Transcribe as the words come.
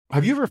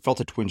Have you ever felt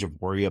a twinge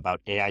of worry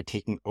about AI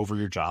taking over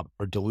your job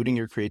or diluting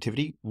your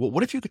creativity? Well,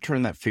 what if you could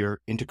turn that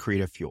fear into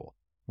creative fuel?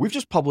 We've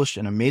just published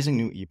an amazing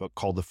new ebook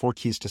called The 4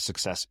 Keys to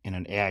Success in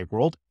an AI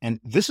World,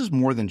 and this is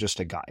more than just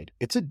a guide.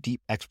 It's a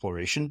deep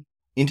exploration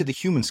into the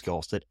human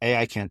skills that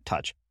AI can't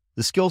touch,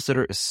 the skills that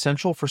are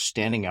essential for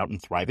standing out and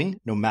thriving,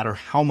 no matter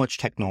how much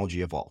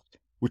technology evolves.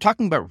 We're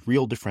talking about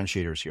real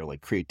differentiators here,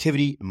 like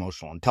creativity,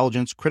 emotional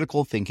intelligence,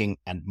 critical thinking,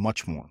 and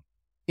much more.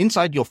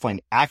 Inside, you'll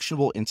find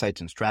actionable insights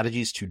and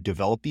strategies to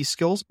develop these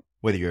skills,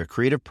 whether you're a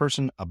creative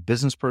person, a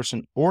business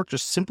person, or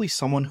just simply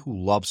someone who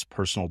loves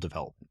personal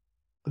development.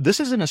 This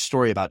isn't a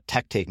story about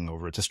tech taking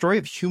over. It's a story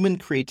of human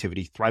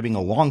creativity thriving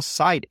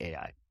alongside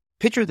AI.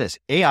 Picture this,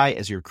 AI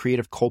as your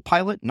creative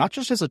co-pilot, not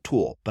just as a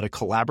tool, but a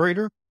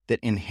collaborator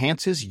that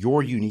enhances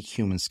your unique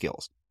human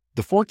skills.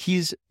 The 4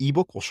 Keys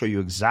ebook will show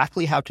you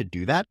exactly how to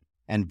do that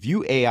and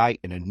view AI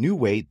in a new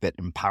way that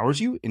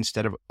empowers you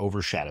instead of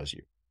overshadows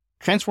you.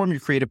 Transform your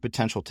creative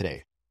potential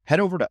today. Head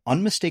over to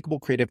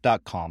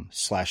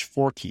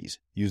unmistakablecreative.com/4keys.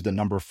 Use the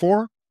number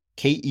 4,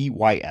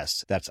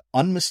 KEYS. That's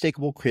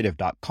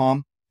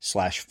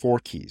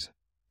unmistakablecreative.com/4keys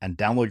and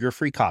download your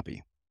free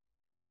copy.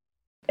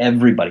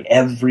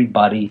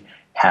 Everybody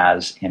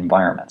has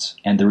environments,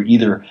 and they're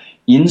either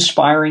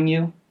inspiring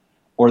you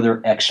or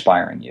they're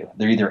expiring you.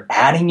 They're either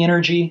adding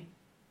energy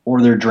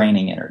or they're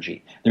draining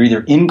energy. They're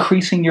either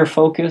increasing your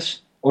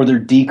focus or they're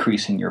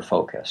decreasing your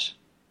focus.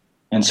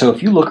 And so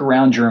if you look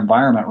around your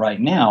environment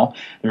right now,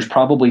 there's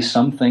probably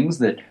some things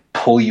that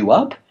pull you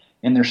up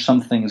and there's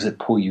some things that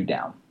pull you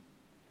down.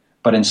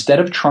 But instead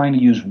of trying to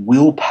use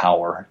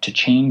willpower to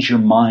change your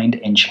mind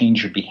and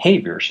change your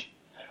behaviors,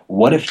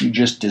 what if you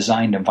just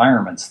designed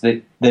environments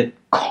that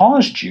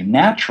caused you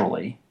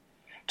naturally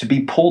to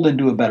be pulled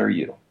into a better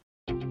you?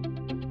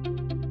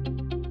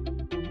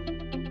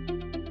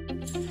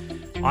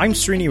 I'm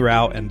Srini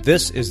Rao, and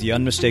this is the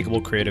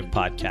Unmistakable Creative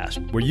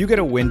Podcast, where you get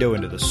a window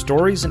into the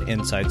stories and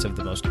insights of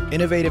the most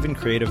innovative and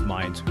creative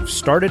minds who've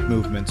started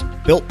movements,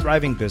 built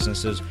thriving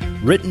businesses,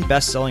 written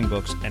best-selling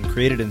books, and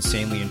created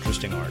insanely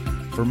interesting art.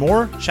 For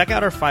more, check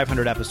out our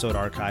 500-episode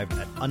archive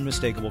at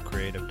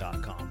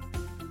unmistakablecreative.com.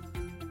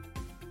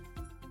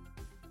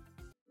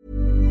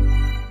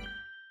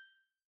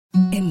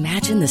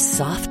 Imagine the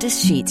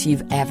softest sheets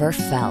you've ever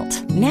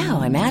felt.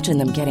 Now imagine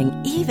them getting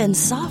even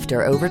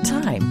softer over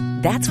time.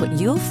 That's what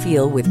you'll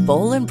feel with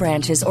Boll &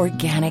 Branch's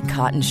organic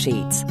cotton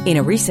sheets. In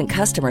a recent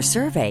customer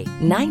survey,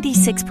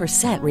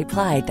 96%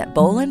 replied that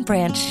Boll &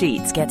 Branch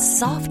sheets get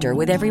softer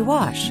with every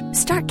wash.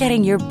 Start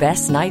getting your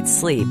best night's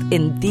sleep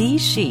in these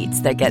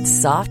sheets that get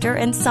softer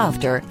and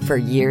softer for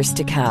years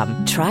to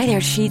come. Try their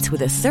sheets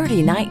with a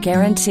 30-night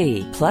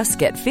guarantee. Plus,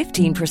 get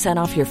 15%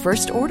 off your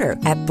first order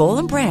at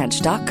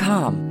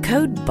bollandbranch.com.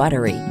 Code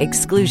BUTTERY.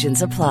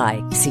 Exclusions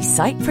apply. See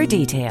site for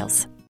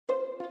details.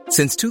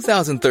 Since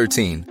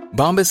 2013,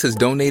 Bombas has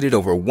donated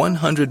over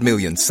 100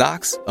 million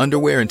socks,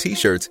 underwear, and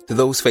T-shirts to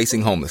those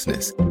facing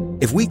homelessness.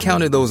 If we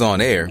counted those on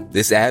air,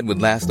 this ad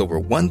would last over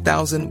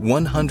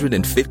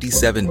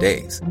 1,157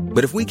 days.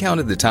 But if we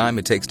counted the time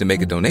it takes to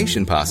make a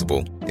donation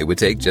possible, it would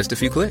take just a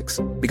few clicks.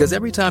 Because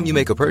every time you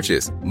make a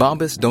purchase,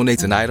 Bombas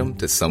donates an item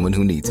to someone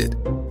who needs it.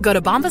 Go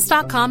to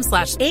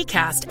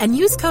bombas.com/ACAST and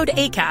use code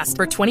ACAST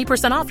for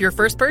 20% off your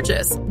first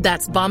purchase.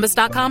 That's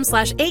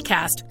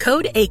bombas.com/ACAST,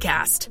 code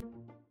ACAST.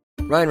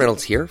 Ryan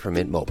Reynolds here from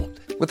Mint Mobile.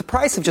 With the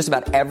price of just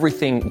about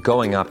everything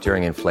going up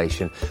during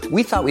inflation,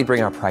 we thought we'd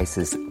bring our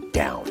prices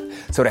down.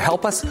 So to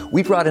help us,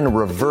 we brought in a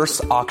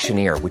reverse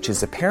auctioneer, which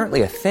is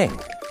apparently a thing.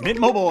 Mint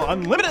Mobile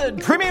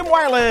Unlimited Premium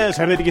Wireless.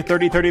 How to get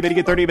 30, 30, bit to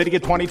get 30, bit to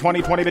get 20,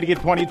 20, 20, bit to get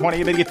 20,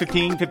 20, bit to get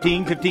 15,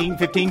 15, 15,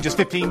 15, just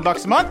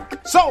 $15 a month?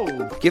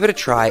 Sold! Give it a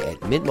try at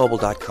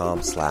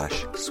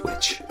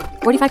mintmobile.com/switch.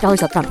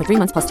 $45 up front for 3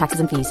 months plus taxes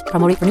and fees.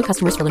 Promo rate for new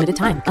customers for limited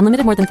time.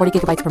 Unlimited more than 40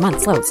 gigabytes per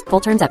month. Slows full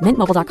terms at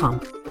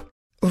mintmobile.com.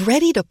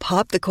 Ready to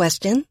pop the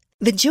question?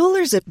 The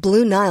jewelers at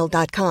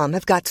BlueNile.com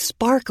have got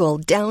sparkle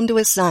down to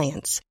a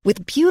science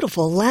with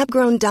beautiful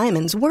lab-grown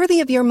diamonds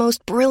worthy of your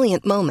most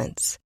brilliant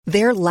moments.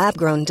 Their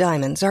lab-grown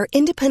diamonds are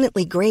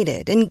independently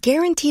graded and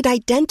guaranteed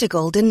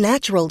identical to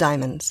natural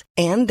diamonds,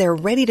 and they're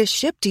ready to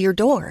ship to your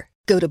door.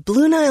 Go to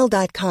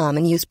BlueNile.com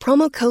and use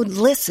promo code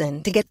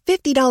LISTEN to get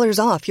 $50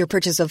 off your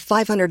purchase of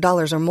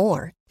 $500 or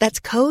more.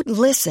 That's code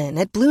LISTEN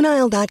at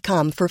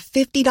BlueNile.com for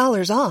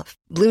 $50 off.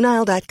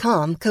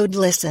 BlueNile.com, code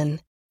LISTEN.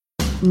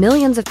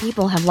 Millions of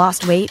people have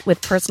lost weight with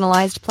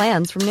personalized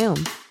plans from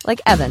Noom. Like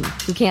Evan,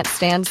 who can't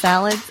stand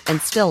salads and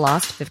still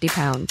lost 50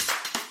 pounds.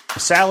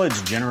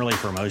 Salads generally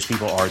for most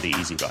people are the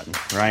easy button,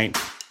 right?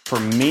 For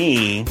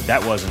me,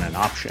 that wasn't an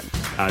option.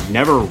 I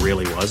never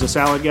really was a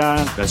salad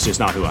guy. That's just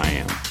not who I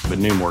am. But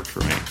Noom worked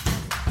for me.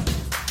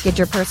 Get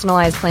your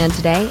personalized plan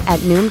today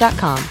at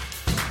Noom.com.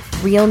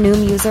 Real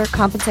Noom user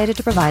compensated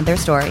to provide their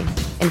story.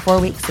 In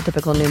 4 weeks, the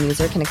typical Noom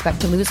user can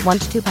expect to lose 1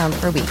 to 2 pounds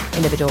per week.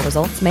 Individual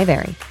results may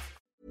vary.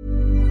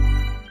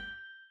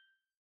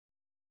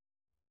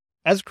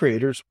 As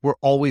creators, we're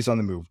always on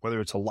the move.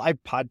 Whether it's a live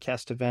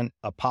podcast event,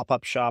 a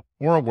pop-up shop,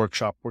 or a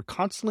workshop, we're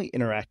constantly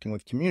interacting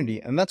with community,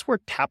 and that's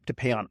where Tap to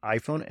Pay on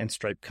iPhone and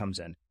Stripe comes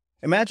in.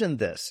 Imagine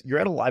this. You're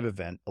at a live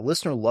event, a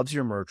listener loves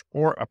your merch,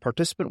 or a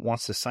participant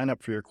wants to sign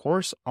up for your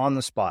course on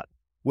the spot.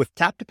 With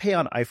Tap to Pay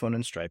on iPhone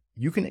and Stripe,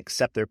 you can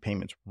accept their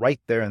payments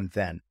right there and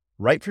then,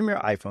 right from your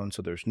iPhone,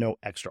 so there's no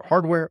extra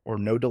hardware or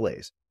no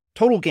delays.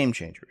 Total game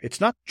changer. It's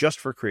not just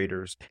for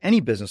creators. Any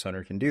business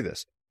owner can do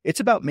this. It's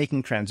about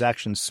making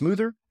transactions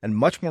smoother and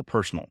much more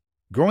personal,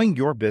 growing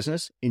your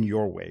business in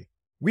your way.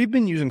 We've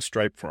been using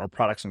Stripe for our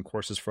products and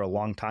courses for a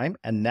long time,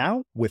 and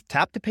now with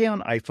Tap to Pay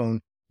on iPhone,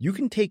 you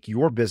can take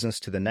your business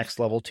to the next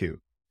level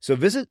too. So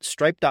visit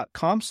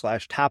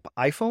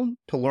stripe.com/tapiphone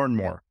to learn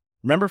more.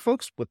 Remember,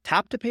 folks, with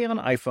Tap to Pay on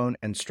iPhone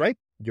and Stripe,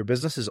 your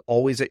business is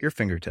always at your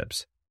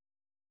fingertips.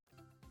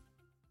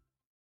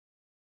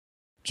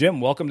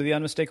 Jim, welcome to the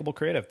Unmistakable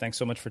Creative. Thanks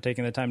so much for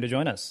taking the time to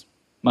join us.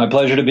 My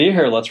pleasure to be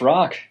here. Let's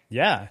rock.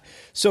 Yeah.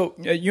 So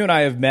you and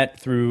I have met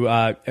through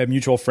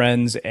mutual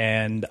friends,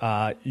 and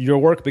your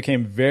work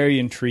became very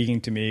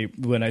intriguing to me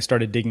when I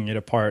started digging it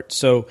apart.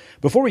 So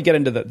before we get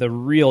into the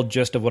real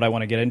gist of what I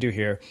want to get into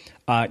here,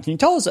 can you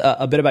tell us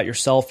a bit about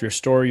yourself, your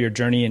story, your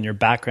journey, and your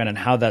background, and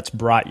how that's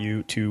brought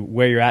you to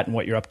where you're at and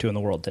what you're up to in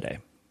the world today?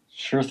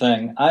 Sure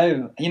thing.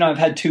 I've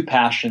had two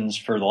passions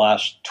for the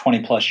last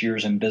 20 plus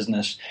years in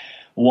business.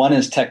 One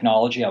is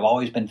technology. I've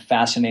always been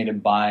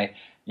fascinated by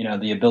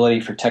the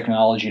ability for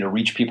technology to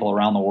reach people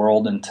around the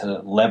world and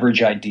to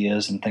leverage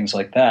ideas and things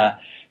like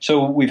that.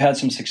 So we've had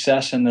some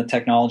success in the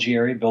technology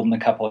area, building a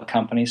couple of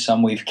companies.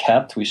 Some we've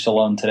kept. We still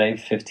own today,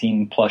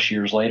 15 plus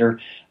years later.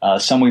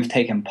 Some we've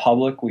taken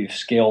public. We've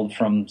scaled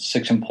from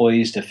 6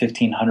 employees to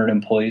 1,500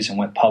 employees and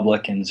went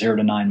public in 0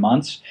 to 9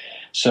 months.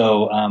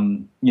 So,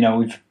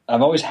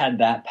 I've always had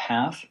that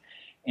path.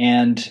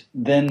 And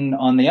then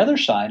on the other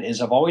side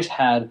is I've always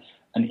had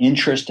an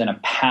interest and a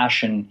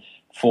passion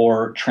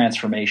for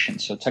transformation.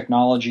 So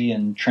technology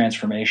and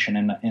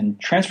transformation. And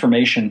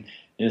transformation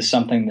is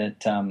something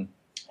that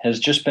has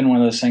just been one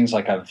of those things,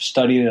 like I've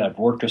studied it, I've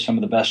worked with some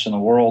of the best in the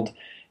world,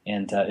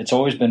 and it's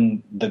always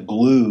been the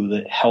glue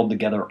that held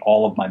together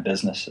all of my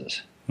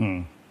businesses.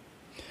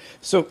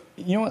 So,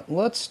 you know what,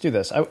 let's do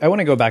this. I want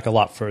to go back a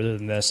lot further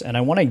than this, and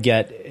I want to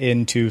get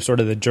into sort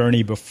of the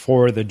journey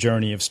before the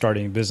journey of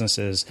starting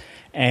businesses,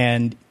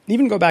 and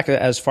even go back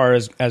as far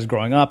as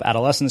growing up,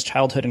 adolescence,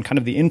 childhood, and kind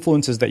of the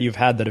influences that you've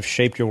had that have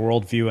shaped your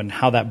worldview and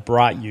how that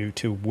brought you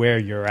to where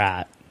you're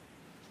at.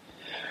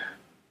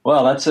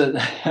 Well, that's it.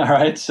 All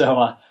right.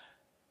 So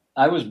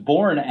I was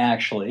born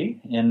actually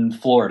in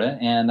Florida,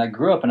 and I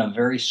grew up in a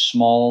very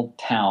small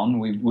town.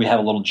 We have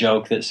a little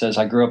joke that says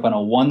I grew up in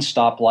a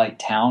one-stoplight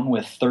town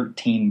with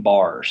 13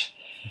 bars.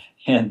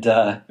 And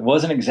it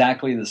wasn't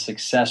exactly the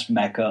success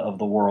mecca of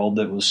the world.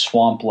 It was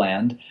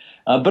swampland.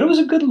 But it was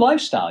a good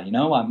lifestyle.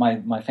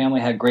 My family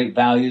had great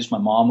values. My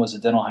mom was a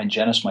dental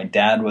hygienist. My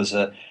dad was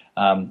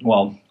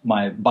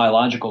my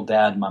biological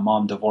dad, my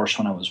mom divorced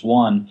when I was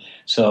 1.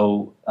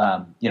 So,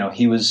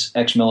 he was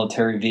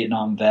ex-military,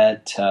 Vietnam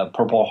vet,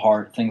 Purple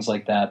Heart, things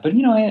like that. But,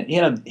 he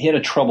had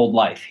a troubled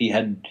life. He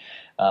had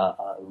a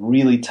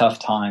really tough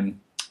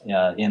time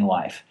in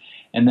life.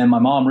 And then my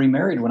mom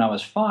remarried when I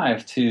was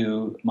 5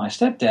 to my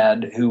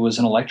stepdad, who was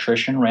an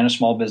electrician, ran a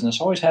small business,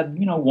 always had,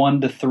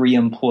 1 to 3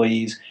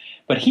 employees.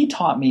 But he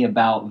taught me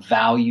about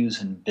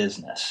values in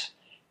business.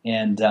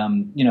 And,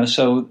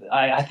 so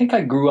I think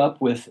I grew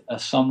up with a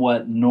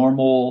somewhat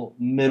normal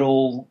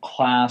middle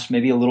class,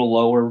 maybe a little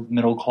lower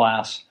middle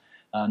class.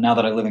 Now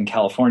that I live in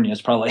California,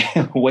 it's probably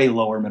way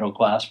lower middle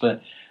class.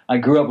 But I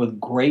grew up with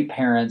great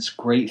parents,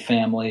 great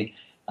family.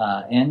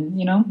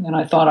 And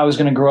I thought I was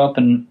going to grow up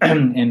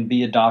and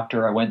be a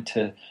doctor. I went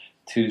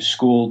to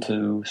school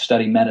to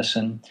study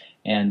medicine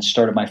and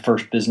started my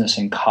first business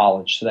in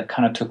college. So that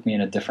kind of took me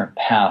in a different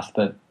path.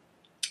 But,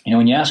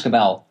 when you ask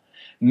about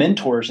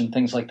mentors and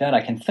things like that,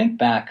 I can think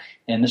back,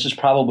 and this is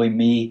probably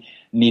me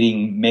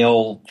needing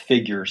male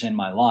figures in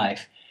my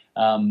life,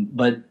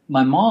 but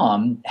my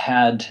mom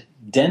had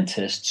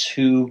dentists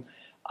who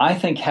I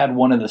think had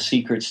one of the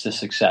secrets to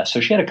success.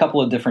 So she had a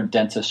couple of different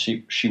dentists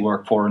she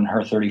worked for in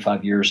her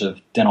 35 years of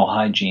dental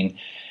hygiene.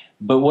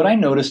 But what I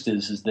noticed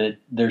is that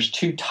there's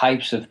 2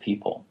 types of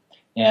people.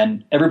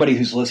 And everybody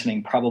who's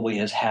listening probably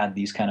has had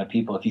these kind of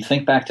people. If you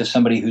think back to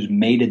somebody who's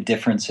made a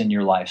difference in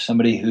your life,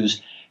 somebody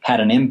who's had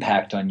an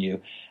impact on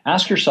you,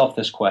 ask yourself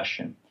this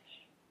question.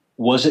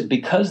 Was it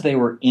because they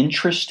were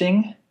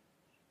interesting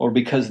or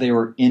because they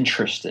were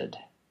interested?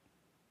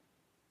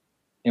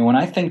 And when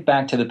I think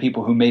back to the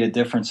people who made a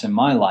difference in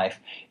my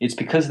life, it's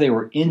because they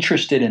were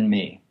interested in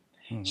me.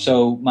 Mm-hmm.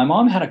 So my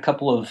mom had a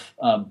couple of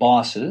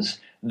bosses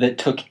that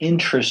took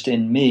interest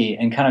in me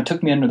and kind of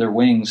took me under their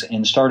wings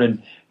and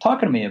started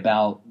talking to me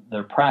about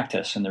their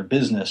practice and their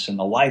business and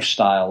the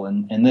lifestyle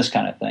and this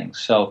kind of thing.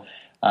 So,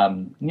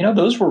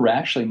 those were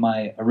actually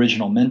my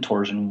original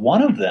mentors. And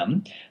one of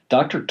them,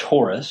 Dr.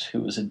 Torres,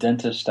 who was a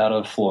dentist out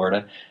of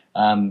Florida,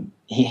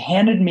 he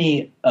handed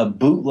me a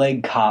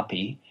bootleg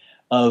copy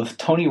of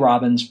Tony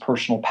Robbins'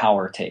 Personal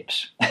Power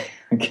tapes.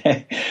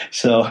 Okay,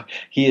 so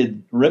he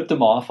had ripped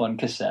them off on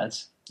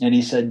cassettes, and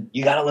he said,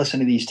 "You got to listen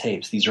to these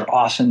tapes. These are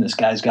awesome. This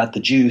guy's got the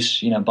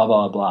juice. Blah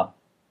blah blah."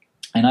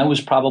 And I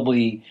was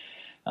probably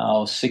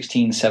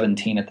 16,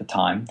 17 at the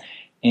time.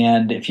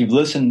 And if you've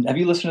listened, have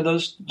you listened to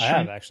those? I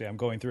have, actually. I'm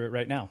going through it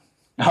right now.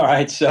 All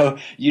right. So,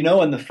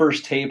 in the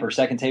first tape or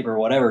second tape or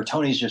whatever,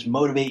 Tony's just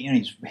motivating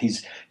you.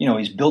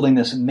 He's building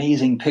this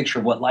amazing picture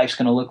of what life's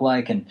going to look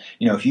like. And,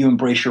 if you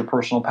embrace your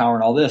personal power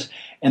and all this.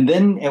 And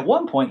then at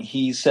one point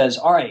he says,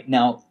 all right,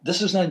 now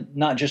this is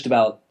not just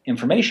about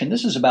information.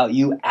 This is about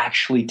you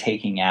actually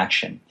taking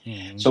action.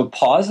 Mm-hmm. So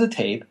pause the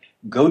tape,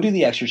 go do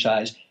the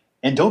exercise,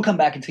 and don't come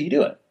back until you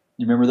do it.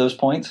 You remember those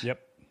points? Yep.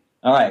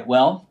 All right.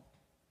 Well,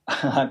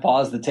 I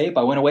paused the tape.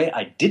 I went away.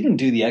 I didn't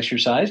do the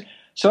exercise.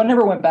 So I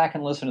never went back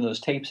and listened to those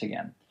tapes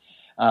again.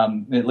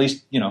 At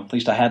least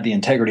I had the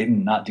integrity to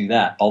not do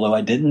that, although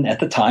I didn't at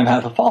the time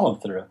have a follow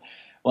through.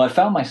 Well, I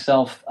found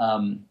myself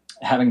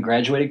having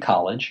graduated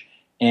college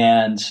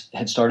and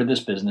had started this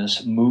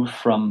business, moved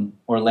from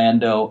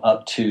Orlando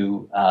up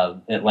to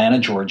Atlanta,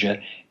 Georgia,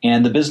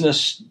 and the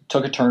business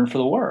took a turn for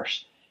the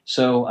worse.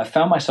 So I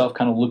found myself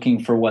kind of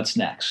looking for what's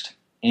next.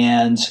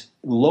 And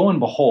lo and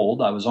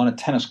behold, I was on a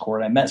tennis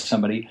court. I met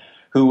somebody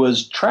who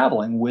was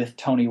traveling with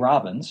Tony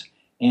Robbins,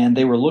 and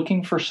they were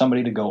looking for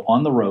somebody to go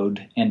on the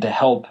road and to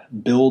help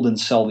build and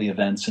sell the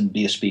events and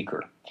be a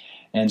speaker.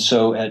 And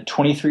so at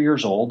 23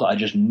 years old, I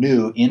just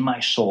knew in my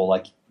soul,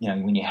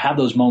 when you have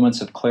those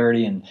moments of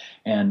clarity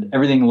and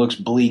everything looks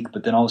bleak,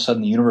 but then all of a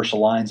sudden the universe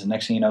aligns, and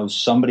next thing you know,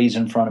 somebody's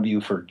in front of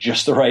you for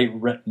just the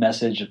right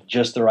message at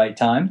just the right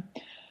time.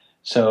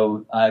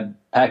 So I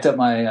packed up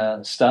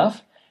my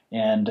stuff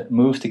and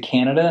moved to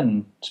Canada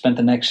and spent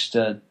the next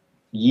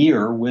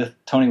year with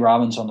Tony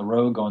Robbins on the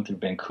road, going through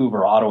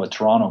Vancouver, Ottawa,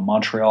 Toronto,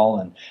 Montreal.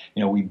 And,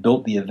 we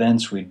built the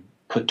events. We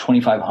put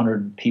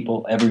 2,500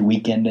 people every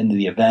weekend into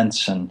the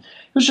events. And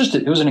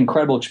it was an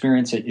incredible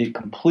experience. It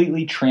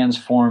completely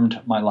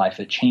transformed my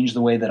life. It changed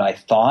the way that I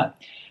thought.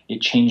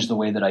 It changed the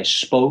way that I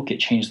spoke. It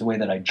changed the way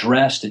that I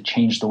dressed. It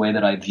changed the way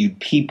that I viewed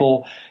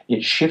people.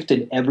 It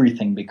shifted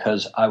everything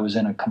because I was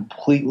in a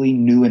completely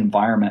new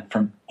environment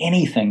from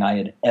anything I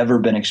had ever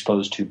been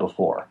exposed to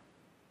before.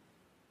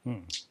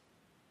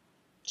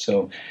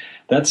 So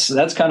that's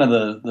kind of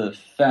the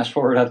fast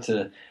forward up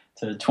to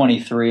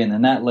 23, and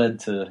then that led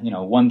to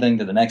one thing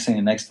to the next thing,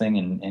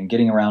 and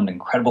getting around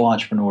incredible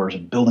entrepreneurs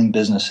and building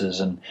businesses,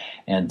 and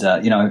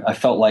I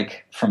felt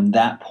like from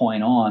that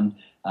point on,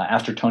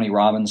 after Tony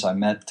Robbins, I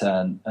met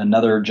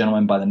another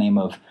gentleman by the name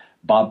of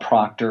Bob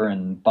Proctor,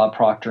 and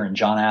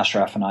John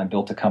Ashraf and I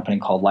built a company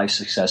called Life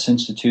Success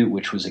Institute,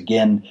 which was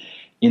again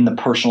in the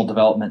personal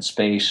development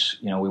space.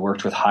 We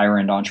worked with higher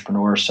end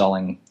entrepreneurs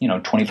selling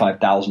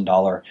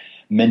 $25,000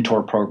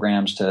 mentor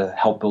programs to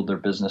help build their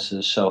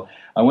businesses. So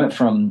I went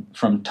from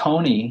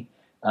Tony,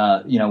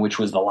 which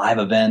was the live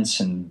events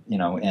and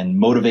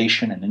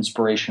motivation and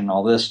inspiration and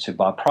all this, to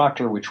Bob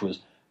Proctor, which was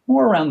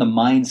more around the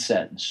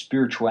mindset and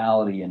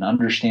spirituality and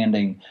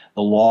understanding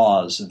the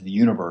laws of the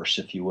universe,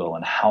 if you will,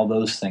 and how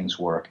those things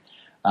work.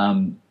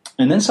 And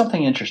then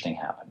something interesting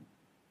happened.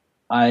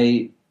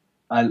 I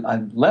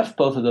left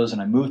both of those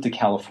and I moved to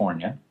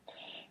California,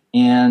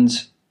 and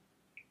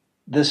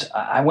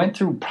I went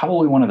through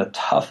probably one of the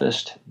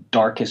toughest,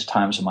 darkest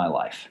times of my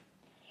life.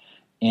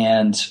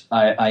 And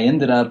I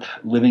ended up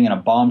living in a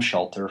bomb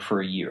shelter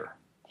for a year.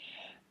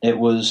 It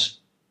was,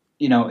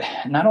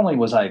 not only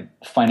was I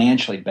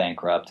financially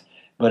bankrupt,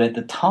 but at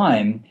the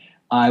time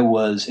I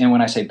was, and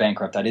when I say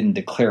bankrupt, I didn't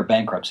declare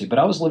bankruptcy, but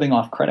I was living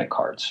off credit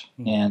cards.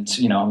 And,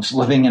 I was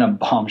living in a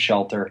bomb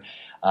shelter.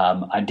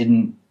 I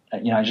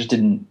just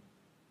didn't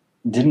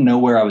know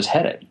where I was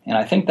headed. And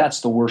I think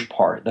that's the worst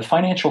part. The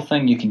financial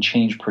thing you can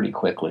change pretty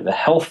quickly. The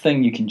health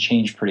thing you can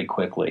change pretty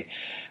quickly.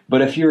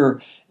 But if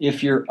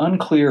you're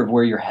unclear of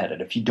where you're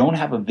headed, if you don't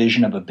have a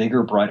vision of a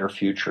bigger, brighter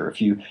future,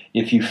 if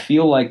you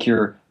feel like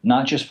you're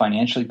not just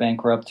financially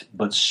bankrupt,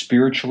 but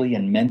spiritually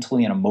and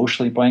mentally and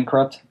emotionally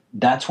bankrupt,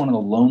 that's one of the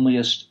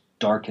loneliest,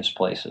 darkest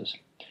places.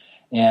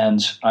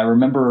 And I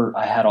remember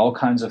I had all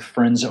kinds of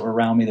friends that were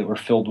around me that were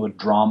filled with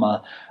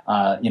drama.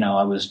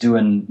 I was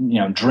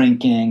doing,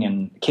 drinking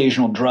and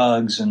occasional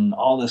drugs and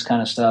all this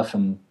kind of stuff.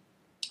 And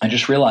I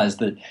just realized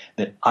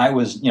that I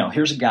was,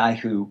 here's a guy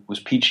who was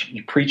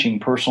preaching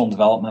personal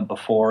development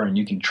before, and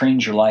you can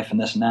change your life and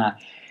this and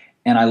that.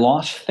 And I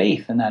lost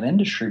faith in that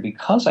industry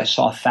because I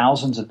saw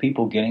thousands of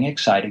people getting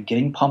excited,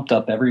 getting pumped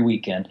up every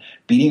weekend,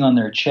 beating on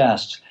their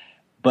chests.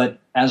 But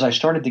as I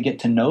started to get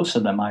to know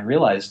some of them, I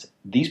realized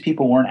these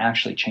people weren't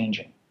actually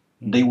changing.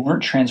 They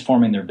weren't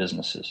transforming their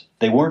businesses.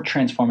 They weren't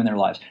transforming their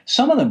lives.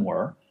 Some of them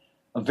were.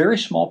 A very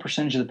small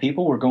percentage of the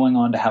people were going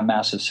on to have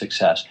massive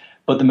success.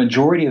 But the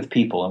majority of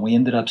people, and we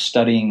ended up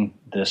studying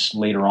this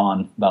later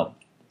on, about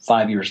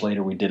 5 years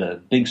later, we did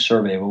a big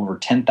survey of over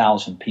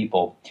 10,000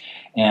 people.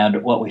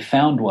 And what we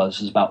found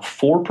is about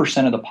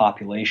 4% of the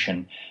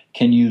population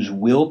can use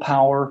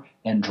willpower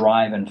and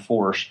drive and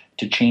force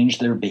to change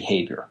their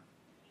behavior.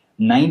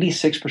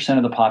 96%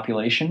 of the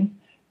population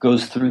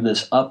goes through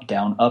this up,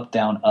 down,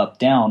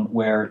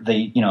 where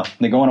they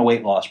go on a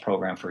weight loss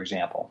program, for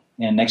example.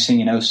 And next thing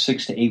you know,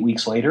 6 to 8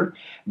 weeks later,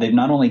 they've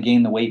not only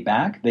gained the weight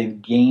back,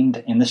 they've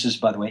gained, and this is,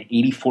 by the way,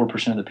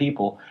 84% of the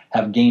people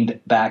have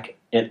gained back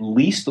at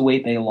least the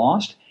weight they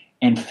lost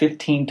and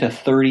 15 to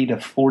 30 to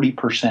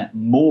 40%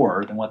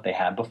 more than what they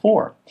had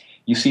before.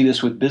 You see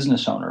this with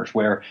business owners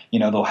where,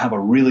 they'll have a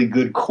really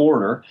good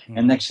quarter,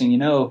 and next thing you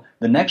know,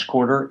 the next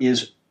quarter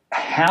is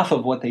half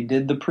of what they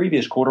did the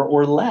previous quarter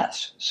or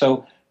less.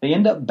 So they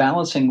end up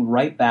balancing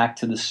right back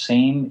to the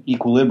same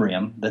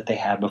equilibrium that they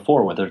had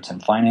before, whether it's in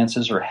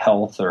finances or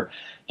health, or,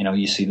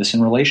 you see this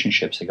in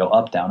relationships. They go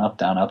up, down, up,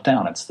 down, up,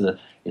 down. It's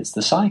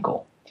the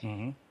cycle.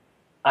 Mm-hmm.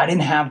 I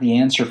didn't have the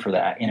answer for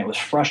that, and it was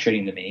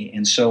frustrating to me.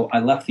 And so I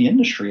left the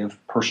industry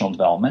of personal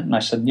development, and I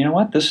said, you know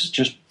what? This is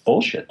just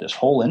bullshit. This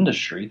whole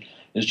industry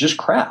is just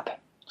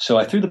crap. So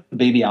I threw the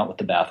baby out with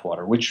the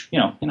bathwater, which,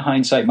 in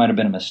hindsight might have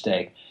been a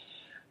mistake.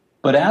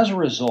 But as a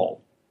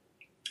result,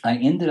 I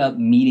ended up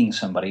meeting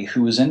somebody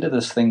who was into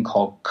this thing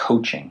called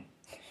coaching.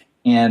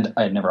 And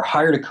I had never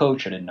hired a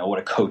coach. I didn't know what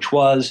a coach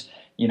was.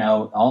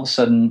 All of a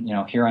sudden,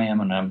 here I am,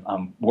 and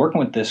I'm working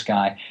with this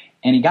guy,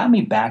 and he got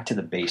me back to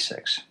the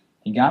basics.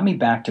 He got me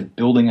back to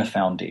building a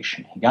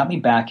foundation. He got me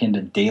back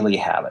into daily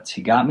habits.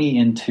 He got me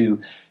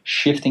into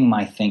shifting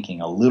my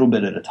thinking a little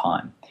bit at a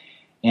time.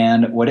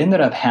 And what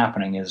ended up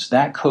happening is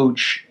that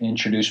coach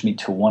introduced me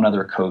to one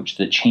other coach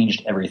that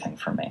changed everything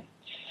for me.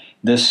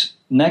 This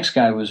next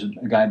guy was a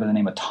guy by the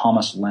name of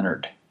Thomas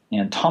Leonard.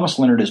 And Thomas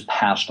Leonard is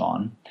passed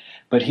on,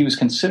 but he was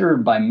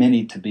considered by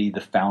many to be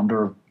the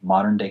founder of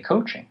modern-day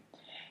coaching.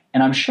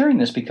 And I'm sharing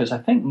this because I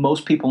think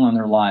most people in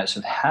their lives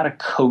have had a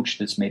coach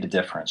that's made a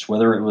difference,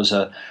 whether it was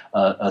a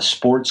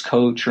sports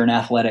coach or an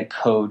athletic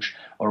coach,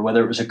 or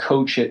whether it was a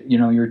coach at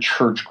your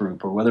church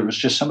group, or whether it was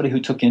just somebody who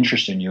took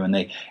interest in you and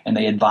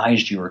they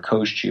advised you or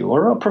coached you,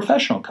 or a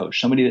professional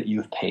coach, somebody that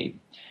you've paid.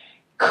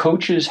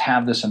 Coaches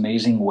have this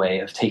amazing way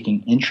of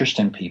taking interest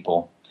in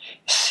people,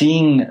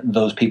 seeing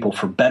those people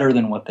for better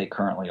than what they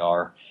currently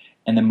are,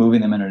 and then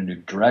moving them in a new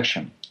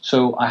direction.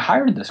 So I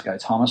hired this guy,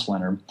 Thomas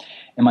Leonard,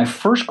 and my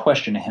first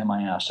question to him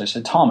I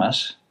said,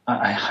 Thomas,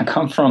 I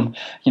come from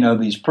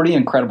these pretty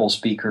incredible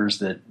speakers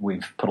that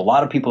we've put a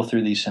lot of people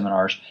through these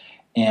seminars,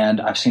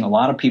 and I've seen a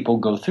lot of people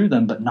go through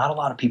them, but not a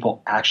lot of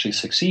people actually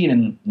succeed,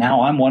 and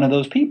now I'm one of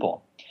those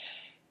people.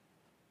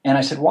 And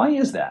I said, why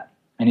is that?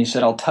 And he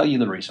said, I'll tell you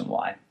the reason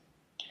why.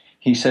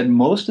 He said,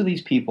 most of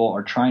these people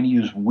are trying to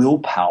use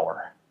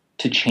willpower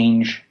to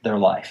change their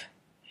life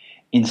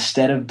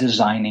instead of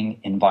designing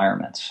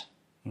environments.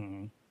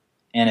 Mm-hmm.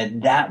 And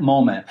at that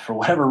moment, for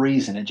whatever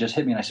reason, it just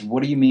hit me. And I said,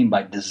 what do you mean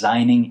by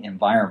designing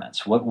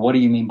environments? What do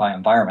you mean by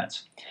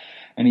environments?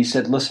 And he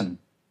said, listen,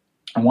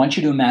 I want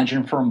you to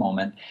imagine for a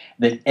moment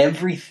that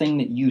everything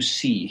that you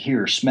see,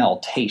 hear, smell,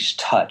 taste,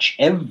 touch,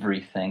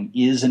 everything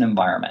is an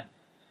environment.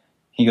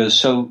 He goes,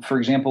 so for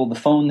example, the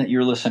phone that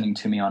you're listening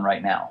to me on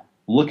right now,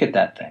 look at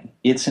that thing.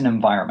 It's an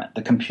environment.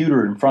 The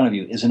computer in front of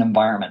you is an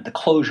environment. The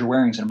clothes you're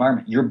wearing is an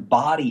environment. Your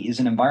body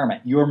is an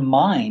environment. Your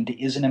mind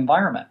is an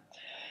environment.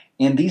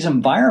 And these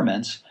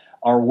environments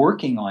are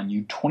working on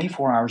you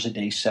 24 hours a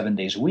day, 7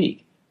 days a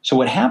week. So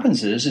what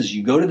happens is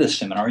you go to this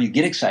seminar, you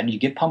get excited, you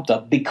get pumped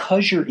up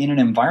because you're in an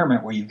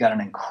environment where you've got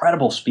an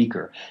incredible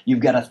speaker.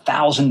 You've got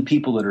 1,000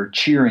 people that are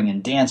cheering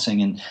and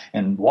dancing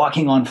and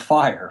walking on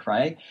fire,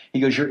 right? He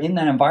goes, you're in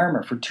that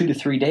environment for 2 to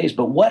 3 days.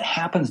 But what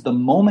happens the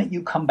moment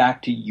you come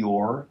back to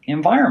your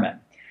environment?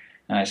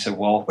 And I said,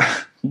 well,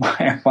 my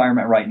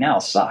environment right now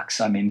sucks.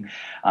 I mean,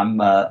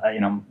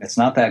 it's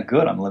not that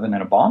good. I'm living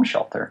in a bomb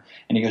shelter.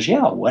 And he goes,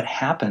 yeah, what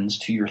happens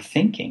to your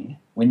thinking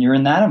when you're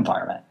in that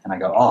environment? And I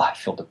go, I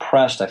feel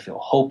depressed. I feel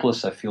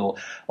hopeless. I feel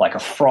like a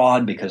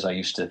fraud because I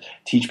used to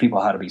teach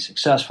people how to be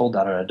successful,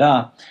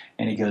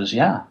 And he goes,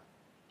 yeah.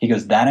 He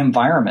goes, that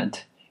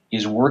environment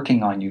is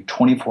working on you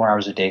 24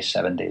 hours a day,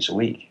 7 days a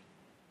week.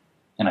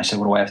 And I said,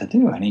 what do I have to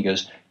do? And he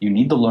goes, you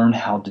need to learn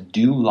how to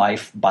do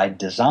life by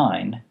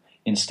design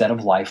instead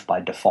of life by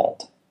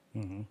default.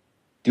 Mm-hmm.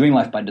 Doing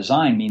life by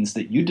design means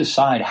that you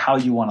decide how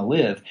you want to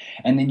live,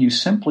 and then you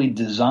simply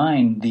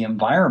design the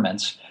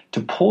environments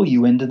to pull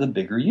you into the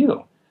bigger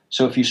you.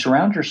 So if you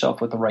surround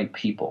yourself with the right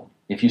people,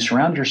 if you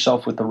surround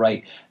yourself with the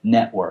right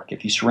network,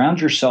 if you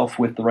surround yourself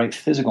with the right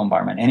physical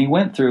environment, and he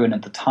went through, and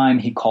at the time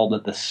he called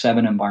it the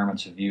 7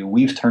 environments of you.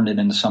 We've turned it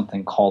into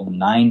something called the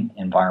 9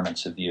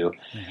 environments of you.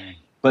 Mm-hmm.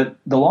 But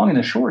the long and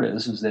the short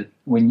is that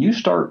when you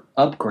start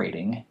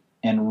upgrading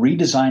and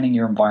redesigning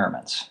your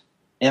environments,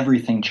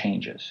 everything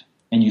changes.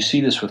 And you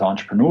see this with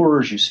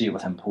entrepreneurs, you see it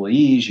with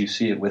employees, you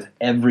see it with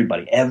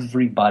everybody.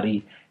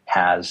 Everybody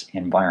has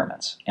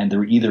environments. And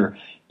they're either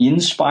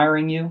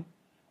inspiring you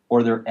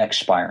or they're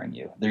expiring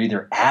you. They're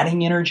either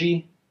adding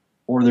energy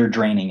or they're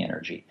draining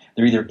energy.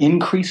 They're either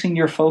increasing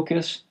your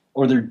focus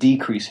or they're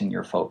decreasing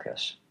your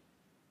focus.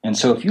 And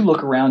so if you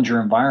look around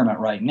your environment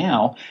right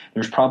now,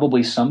 there's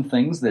probably some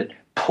things that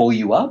pull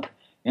you up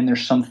and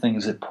there's some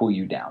things that pull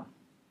you down.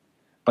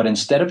 But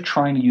instead of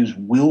trying to use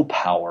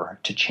willpower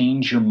to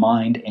change your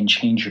mind and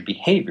change your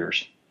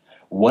behaviors,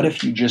 what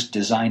if you just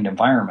designed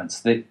environments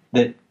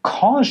that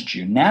caused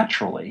you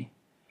naturally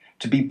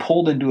to be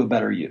pulled into a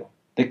better you,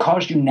 that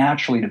caused you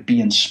naturally to be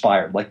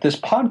inspired? Like this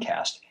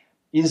podcast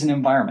is an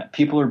environment.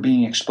 People are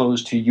being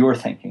exposed to your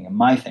thinking and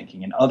my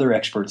thinking and other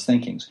experts'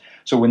 thinkings.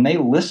 So when they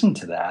listen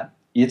to that,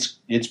 it's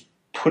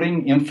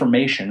putting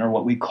information, or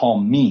what we call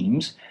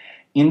memes,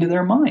 into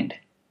their mind.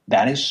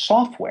 That is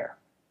software.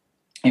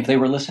 If they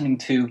were listening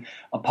to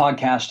a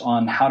podcast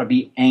on how to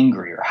be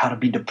angry or how to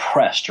be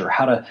depressed or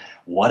how to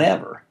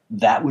whatever,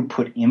 that would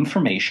put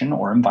information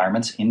or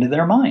environments into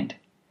their mind.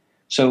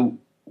 So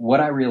what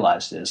I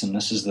realized is, and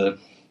this is the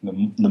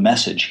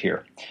message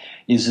here,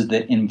 is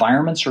that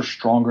environments are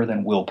stronger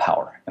than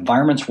willpower.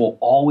 Environments will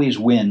always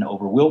win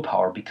over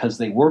willpower because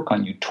they work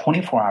on you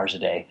 24 hours a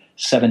day,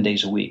 7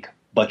 days a week.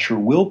 But your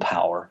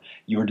willpower,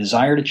 your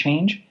desire to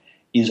change,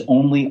 is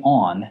only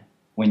on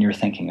when you're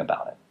thinking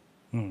about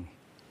it.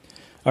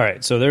 All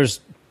right, so there's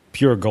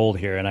pure gold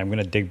here, and I'm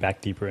going to dig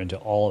back deeper into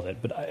all of it.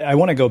 But I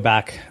want to go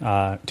back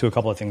to a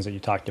couple of things that you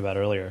talked about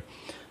earlier.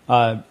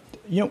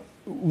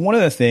 One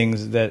of the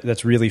things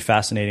that's really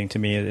fascinating to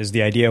me is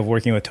the idea of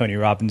working with Tony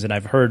Robbins. And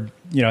I've heard,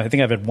 I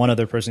think I've had one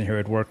other person here who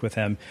had worked with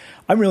him.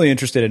 I'm really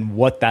interested in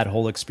what that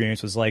whole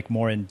experience was like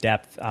more in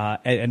depth.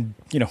 And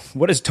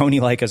what is Tony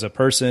like as a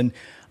person?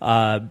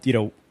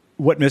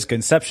 What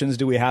misconceptions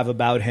do we have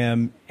about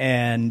him?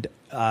 And,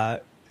 and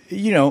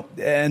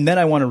then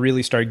I want to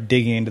really start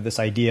digging into this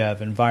idea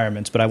of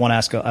environments. But I want to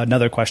ask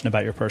another question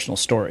about your personal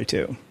story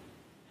too.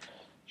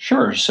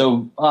 Sure.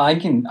 So I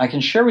can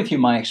share with you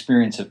my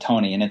experience of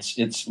Tony, and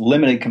it's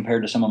limited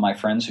compared to some of my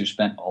friends who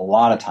spent a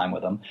lot of time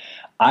with him.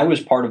 I was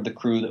part of the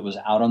crew that was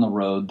out on the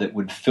road that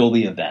would fill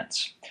the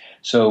events.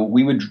 So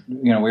we would,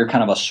 we were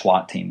kind of a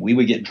SWAT team. We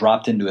would get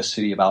dropped into a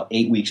city about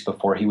 8 weeks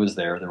before he was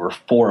there. There were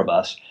 4 of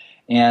us,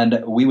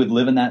 and we would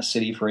live in that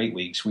city for 8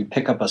 weeks. We'd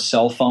pick up a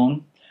cell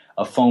phone,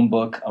 a phone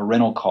book, a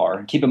rental car.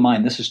 And keep in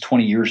mind, this is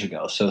 20 years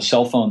ago, so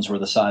cell phones were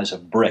the size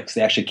of bricks.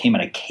 They actually came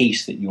in a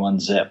case that you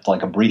unzipped,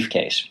 like a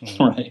briefcase,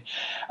 right?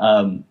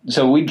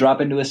 So we'd drop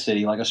into a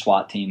city like a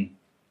SWAT team.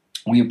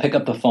 We would pick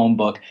up the phone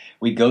book,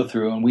 we'd go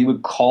through, and we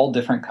would call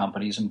different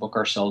companies and book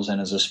ourselves in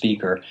as a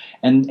speaker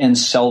and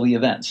sell the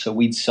events. So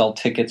we'd sell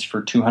tickets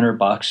for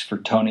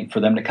 $200 for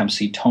them to come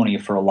see Tony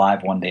for a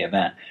live one-day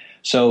event.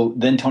 So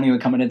then Tony would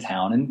come into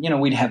town,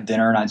 and we'd have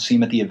dinner, and I'd see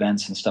him at the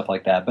events and stuff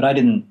like that. But I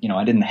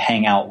didn't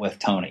hang out with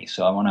Tony,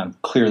 so I want to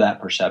clear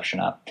that perception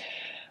up.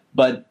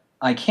 But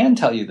I can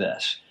tell you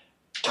this: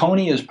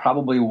 Tony is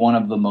probably one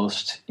of the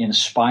most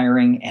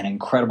inspiring and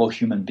incredible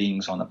human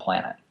beings on the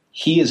planet.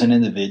 He, as an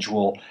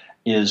individual,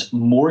 is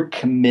more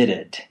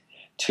committed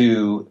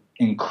to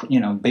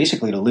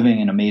basically to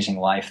living an amazing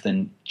life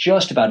than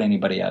just about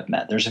anybody I've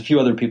met. There's a few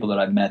other people that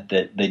I've met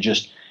that they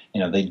just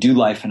they do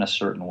life in a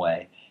certain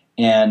way.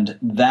 And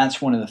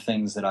that's one of the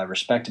things that I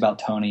respect about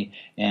Tony,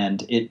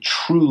 and it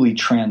truly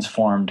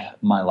transformed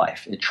my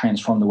life. It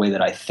transformed the way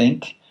that I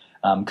think,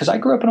 because I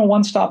grew up in a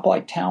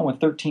one-stop-like town with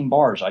 13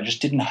 bars. I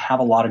just didn't have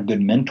a lot of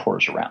good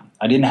mentors around.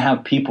 I didn't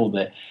have people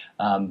that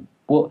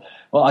well,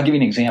 I'll give you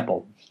an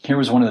example. Here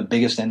was one of the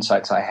biggest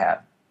insights I had.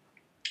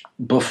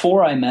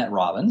 Before I met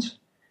Robbins,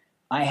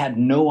 I had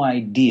no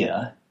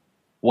idea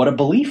what a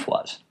belief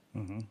was.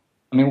 Mm-hmm.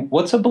 I mean,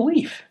 what's a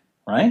belief,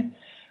 right?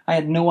 I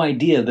had no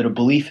idea that a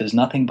belief is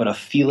nothing but a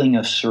feeling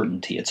of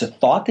certainty. It's a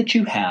thought that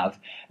you have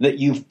that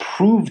you've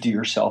proved to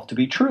yourself to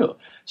be true.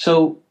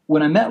 So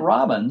when I met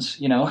Robbins,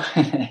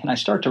 and I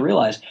start to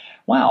realize,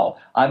 wow,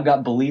 I've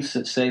got beliefs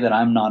that say that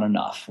I'm not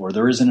enough, or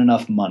there isn't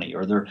enough money,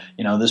 or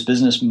this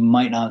business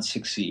might not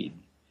succeed,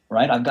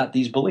 right? I've got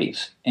these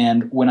beliefs.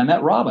 And when I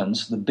met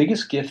Robbins, the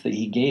biggest gift that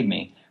he gave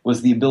me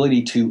was the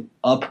ability to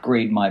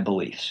upgrade my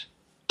beliefs.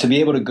 To be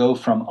able to go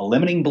from a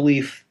limiting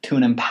belief to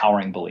an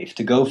empowering belief,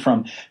 to go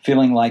from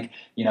feeling like,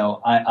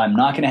 I'm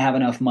not going to have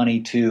enough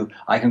money to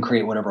I can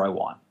create whatever I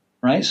want,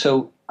 right?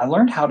 So I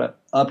learned how to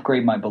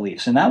upgrade my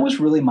beliefs, and that was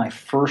really my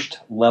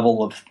first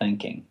level of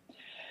thinking.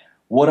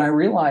 What I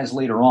realized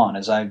later on,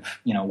 as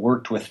I've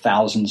worked with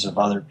thousands of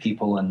other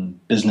people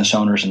and business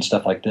owners and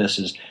stuff like this,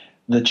 is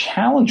the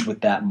challenge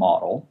with that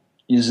model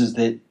is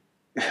that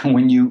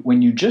when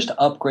you just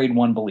upgrade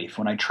one belief,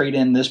 when I trade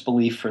in this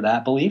belief for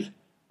that belief,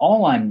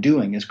 all I'm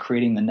doing is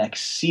creating the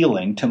next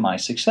ceiling to my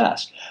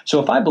success.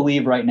 So if I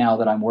believe right now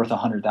that I'm worth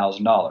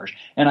 $100,000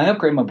 and I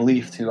upgrade my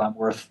belief to I'm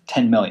worth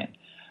 $10 million,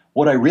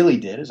 what I really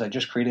did is I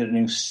just created a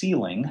new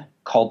ceiling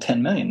called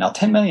 $10 million. Now,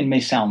 $10 million may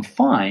sound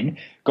fine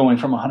going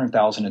from $100,000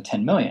 to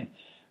 $10 million,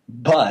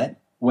 but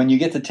when you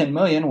get to $10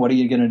 million, what are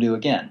you going to do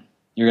again?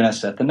 You're going to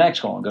set the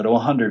next goal and go to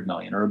 $100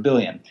 million or $1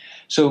 billion.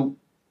 So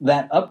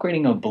that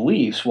upgrading of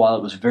beliefs, while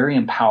it was very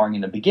empowering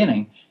in the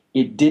beginning,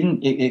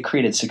 it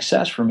created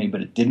success for me,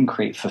 but it didn't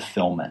create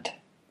fulfillment.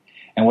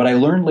 And what I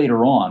learned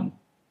later on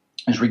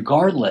is,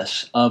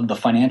 regardless of the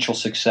financial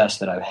success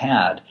that I've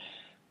had,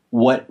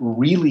 what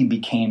really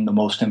became the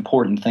most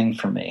important thing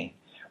for me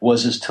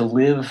was to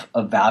live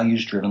a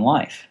values-driven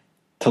life.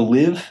 To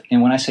live,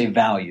 and when I say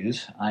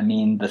values, I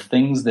mean the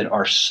things that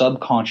are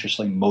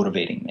subconsciously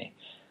motivating me.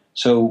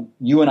 So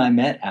you and I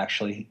met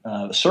actually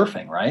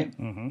surfing, right?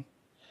 Mm-hmm.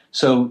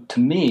 So to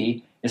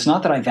me, it's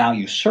not that I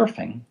value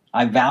surfing.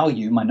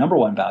 My number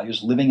one value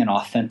is living an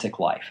authentic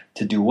life,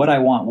 to do what I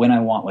want, when I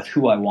want, with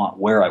who I want,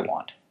 where I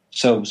want.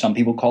 So some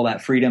people call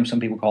that freedom, some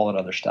people call it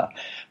other stuff.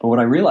 But what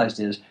I realized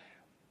is,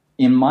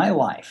 in my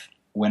life,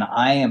 when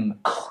I am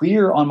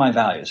clear on my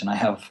values, and I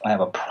have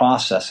a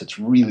process that's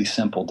really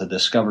simple to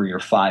discover your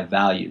 5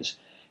 values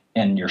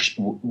and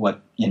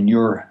what in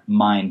your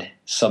mind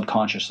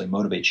subconsciously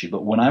motivates you.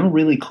 But when I'm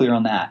really clear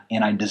on that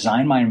and I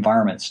design my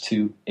environments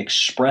to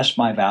express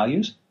my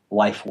values,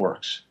 life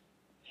works.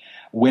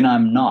 When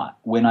I'm not,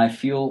 when I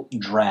feel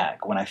drag,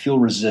 when I feel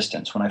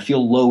resistance, when I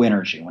feel low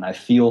energy, when I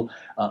feel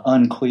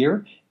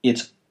unclear,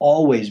 it's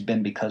always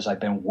been because I've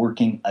been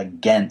working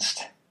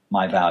against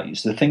my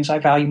values, the things I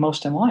value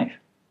most in life.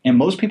 And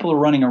most people are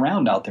running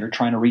around out there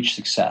trying to reach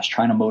success,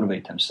 trying to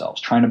motivate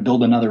themselves, trying to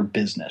build another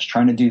business,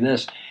 trying to do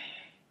this.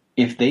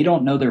 If they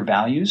don't know their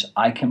values,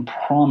 I can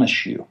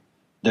promise you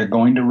they're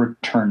going to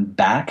return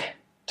back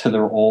to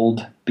their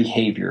old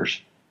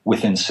behaviors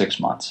within 6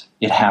 months.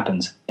 It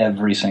happens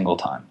every single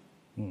time.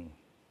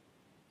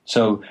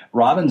 So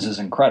Robbins is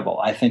incredible.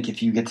 I think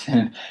if you get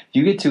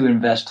to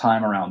invest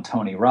time around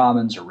Tony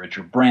Robbins or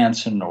Richard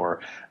Branson or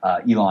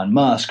Elon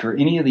Musk or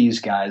any of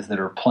these guys that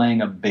are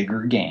playing a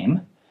bigger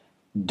game,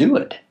 do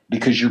it,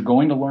 because you're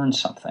going to learn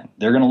something.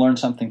 They're going to learn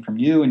something from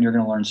you, and you're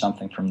going to learn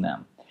something from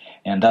them.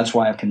 And that's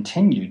why I've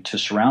continued to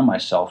surround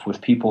myself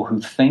with people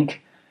who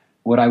think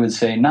what I would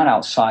say, not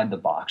outside the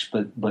box,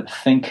 but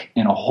think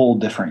in a whole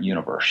different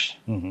universe.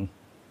 Mm-hmm.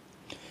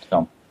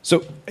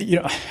 So,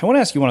 I want to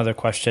ask you one other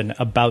question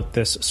about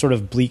this sort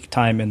of bleak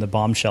time in the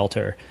bomb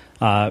shelter.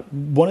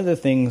 One of the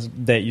things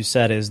that you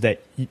said is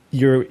that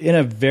you're in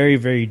a very,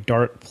 very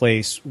dark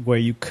place where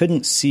you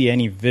couldn't see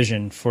any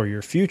vision for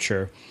your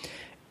future.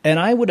 And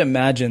I would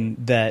imagine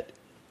that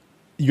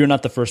you're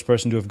not the first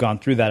person to have gone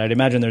through that. I'd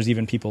imagine there's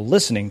even people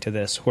listening to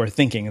this who are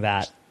thinking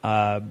that,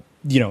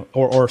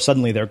 or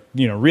suddenly they're,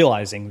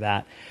 realizing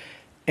that.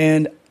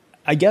 And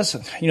I guess,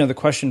 the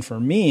question for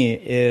me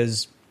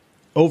is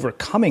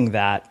overcoming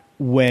that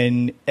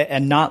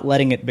and not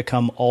letting it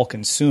become all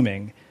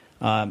consuming,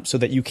 so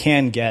that you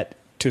can get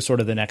to sort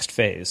of the next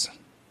phase.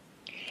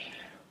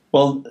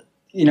 Well,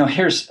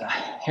 here's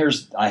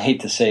I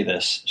hate to say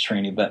this,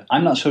 Srini, but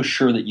I'm not so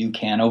sure that you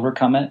can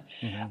overcome it.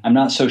 Mm-hmm. I'm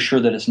not so sure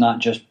that it's not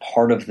just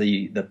part of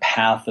the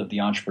path of the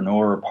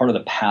entrepreneur or part of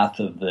the path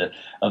of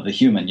the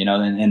human.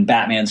 In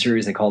Batman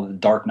series, they call it the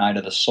Dark Night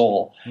of the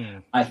Soul.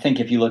 Mm. I think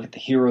if you look at the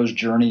hero's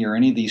journey or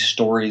any of these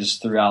stories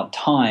throughout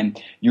time,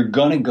 you're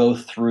going to go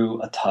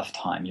through a tough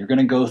time. You're going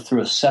to go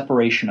through a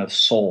separation of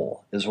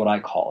soul, is what I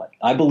call it.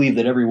 I believe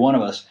that every one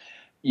of us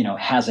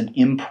has an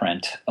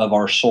imprint of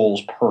our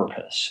soul's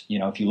purpose.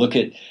 If you look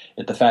at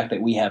the fact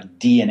that we have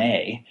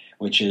DNA,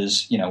 which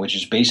is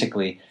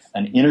basically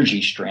an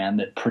energy strand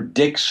that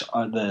predicts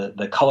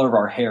the color of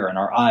our hair and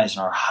our eyes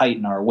and our height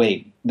and our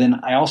weight, then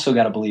I also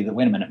got to believe that,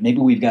 wait a minute, maybe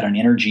we've got an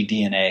energy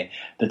DNA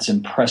that's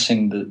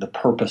impressing the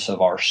purpose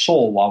of our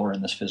soul while we're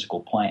in this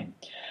physical plane.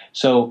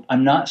 So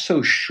I'm not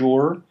so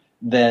sure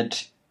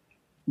that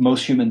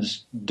most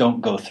humans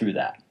don't go through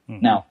that.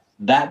 Mm-hmm. Now,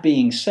 that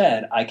being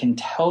said, I can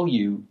tell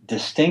you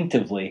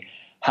distinctively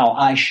how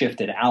I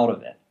shifted out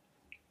of it.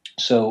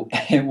 So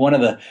one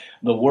of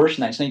the worst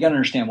nights, now you got to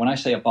understand, when I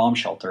say a bomb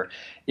shelter,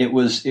 it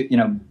was,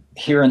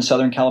 here in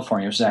Southern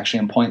California. It was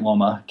actually in Point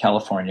Loma,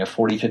 California,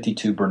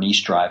 4052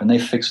 Bernice Drive, and they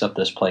fixed up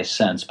this place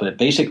since. But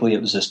basically,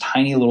 it was this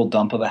tiny little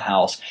dump of a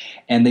house,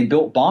 and they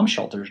built bomb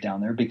shelters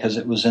down there because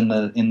it was in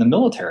the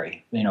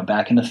military,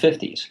 back in the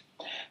 50s.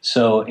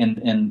 So,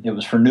 and it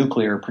was for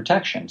nuclear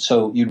protection.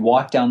 So you'd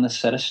walk down this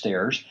set of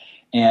stairs,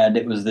 and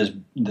it was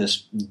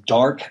this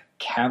dark,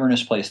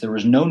 cavernous place. There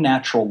was no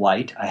natural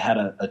light. I had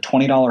a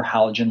 $20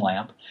 halogen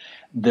lamp.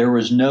 There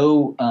was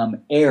no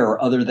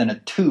air other than a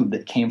tube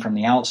that came from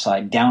the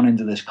outside down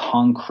into this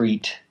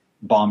concrete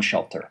bomb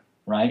shelter,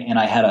 right? And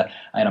I had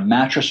a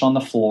mattress on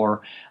the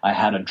floor. I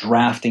had a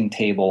drafting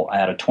table. I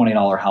had a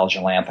 $20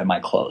 halogen lamp and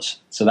my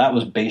clothes. So that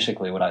was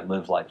basically what I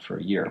lived like for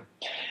a year.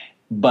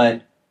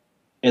 But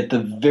at the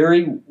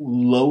very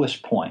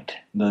lowest point,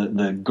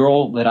 the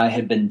girl that I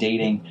had been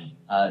dating,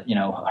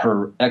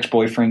 her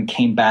ex-boyfriend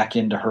came back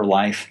into her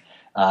life.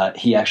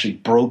 He actually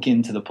broke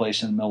into the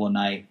place in the middle of the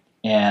night,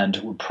 and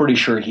we're pretty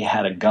sure he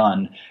had a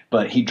gun,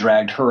 but he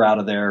dragged her out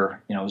of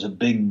there. It was a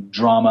big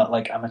drama.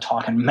 Like, I'm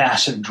talking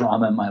massive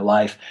drama in my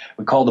life.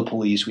 We called the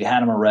police. We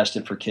had him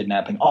arrested for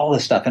kidnapping, all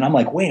this stuff. And I'm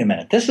like, wait a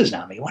minute, this is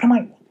not me.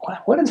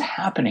 What is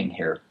happening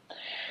here?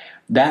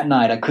 That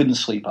night, I couldn't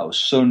sleep. I was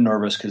so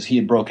nervous because he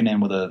had broken in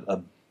with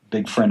a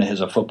big friend of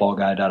his, a football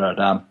guy,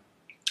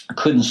 I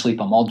couldn't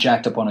sleep. I'm all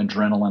jacked up on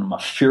adrenaline. I'm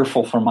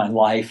fearful for my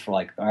life,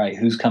 like, all right,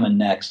 who's coming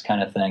next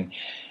kind of thing.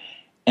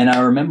 And I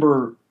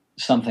remember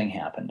something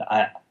happened.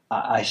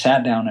 I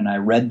sat down and I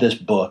read this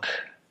book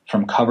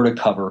from cover to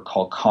cover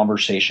called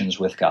Conversations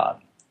with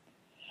God.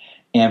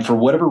 And for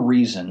whatever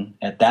reason,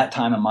 at that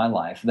time in my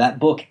life, that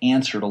book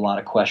answered a lot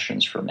of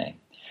questions for me.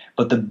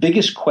 But the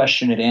biggest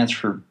question it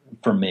answered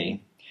for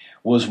me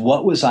was,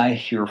 what was I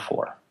here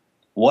for?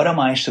 What am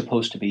I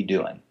supposed to be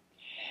doing?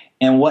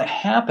 And what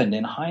happened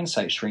in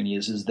hindsight, Srini,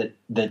 is that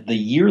the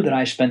year that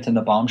I spent in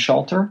the bomb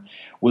shelter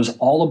was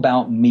all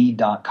about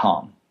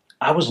me.com.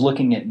 I was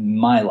looking at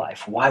my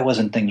life. Why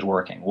wasn't things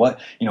working? What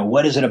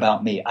is it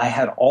about me? I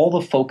had all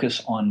the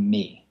focus on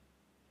me.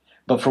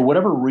 But for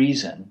whatever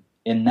reason,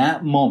 in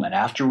that moment,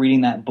 after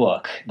reading that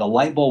book, the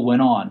light bulb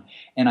went on,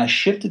 and I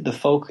shifted the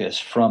focus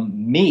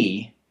from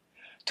me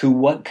to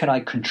what could I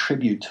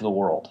contribute to the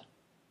world.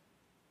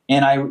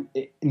 And I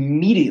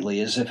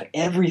immediately, as if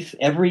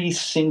every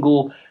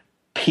single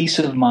piece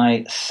of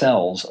my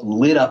cells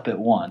lit up at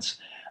once,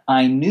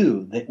 I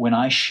knew that when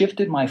I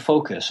shifted my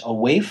focus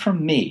away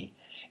from me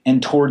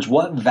and towards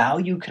what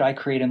value could I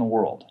create in the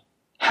world,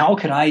 how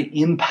could I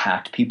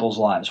impact people's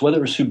lives, whether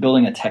it was through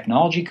building a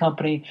technology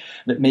company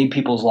that made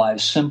people's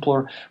lives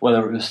simpler,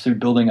 whether it was through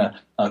building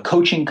a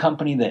coaching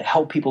company that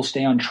helped people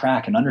stay on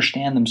track and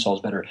understand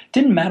themselves better. It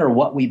didn't matter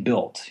what we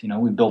built.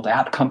 We built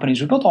app companies.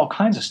 We built all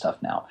kinds of stuff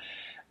now.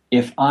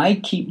 If I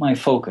keep my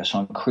focus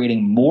on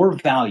creating more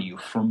value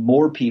for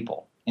more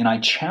people, and I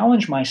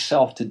challenge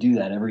myself to do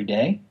that every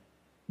day,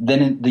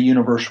 then the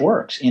universe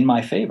works in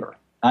my favor.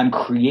 I'm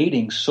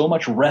creating so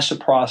much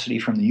reciprocity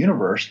from the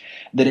universe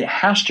that it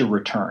has to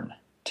return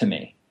to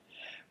me.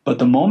 But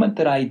the moment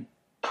that I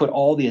put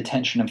all the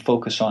attention and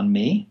focus on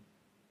me,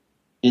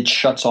 it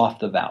shuts off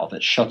the valve.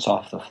 It shuts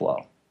off the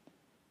flow.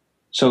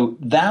 So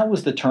that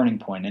was the turning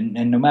point.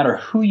 And no matter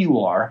who you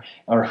are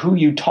or who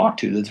you talk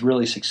to that's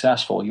really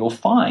successful, you'll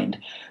find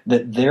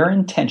that their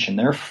intention,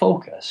 their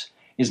focus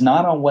is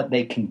not on what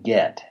they can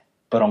get,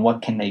 but on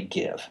what can they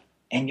give.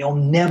 And you'll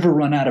never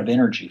run out of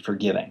energy for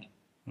giving.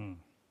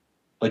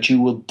 But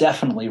you will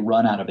definitely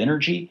run out of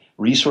energy,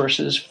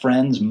 resources,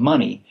 friends,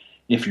 money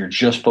if you're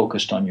just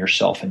focused on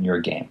yourself and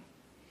your game.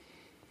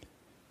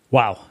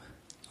 Wow.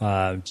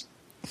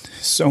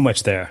 So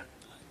much there.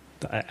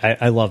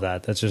 I love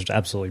that. That's just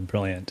absolutely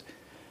brilliant.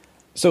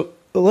 So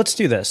let's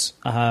do this.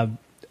 I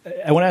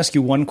want to ask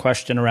you one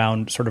question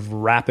around sort of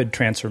rapid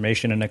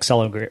transformation and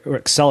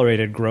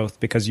accelerated growth,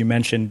 because you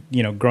mentioned,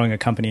 growing a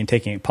company and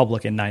taking it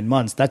public in 9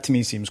 months. That to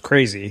me seems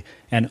crazy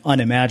and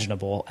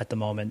unimaginable at the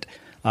moment.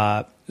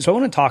 So I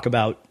want to talk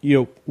about,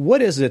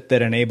 what is it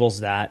that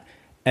enables that?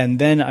 And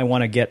then I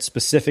want to get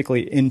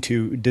specifically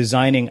into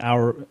designing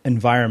our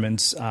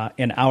environments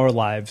in our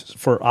lives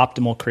for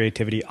optimal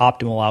creativity,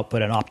 optimal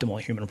output, and optimal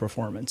human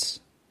performance.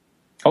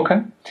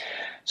 Okay.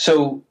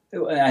 So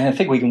I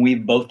think we can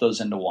weave both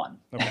those into one.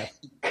 Okay.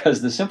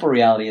 Because the simple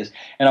reality is,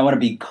 and I want to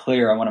be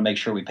clear, I want to make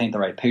sure we paint the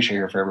right picture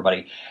here for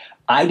everybody.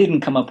 I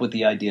didn't come up with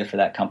the idea for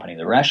that company.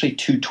 There were actually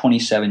two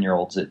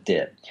 27-year-olds that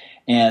did.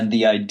 And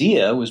the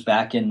idea was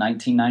back in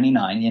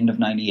 1999, the end of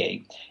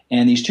 98.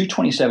 And these two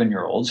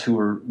 27-year-olds who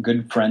were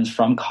good friends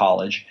from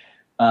college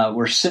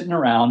were sitting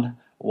around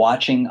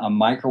watching a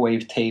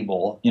microwave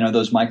table,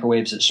 those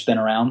microwaves that spin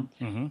around.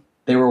 Mm-hmm.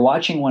 They were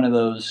watching one of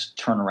those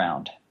turn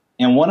around.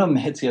 And one of them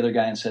hits the other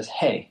guy and says,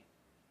 "Hey,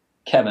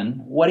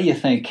 Kevin, what do you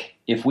think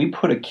if we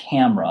put a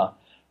camera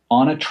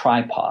on a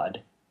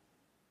tripod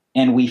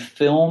and we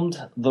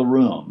filmed the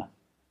room?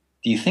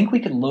 Do you think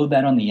we could load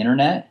that on the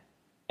internet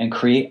and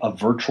create a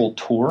virtual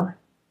tour?"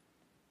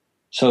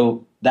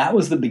 So that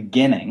was the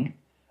beginning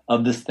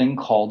of this thing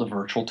called a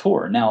virtual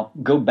tour. Now,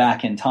 go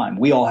back in time.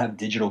 We all have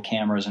digital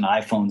cameras and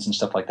iPhones and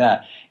stuff like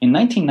that. In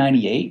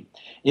 1998,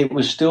 it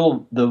was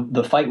still,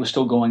 the fight was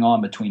still going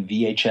on between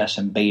VHS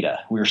and beta.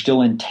 We were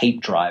still in tape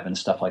drive and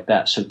stuff like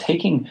that. So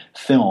taking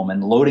film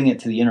and loading it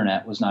to the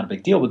internet was not a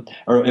big deal,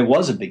 or it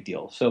was a big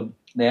deal. So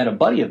they had a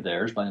buddy of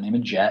theirs by the name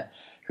of Jet,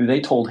 who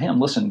they told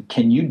him, "Listen,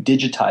 can you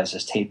digitize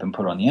this tape and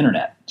put it on the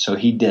internet?" So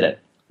he did it.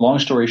 Long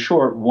story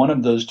short, one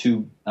of those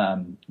two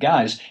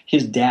guys,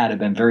 his dad had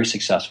been very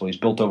successful. He's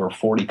built over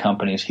 40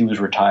 companies. He was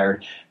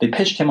retired. They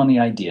pitched him on the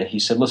idea. He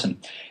said, "Listen,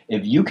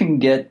 if you can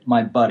get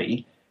my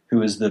buddy,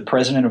 who is the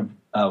president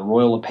of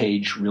Royal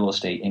LePage Real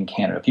Estate in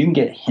Canada, if you can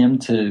get him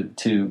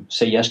to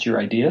say yes to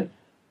your idea,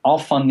 I'll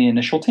fund the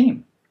initial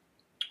team."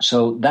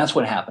 So that's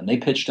what happened. They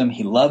pitched him.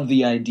 He loved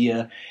the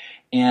idea.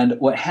 And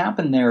what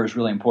happened there is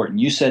really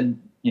important. You said,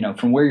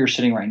 from where you're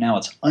sitting right now,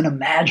 it's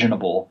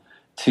unimaginable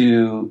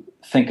to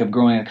think of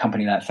growing a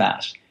company that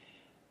fast.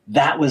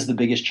 That was the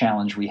biggest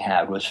challenge we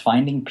had, was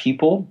finding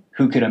people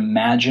who could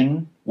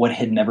imagine what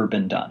had never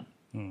been done.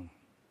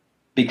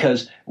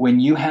 Because when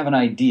you have an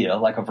idea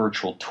like a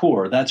virtual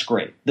tour, that's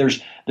great.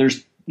 There's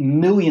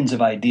millions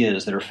of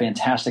ideas that are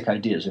fantastic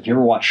ideas. If you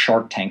ever watch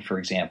Shark Tank, for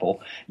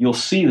example, you'll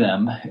see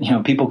them.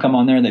 People come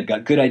on there and they've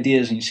got good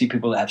ideas, and you see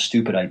people that have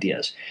stupid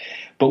ideas.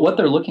 But what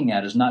they're looking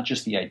at is not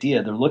just the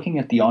idea. They're looking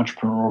at the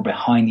entrepreneur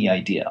behind the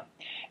idea.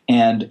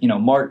 And,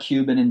 Mark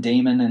Cuban and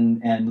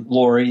Damon and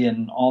Lori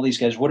and all these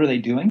guys, what are they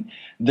doing?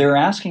 They're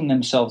asking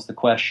themselves the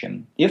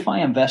question, if I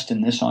invest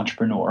in this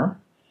entrepreneur,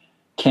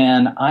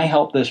 can I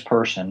help this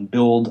person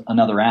build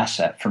another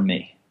asset for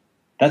me?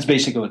 That's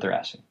basically what they're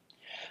asking.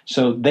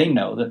 So they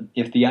know that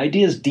if the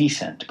idea is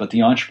decent, but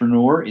the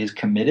entrepreneur is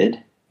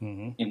committed,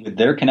 and with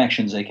their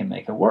connections, they can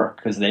make it work,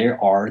 because they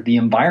are the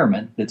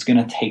environment that's going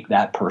to take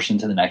that person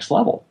to the next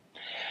level.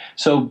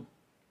 So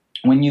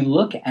when you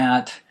look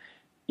at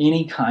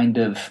any kind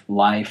of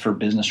life or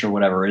business or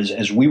whatever,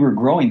 as we were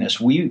growing this,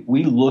 we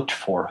looked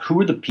for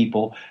who are the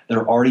people that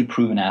are already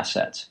proven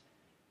assets.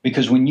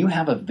 Because when you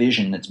have a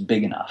vision that's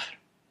big enough,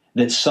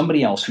 that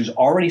somebody else who's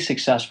already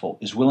successful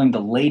is willing to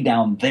lay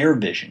down their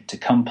vision to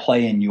come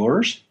play in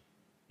yours,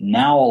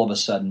 Now, all of a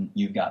sudden,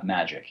 you've got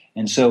magic.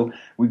 And so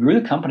we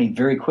grew the company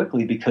very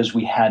quickly because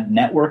we had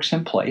networks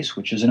in place,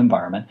 which is an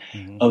environment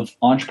of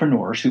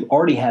entrepreneurs who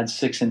already had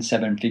 6- and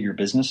 7-figure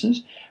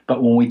businesses.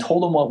 But when we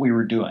told them what we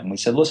were doing, we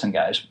said, listen,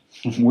 guys,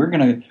 we're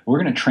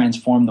gonna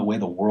transform the way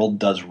the world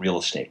does real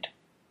estate.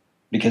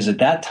 Because at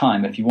that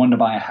time, if you wanted to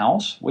buy a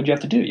house, what'd you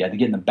have to do? You had to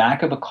get in the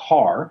back of a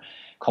car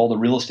called a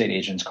real estate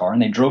agent's car,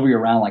 and they drove you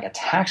around like a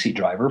taxi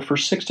driver for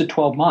 6 to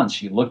 12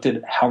 months. You looked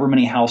at however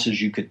many houses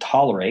you could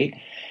tolerate,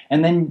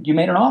 and then you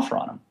made an offer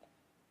on them.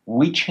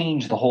 We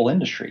changed the whole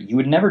industry. You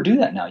would never do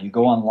that now. You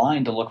go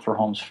online to look for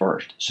homes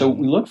first. So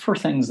we look for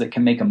things that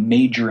can make a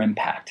major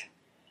impact.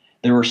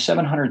 There were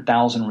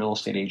 700,000 real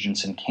estate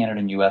agents in Canada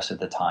and US at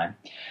the time.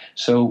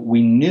 So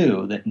we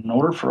knew that in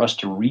order for us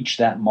to reach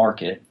that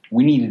market,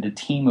 we needed a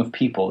team of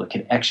people that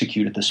could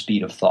execute at the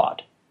speed of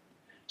thought.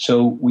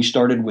 So we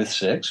started with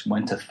 6,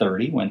 went to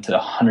 30, went to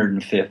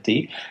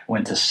 150,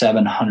 went to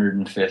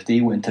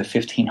 750, went to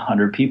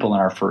 1,500 people in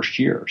our first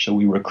year. So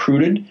we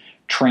recruited,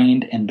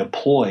 trained, and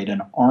deployed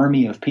an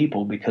army of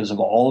people because of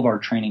all of our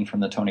training from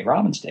the Tony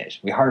Robbins days.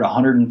 We hired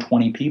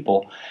 120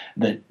 people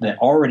that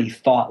already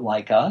thought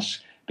like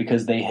us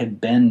because they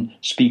had been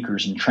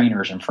speakers and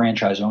trainers and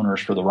franchise owners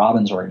for the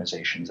Robbins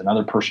organizations and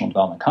other personal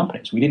development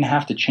companies. We didn't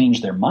have to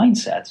change their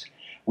mindsets.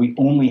 We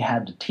only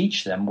had to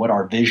teach them what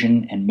our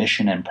vision and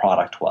mission and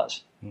product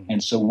was.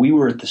 And so we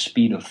were at the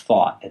speed of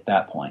thought at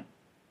that point.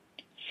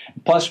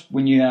 Plus,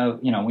 when you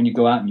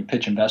go out and you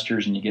pitch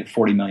investors and you get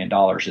 $40 million,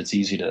 it's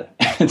easy to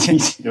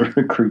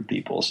recruit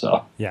people.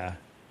 So yeah.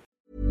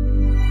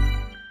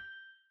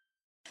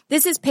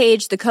 This is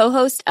Paige, the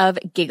co-host of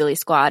Giggly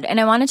Squad, and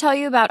I want to tell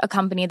you about a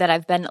company that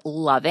I've been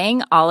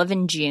loving, Olive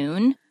 &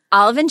 June.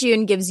 Olive &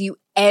 June gives you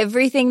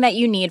everything that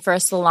you need for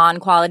a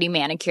salon-quality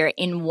manicure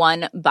in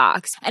one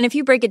box. And if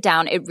you break it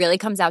down, it really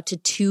comes out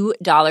to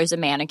 $2 a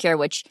manicure,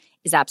 which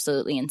is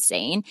absolutely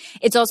insane.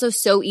 It's also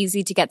so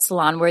easy to get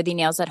salon-worthy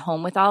nails at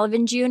home with Olive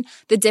 & June.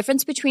 The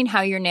difference between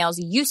how your nails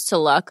used to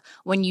look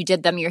when you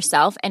did them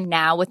yourself and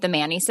now with the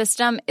Mani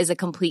system is a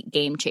complete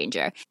game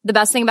changer. The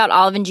best thing about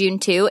Olive & June,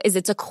 too, is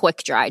it's a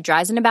quick dry.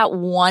 Dries in about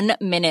 1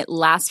 minute,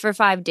 lasts for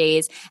 5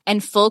 days,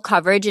 and full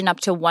coverage in up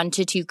to 1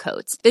 to 2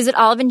 coats. Visit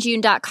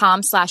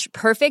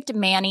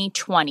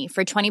oliveandjune.com/perfectmani20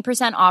 for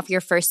 20% off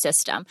your first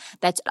system.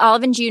 That's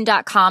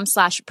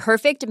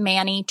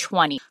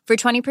oliveandjune.com/perfectmani20 for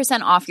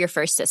 20% off your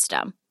first system.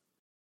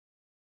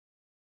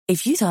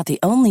 If you thought the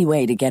only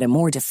way to get a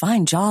more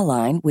defined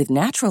jawline with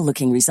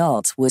natural-looking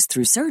results was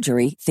through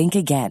surgery, think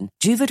again.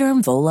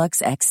 Juvederm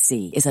Volux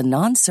XC is a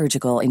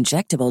non-surgical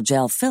injectable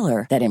gel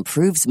filler that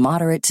improves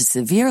moderate to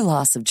severe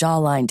loss of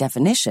jawline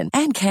definition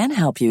and can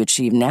help you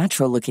achieve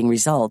natural-looking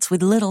results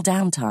with little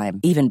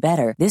downtime. Even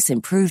better, this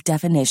improved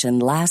definition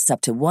lasts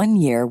up to 1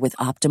 year with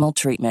optimal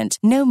treatment.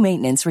 No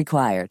maintenance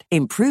required.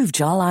 Improve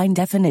jawline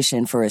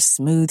definition for a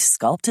smooth,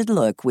 sculpted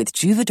look with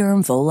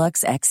Juvederm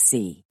Volux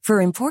XC. For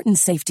important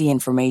safety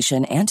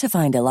information and to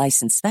find a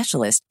licensed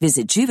specialist,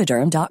 visit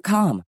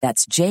Juvederm.com.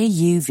 That's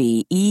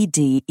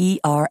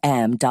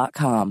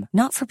JUVEDERM.com.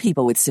 Not for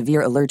people with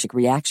severe allergic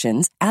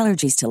reactions,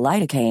 allergies to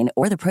lidocaine,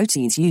 or the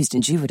proteins used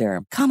in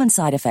Juvederm. Common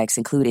side effects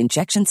include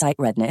injection site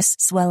redness,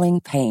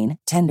 swelling, pain,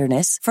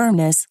 tenderness,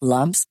 firmness,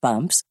 lumps,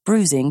 bumps,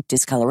 bruising,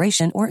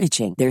 discoloration, or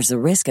itching. There's a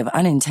risk of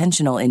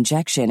unintentional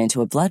injection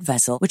into a blood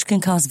vessel, which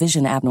can cause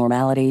vision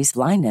abnormalities,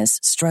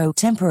 blindness, stroke,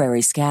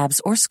 temporary scabs,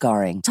 or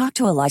scarring. Talk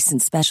to a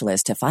licensed specialist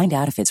to find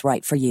out if it's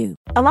right for you.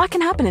 A lot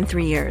can happen in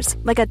 3 years,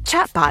 like a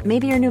chatbot may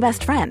be your new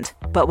best friend.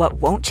 But what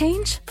won't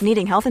change?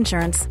 Needing health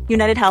insurance.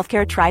 United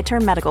Healthcare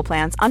Tri-Term Medical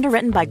Plans,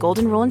 underwritten by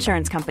Golden Rule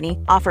Insurance Company,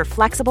 offer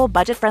flexible,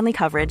 budget-friendly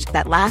coverage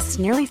that lasts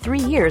nearly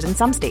 3 years in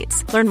some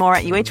states. Learn more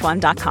at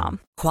UH1.com.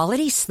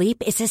 Quality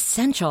sleep is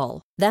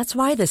essential. That's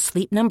why the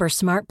Sleep Number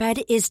Smart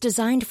Bed is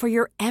designed for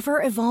your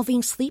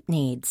ever-evolving sleep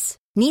needs.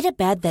 Need a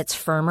bed that's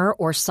firmer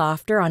or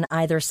softer on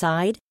either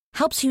side?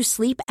 Helps you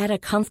sleep at a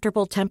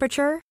comfortable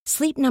temperature?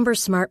 Sleep Number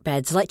Smart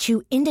Beds let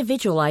you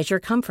individualize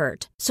your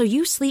comfort, so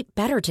you sleep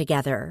better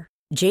together.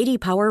 J.D.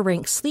 Power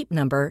ranks Sleep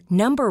Number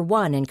number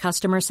 1 in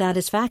customer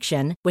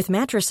satisfaction with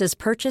mattresses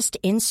purchased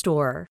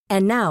in-store.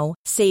 And now,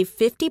 save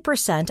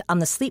 50% on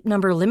the Sleep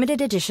Number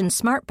Limited Edition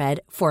Smart Bed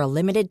for a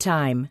limited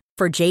time.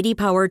 For J.D.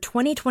 Power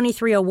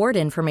 2023 award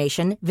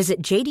information,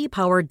 visit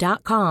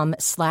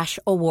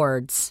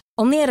jdpower.com/awards.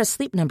 Only at a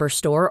Sleep Number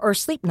store or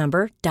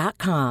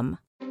sleepnumber.com.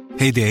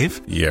 Hey,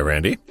 Dave. Yeah,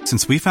 Randy.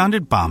 Since we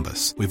founded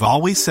Bombas, we've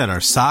always said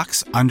our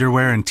socks,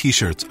 underwear, and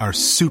T-shirts are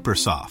super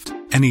soft.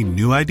 Any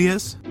new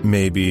ideas?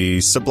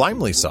 Maybe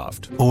sublimely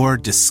soft. Or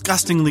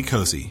disgustingly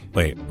cozy.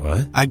 Wait,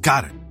 what? I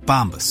got it.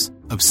 Bombas.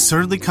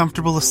 Absurdly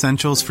comfortable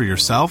essentials for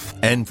yourself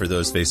and for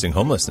those facing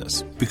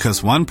homelessness.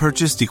 Because one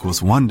purchased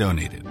equals one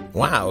donated.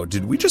 Wow,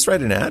 did we just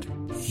write an ad?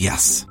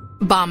 Yes.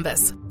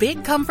 Bombas.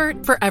 Big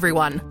comfort for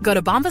everyone. Go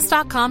to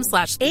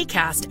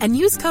bombas.com/ACAST and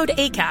use code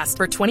ACAST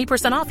for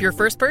 20% off your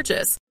first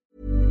purchase.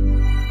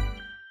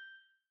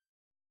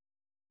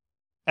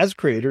 As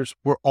creators,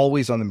 we're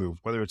always on the move.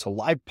 Whether it's a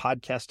live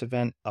podcast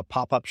event, a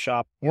pop-up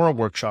shop, or a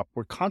workshop,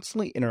 we're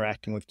constantly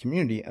interacting with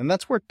community, and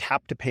that's where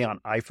Tap to Pay on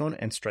iPhone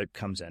and Stripe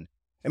comes in.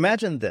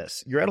 Imagine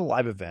this. You're at a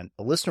live event,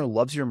 a listener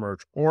loves your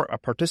merch, or a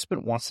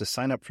participant wants to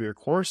sign up for your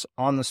course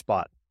on the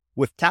spot.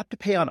 With Tap to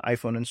Pay on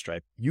iPhone and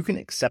Stripe, you can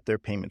accept their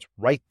payments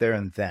right there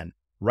and then,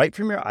 right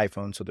from your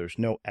iPhone, so there's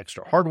no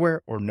extra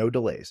hardware or no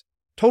delays.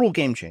 Total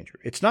game changer.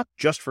 It's not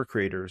just for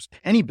creators.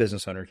 Any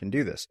business owner can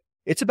do this.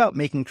 It's about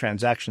making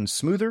transactions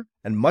smoother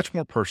and much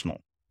more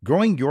personal,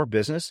 growing your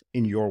business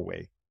in your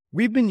way.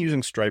 We've been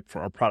using Stripe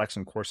for our products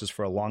and courses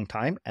for a long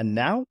time, and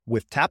now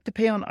with Tap to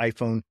Pay on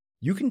iPhone,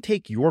 you can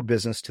take your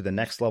business to the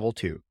next level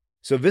too.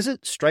 So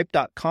visit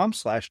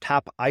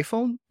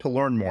stripe.com/tapiphone to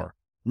learn more.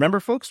 Remember,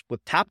 folks,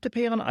 with Tap to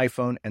Pay on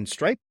iPhone and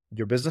Stripe,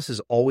 your business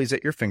is always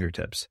at your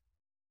fingertips.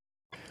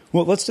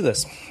 Well, let's do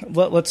this.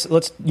 Let's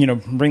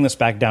bring this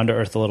back down to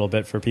earth a little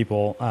bit for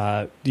people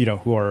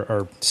who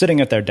are sitting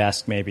at their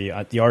desk, maybe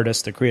the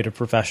artist, the creative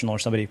professional, or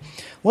somebody.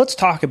 Let's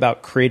talk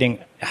about creating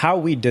how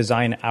we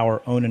design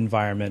our own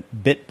environment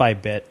bit by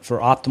bit for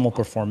optimal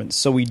performance,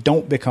 so we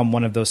don't become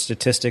one of those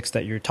statistics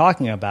that you're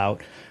talking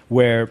about,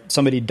 where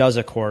somebody does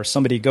a course,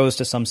 somebody goes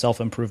to some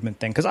self-improvement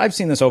thing. Because I've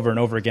seen this over and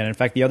over again. In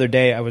fact, the other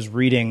day I was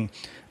reading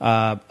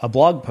a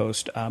blog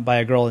post by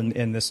a girl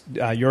in this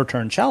Your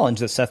Turn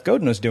challenge that Seth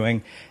Godin was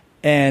doing.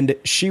 And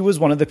she was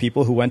one of the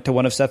people who went to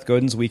one of Seth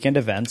Godin's weekend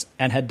events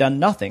and had done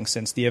nothing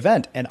since the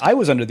event. And I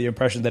was under the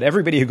impression that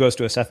everybody who goes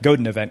to a Seth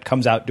Godin event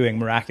comes out doing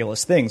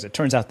miraculous things. It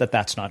turns out that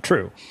that's not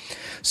true.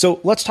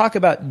 So let's talk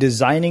about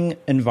designing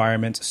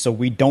environments so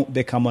we don't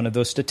become one of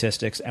those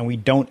statistics and we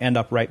don't end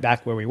up right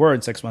back where we were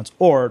in 6 months,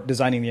 or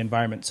designing the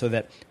environment so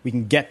that we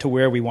can get to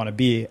where we want to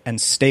be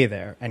and stay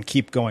there and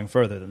keep going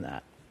further than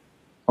that.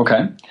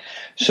 Okay.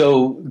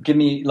 So give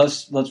me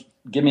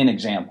an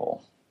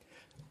example.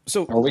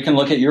 Or we can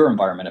look at your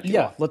environment if you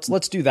want.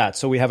 Let's do that.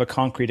 So we have a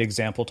concrete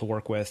example to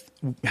work with.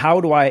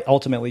 How do I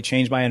ultimately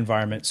change my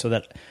environment so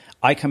that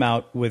I come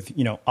out with,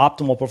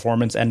 optimal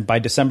performance, and by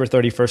December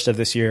 31st of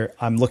this year,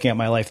 I'm looking at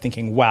my life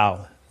thinking,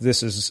 wow,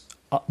 this is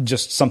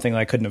just something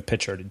I couldn't have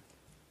pictured.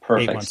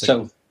 Perfect. 8 months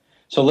ago.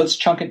 So let's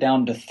chunk it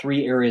down to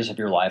 3 areas of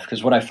your life,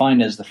 because what I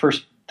find is the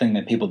first thing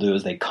that people do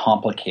is they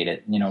complicate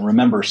it.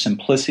 Remember,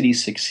 simplicity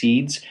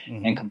succeeds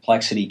and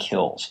complexity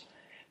kills.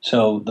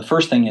 So the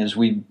first thing is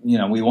we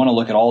want to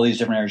look at all these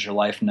different areas of your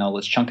life. Now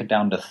let's chunk it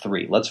down to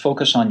 3. Let's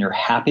focus on your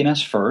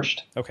happiness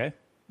first. Okay.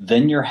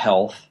 Then your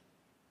health,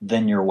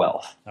 then your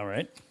wealth. All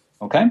right.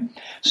 Okay.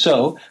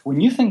 So when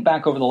you think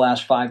back over the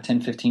last 5, 10,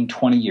 15,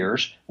 20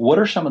 years, what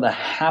are some of the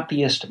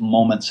happiest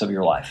moments of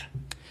your life?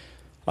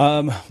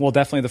 Well,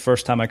 definitely the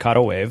first time I caught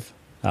a wave.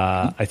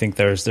 I think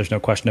there's no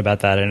question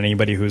about that. And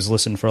anybody who's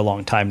listened for a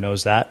long time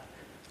knows that.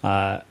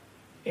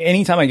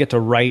 Anytime I get to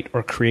write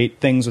or create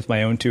things with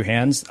my own 2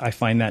 hands, I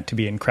find that to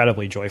be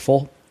incredibly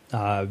joyful.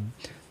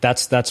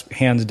 That's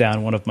hands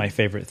down one of my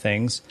favorite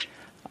things.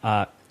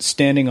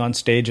 Standing on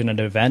stage in an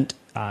event,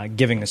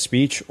 giving a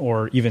speech,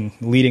 or even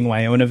leading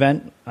my own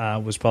event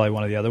was probably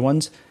one of the other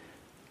ones.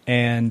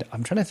 And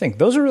I'm trying to think.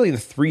 Those are really the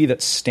 3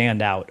 that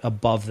stand out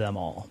above them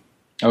all.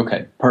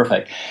 Okay,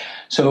 perfect.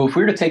 So if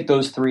we were to take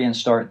those 3 and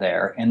start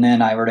there, and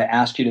then I were to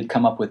ask you to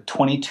come up with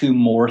 22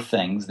 more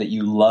things that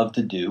you love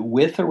to do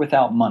with or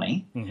without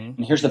money.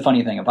 And here's the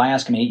funny thing. If I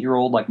ask an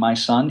 8-year-old like my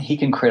son, he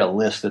can create a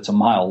list that's a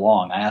mile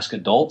long. I ask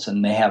adults,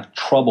 and they have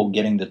trouble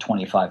getting to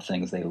 25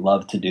 things they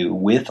love to do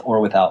with or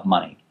without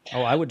money.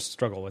 Oh, I would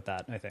struggle with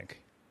that, I think.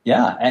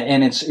 Yeah,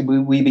 and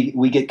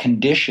we get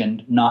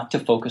conditioned not to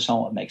focus on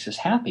what makes us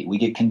happy. We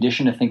get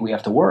conditioned to think we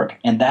have to work,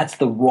 and that's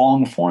the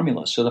wrong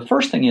formula. So the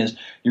first thing is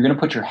you're going to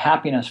put your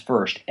happiness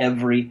first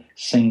every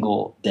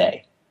single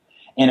day.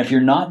 And if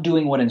you're not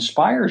doing what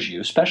inspires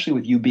you, especially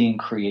with you being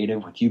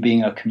creative, with you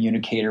being a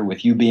communicator,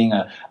 with you being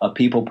a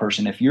people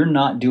person, if you're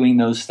not doing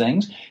those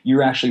things,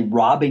 you're actually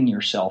robbing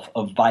yourself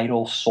of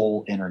vital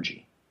soul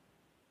energy.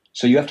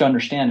 So you have to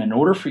understand, in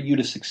order for you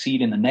to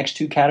succeed in the next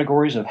 2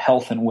 categories of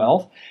health and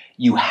wealth,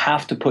 you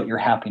have to put your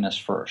happiness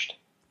first.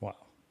 Wow.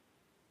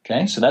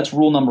 Okay, so that's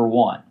rule number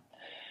 1.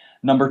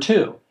 Number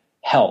 2,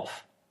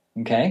 health.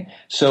 Okay,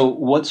 so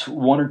what's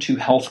 1 or 2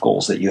 health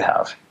goals that you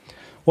have?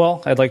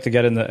 Well, I'd like to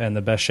get in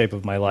the best shape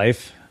of my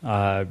life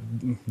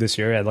this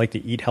year. I'd like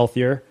to eat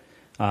healthier.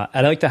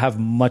 I'd like to have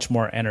much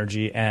more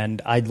energy,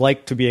 and I'd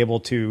like to be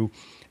able to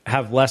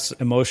have less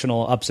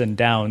emotional ups and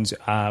downs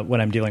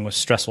when I'm dealing with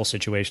stressful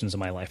situations in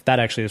my life. That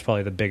actually is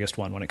probably the biggest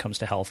one when it comes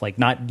to health, like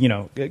not,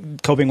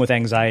 coping with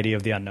anxiety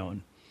of the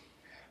unknown.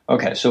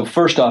 Okay, so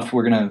first off,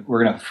 we're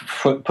gonna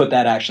put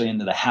that actually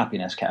into the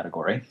happiness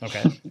category.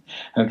 Okay.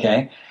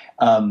 Okay,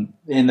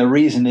 and the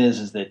reason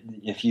is that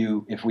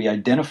if we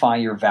identify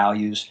your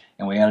values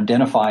and we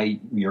identify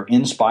your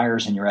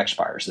inspires and your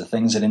expires, the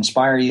things that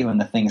inspire you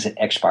and the things that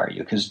expire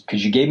you, because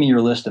you gave me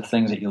your list of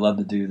things that you love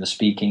to do, the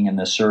speaking and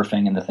the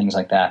surfing and the things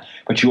like that,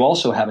 but you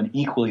also have an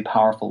equally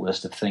powerful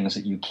list of things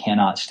that you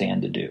cannot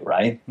stand to do,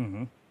 right?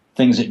 Mm-hmm.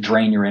 Things that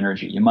drain your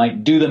energy. You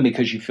might do them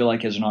because you feel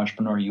like as an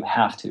entrepreneur you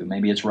have to.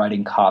 Maybe it's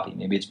writing copy.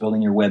 Maybe it's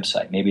building your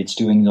website. Maybe it's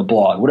doing a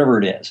blog,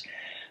 whatever it is.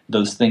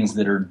 Those things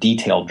that are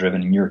detail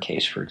driven in your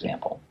case, for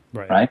example.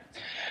 Right?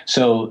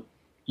 So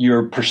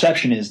your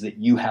perception is that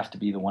you have to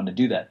be the one to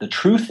do that. The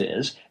truth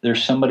is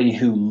there's somebody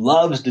who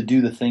loves to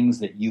do the things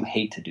that you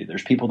hate to do.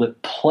 There's people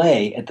that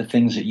play at the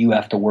things that you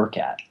have to work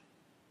at,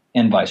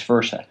 and vice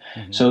versa.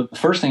 Mm-hmm. So the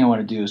first thing I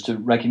want to do is to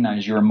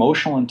recognize your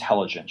emotional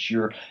intelligence,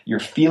 your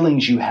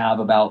feelings you have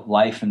about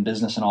life and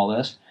business and all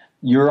this.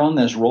 You're on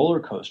this roller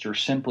coaster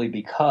simply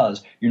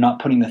because you're not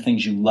putting the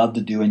things you love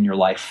to do in your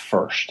life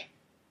first.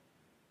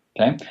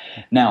 Okay?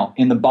 Now,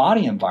 in the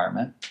body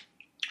environment,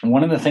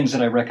 one of the things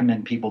that I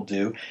recommend people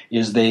do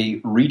is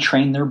they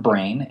retrain their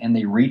brain and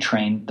they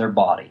retrain their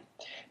body.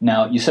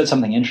 Now, you said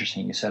something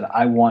interesting. You said,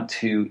 I want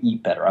to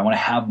eat better. I want to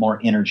have more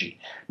energy.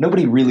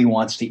 Nobody really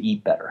wants to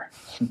eat better,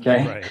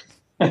 okay? Right.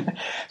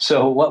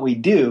 So what we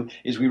do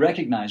is we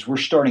recognize we're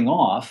starting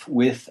off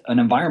with an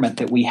environment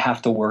that we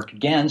have to work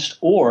against,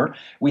 or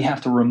we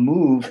have to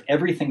remove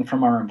everything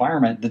from our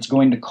environment that's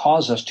going to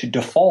cause us to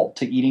default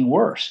to eating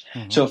worse.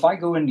 Mm-hmm. So if I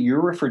go into your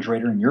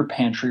refrigerator in your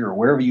pantry or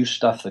wherever you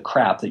stuff the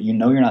crap that you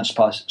know you're not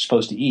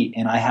supposed to eat,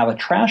 and I have a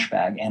trash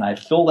bag and I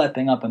fill that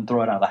thing up and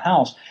throw it out of the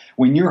house,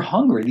 when you're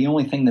hungry, the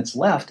only thing that's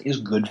left is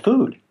good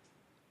food.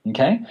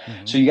 Okay?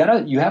 Mm-hmm. So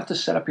you have to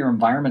set up your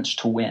environments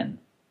to win.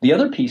 The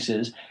other piece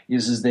is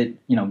that,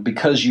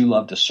 because you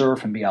love to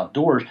surf and be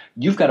outdoors,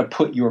 you've got to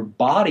put your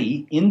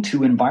body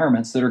into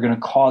environments that are going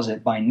to cause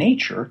it by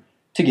nature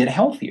to get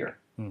healthier.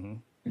 Mm-hmm.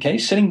 Okay?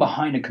 Sitting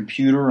behind a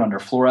computer under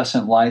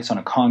fluorescent lights on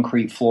a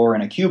concrete floor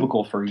in a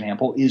cubicle, for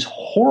example, is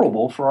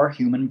horrible for our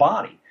human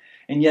body.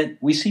 And yet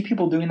we see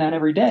people doing that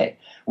every day.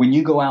 When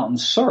you go out and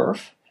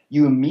surf,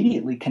 you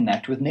immediately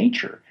connect with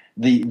nature.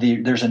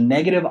 There's a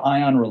negative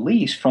ion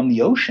release from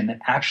the ocean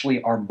that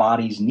actually our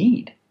bodies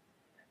need.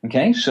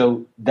 Okay,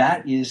 so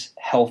that is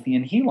healthy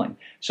and healing.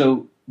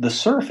 So the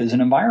surf is an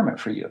environment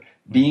for you.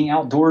 Being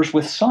outdoors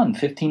with sun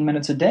 15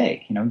 minutes a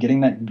day,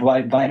 getting that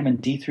vitamin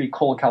D3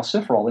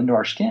 cholecalciferol into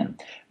our skin,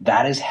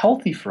 that is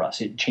healthy for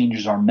us. It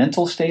changes our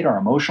mental state, our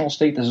emotional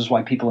state. This is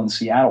why people in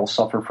Seattle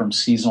suffer from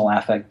seasonal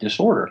affect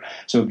disorder.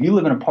 So if you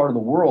live in a part of the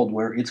world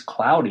where it's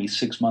cloudy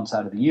 6 months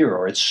out of the year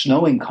or it's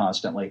snowing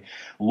constantly,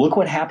 look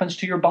what happens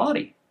to your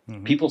body.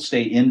 Mm-hmm. People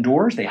stay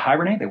indoors, they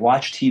hibernate, they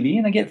watch TV,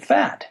 and they get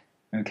fat.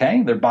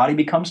 Okay, their body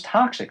becomes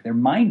toxic. Their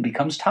mind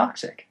becomes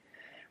toxic.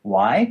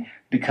 Why?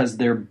 Because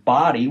their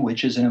body,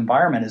 which is an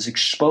environment, is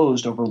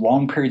exposed over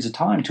long periods of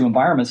time to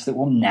environments that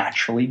will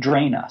naturally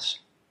drain us.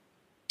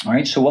 All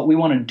right, so what we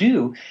want to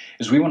do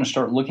is we want to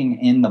start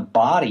looking in the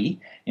body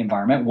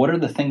environment. What are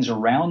the things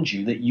around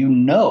you that you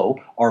know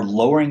are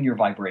lowering your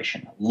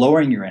vibration,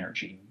 lowering your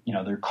energy?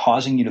 They're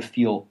causing you to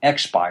feel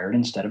expired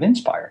instead of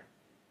inspired.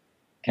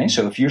 Okay,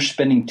 so if you're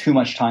spending too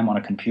much time on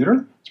a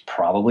computer, it's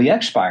probably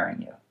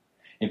expiring you.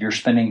 If you're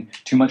spending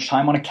too much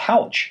time on a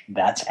couch,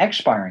 that's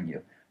expiring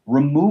you.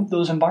 Remove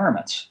those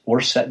environments or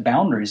set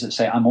boundaries that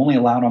say, I'm only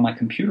allowed on my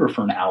computer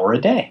for an hour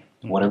a day,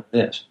 whatever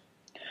it is.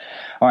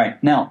 All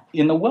right. Now,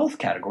 in the wealth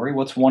category,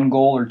 what's one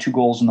goal or two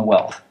goals in the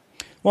wealth?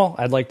 Well,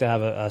 I'd like to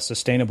have a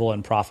sustainable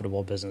and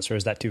profitable business, or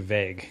is that too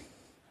vague?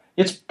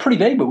 It's pretty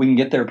vague, but we can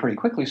get there pretty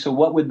quickly. So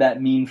what would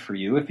that mean for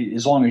you?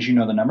 As long as you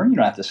know the number, you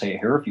don't have to say it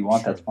here. If you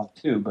want, that's fine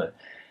too. But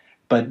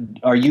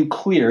are you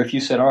clear if you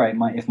said, all right,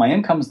 if my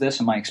income's this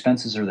and my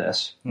expenses are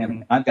this,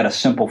 and I've got a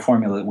simple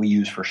formula that we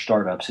use for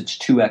startups. It's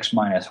 2x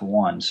minus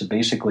 1. So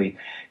basically,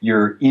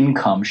 your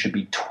income should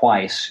be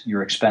twice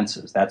your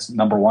expenses. That's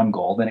number one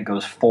goal. Then it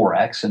goes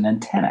 4x and then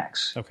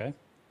 10x. Okay.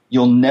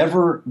 You'll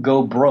never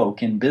go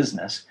broke in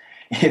business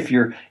if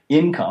your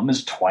income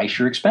is twice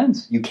your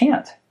expense. You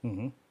can't.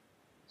 Mm-hmm.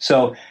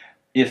 So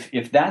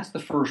if that's the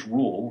first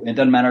rule, it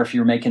doesn't matter if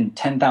you're making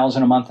 $10,000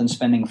 a month and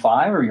spending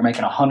 $5,000 or you're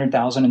making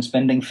 $100,000 and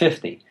spending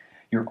 $50,000.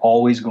 You're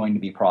always going to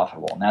be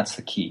profitable, and that's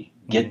the key.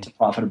 Get to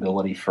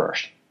profitability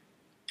first.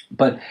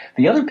 But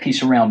the other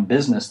piece around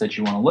business that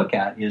you want to look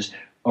at is,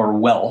 or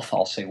wealth,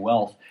 I'll say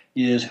wealth,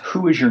 is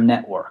who is your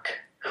network?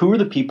 Who are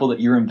the people that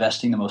you're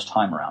investing the most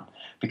time around?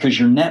 Because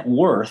your net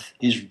worth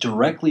is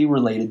directly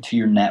related to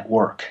your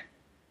network.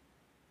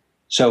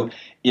 So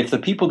if the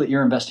people that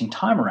you're investing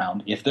time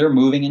around, if they're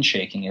moving and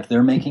shaking, if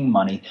they're making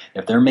money,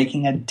 if they're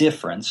making a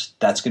difference,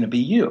 that's going to be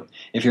you.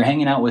 If you're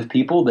hanging out with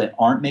people that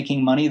aren't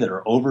making money, that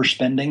are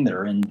overspending, that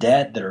are in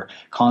debt, that are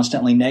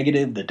constantly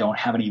negative, that don't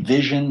have any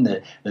vision,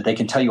 that they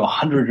can tell you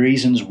 100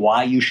 reasons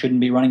why you shouldn't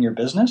be running your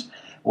business,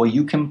 well,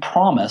 you can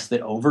promise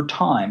that over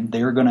time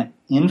they're going to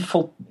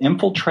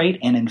infiltrate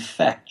and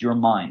infect your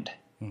mind.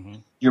 Mm-hmm.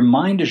 Your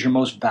mind is your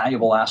most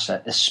valuable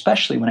asset,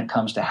 especially when it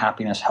comes to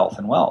happiness, health,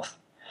 and wealth.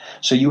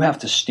 So you have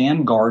to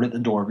stand guard at the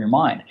door of your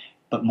mind.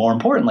 But more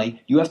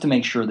importantly, you have to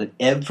make sure that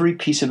every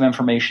piece of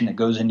information that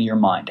goes into your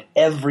mind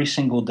every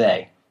single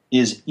day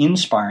is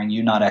inspiring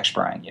you, not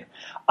expiring you.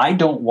 I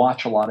don't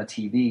watch a lot of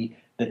TV,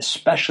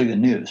 especially the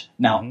news.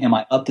 Now, am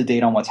I up to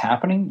date on what's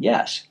happening?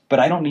 Yes. But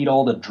I don't need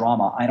all the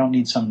drama. I don't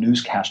need some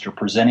newscaster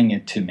presenting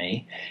it to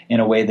me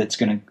in a way that's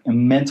going to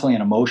mentally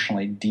and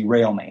emotionally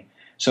derail me.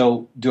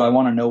 So do I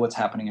want to know what's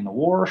happening in the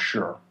war?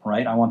 Sure,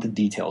 right? I want the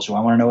details. Do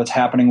I want to know what's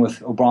happening with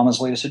Obama's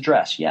latest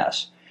address?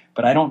 Yes.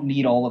 But I don't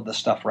need all of the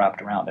stuff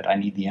wrapped around it. I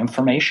need the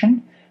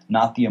information,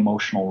 not the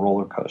emotional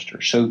roller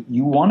coaster. So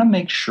you want to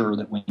make sure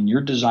that when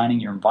you're designing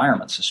your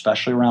environments,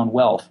 especially around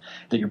wealth,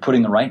 that you're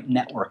putting the right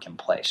network in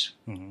place.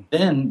 Mm-hmm.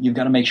 Then you've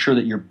got to make sure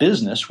that your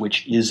business,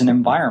 which is an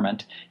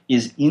environment,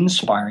 is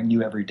inspiring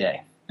you every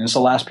day. And it's the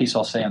last piece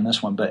I'll say on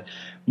this one, but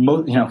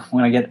when I'm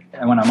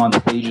on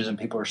the pages and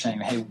people are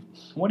saying, hey,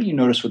 what do you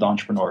notice with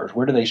entrepreneurs?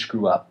 Where do they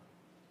screw up?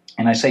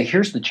 And I say,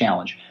 here's the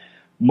challenge.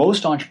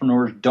 Most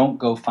entrepreneurs don't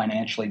go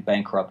financially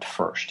bankrupt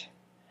first.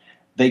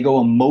 They go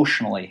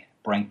emotionally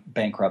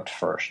bankrupt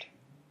first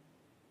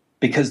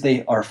because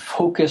they are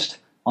focused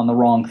on the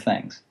wrong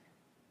things.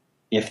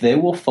 If they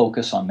will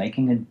focus on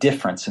making a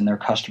difference in their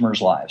customers'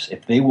 lives,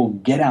 if they will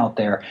get out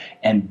there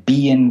and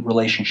be in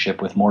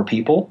relationship with more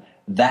people,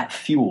 that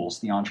fuels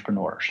the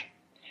entrepreneurs.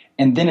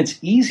 And then it's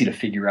easy to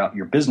figure out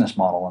your business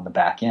model on the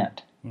back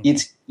end. Mm-hmm.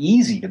 It's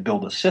easy to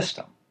build a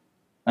system.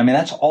 I mean,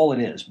 that's all it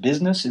is.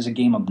 Business is a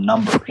game of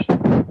numbers.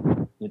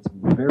 It's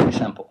very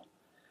simple.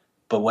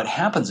 But what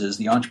happens is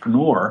the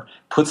entrepreneur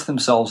puts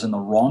themselves in the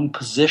wrong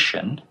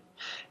position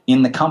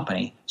in the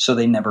company, so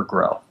they never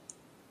grow.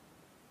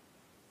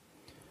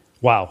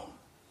 Wow.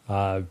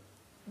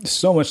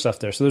 So much stuff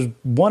there. So there's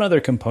one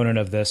other component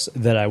of this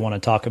that I want to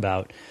talk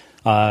about,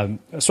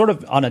 sort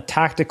of on a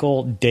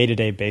tactical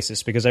day-to-day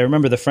basis, because I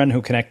remember the friend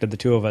who connected the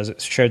two of us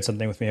shared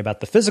something with me about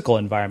the physical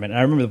environment. And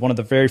I remember one of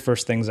the very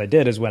first things I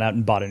did is went out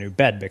and bought a new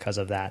bed because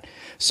of that.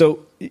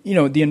 So,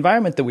 the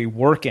environment that we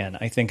work in,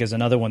 I think, is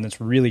another one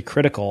that's really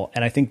critical.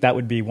 And I think that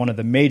would be one of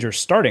the major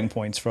starting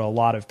points for a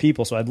lot of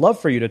people. So I'd love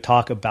for you to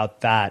talk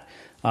about that.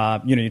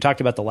 You talked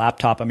about the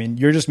laptop. I mean,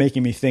 you're just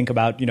making me think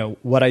about,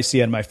 what I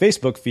see on my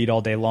Facebook feed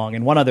all day long.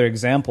 And one other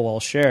example I'll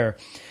share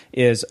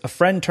is a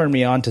friend turned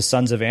me on to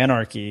Sons of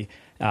Anarchy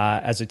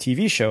as a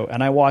TV show.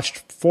 And I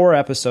watched 4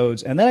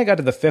 episodes. And then I got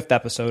to the 5th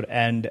episode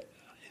and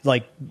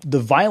the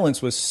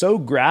violence was so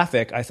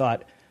graphic. I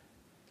thought,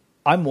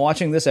 I'm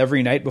watching this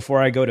every night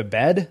before I go to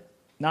bed.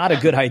 Not a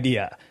good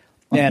idea.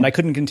 And I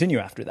couldn't continue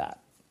after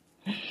that.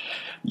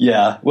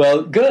 Yeah,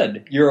 well,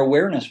 good. Your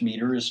awareness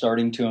meter is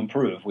starting to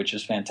improve, which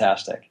is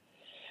fantastic.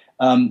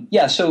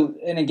 So,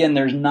 and again,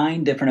 there's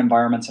 9 different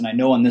environments, and I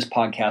know on this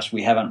podcast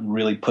we haven't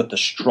really put the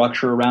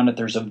structure around it.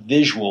 There's a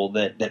visual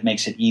that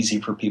makes it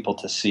easy for people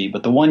to see.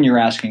 But the one you're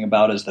asking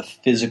about is the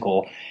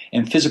physical.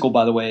 And physical,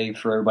 by the way,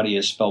 for everybody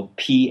is spelled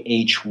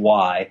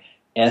PHYSICAL,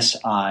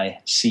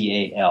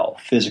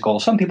 physical.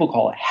 Some people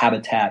call it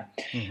habitat.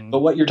 Mm-hmm. But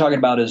what you're talking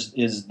about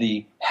is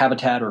the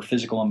habitat or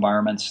physical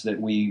environments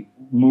that we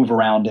move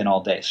around in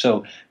all day.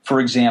 So, for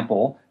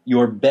example,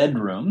 your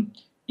bedroom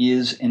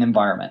is an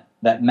environment.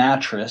 That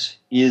mattress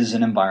is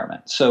an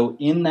environment. So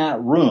in that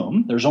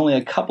room, there's only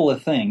a couple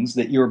of things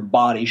that your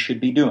body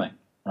should be doing,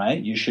 right?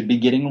 You should be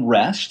getting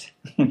rest,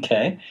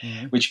 okay?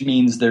 Mm-hmm. Which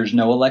means there's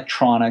no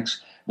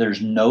electronics,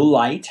 there's no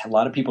light. A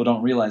lot of people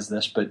don't realize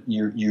this, but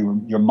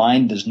your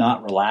mind does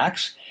not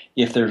relax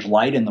if there's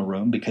light in the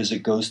room because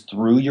it goes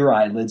through your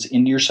eyelids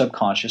into your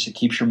subconscious. It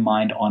keeps your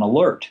mind on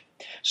alert.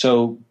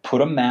 So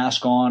put a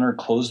mask on or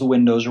close the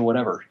windows or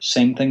whatever.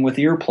 Same thing with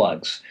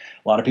earplugs.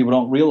 A lot of people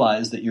don't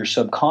realize that your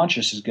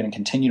subconscious is going to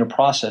continue to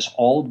process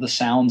all of the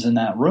sounds in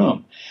that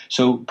room.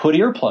 So put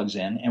earplugs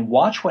in and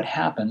watch what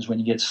happens when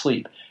you get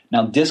sleep.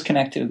 Now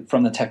disconnect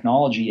from the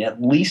technology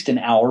at least an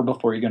hour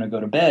before you're going to go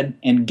to bed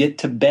and get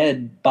to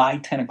bed by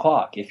 10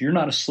 o'clock. If you're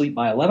not asleep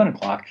by 11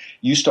 o'clock,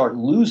 you start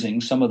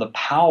losing some of the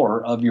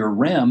power of your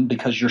REM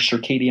because your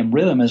circadian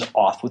rhythm is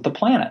off with the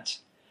planets.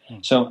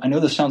 So I know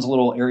this sounds a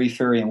little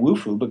airy-fairy and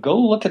woo-foo, but go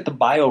look at the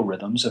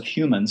biorhythms of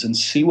humans and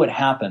see what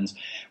happens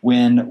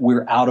when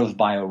we're out of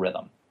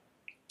biorhythm.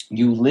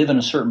 You live in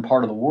a certain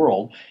part of the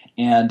world,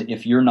 and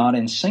if you're not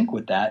in sync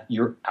with that,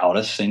 you're out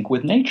of sync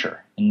with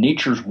nature. And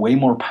nature's way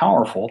more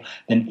powerful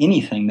than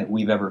anything that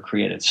we've ever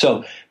created.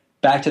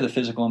 Back to the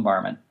physical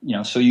environment.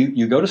 So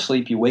you go to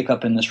sleep, you wake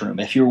up in this room.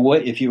 If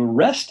you're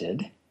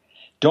rested,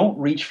 don't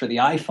reach for the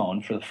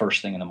iPhone for the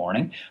first thing in the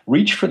morning.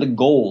 Reach for the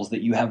goals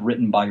that you have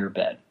written by your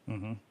bed.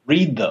 Mm-hmm.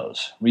 Read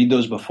those. Read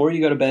those before you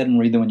go to bed and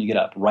read them when you get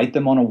up. Write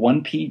them on a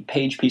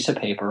 1-page piece of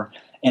paper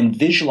and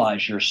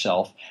visualize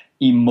yourself,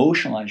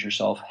 emotionalize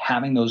yourself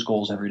having those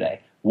goals every day.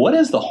 What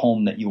is the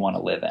home that you want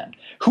to live in?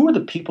 Who are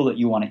the people that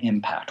you want to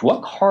impact?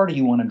 What car do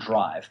you want to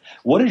drive?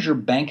 What does your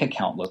bank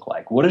account look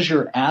like? What does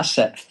your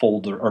asset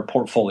folder or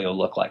portfolio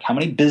look like? How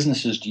many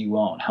businesses do you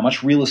own? How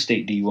much real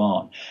estate do you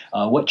own?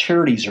 What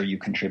charities are you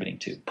contributing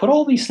to? Put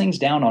all these things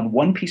down on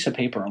one piece of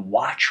paper and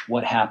watch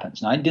what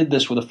happens. Now, I did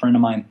this with a friend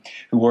of mine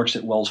who works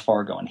at Wells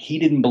Fargo, and he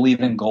didn't believe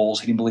in goals.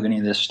 He didn't believe in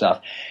any of this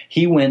stuff.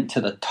 He went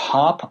to the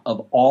top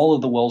of all of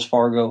the Wells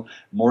Fargo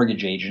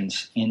mortgage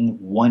agents in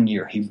 1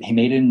 year. He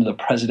made it into the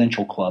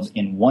presidential club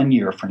in 1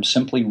 year from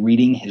simply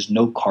reading his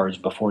note cards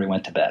before he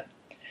went to bed.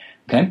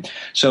 Okay,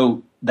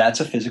 so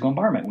that's a physical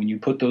environment. When you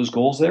put those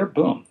goals there,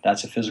 boom,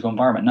 that's a physical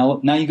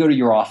environment. Now you go to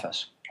your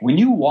office. When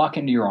you walk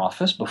into your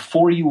office,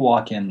 before you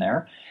walk in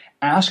there,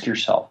 ask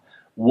yourself,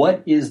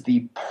 what is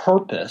the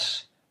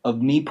purpose of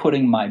me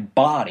putting my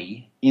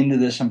body into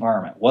this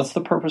environment? What's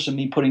the purpose of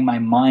me putting my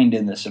mind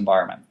in this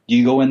environment? Do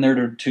you go in there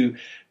to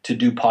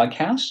do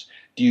podcasts?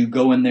 Do you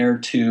go in there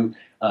to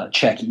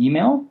check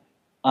email?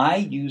 I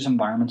use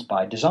environments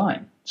by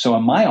design. So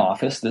in my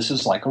office, this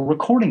is like a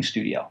recording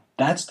studio.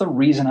 That's the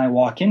reason I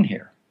walk in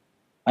here.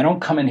 I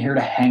don't come in here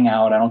to hang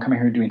out. I don't come in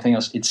here to do anything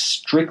else. It's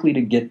strictly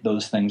to get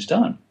those things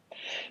done.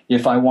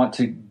 If I want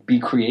to be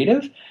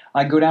creative,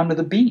 I go down to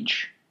the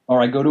beach,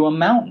 or I go to a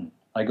mountain.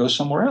 I go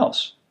somewhere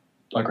else.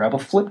 I grab a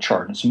flip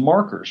chart and some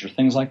markers or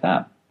things like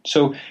that.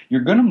 So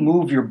you're going to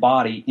move your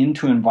body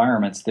into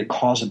environments that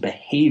cause a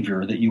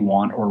behavior that you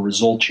want or a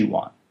result you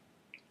want.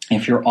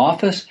 If your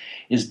office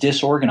is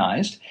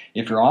disorganized,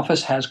 if your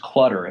office has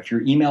clutter, if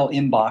your email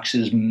inbox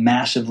is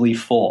massively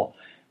full,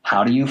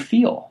 how do you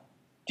feel?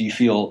 Do you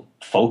feel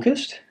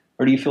focused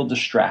or do you feel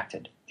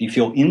distracted? Do you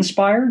feel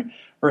inspired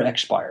or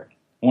expired?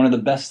 One of the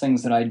best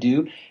things that I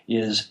do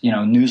is,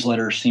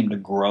 newsletters seem to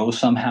grow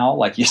somehow,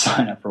 like you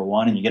sign up for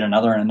one and you get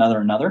another and another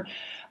and another.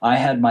 I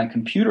had my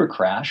computer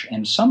crash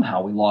and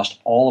somehow we lost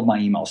all of my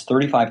emails,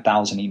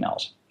 35,000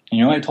 emails. And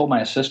you know what I told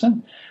my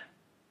assistant?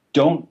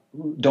 Don't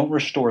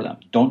restore them.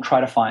 Don't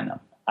try to find them.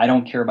 I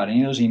don't care about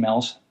any of those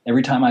emails.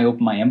 Every time I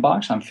open my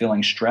inbox, I'm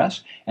feeling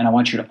stress, and I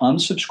want you to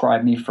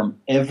unsubscribe me from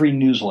every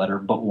newsletter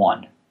but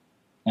one.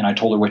 And I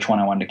told her which one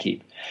I wanted to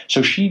keep.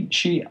 So she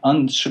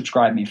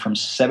unsubscribed me from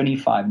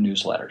 75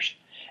 newsletters.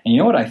 And you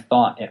know what I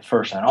thought at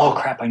first? Oh,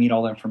 crap, I need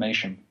all the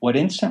information. What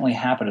instantly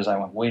happened is I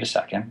went, wait a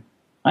second.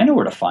 I know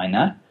where to find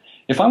that.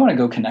 If I want to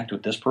go connect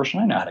with this person,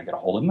 I know how to get a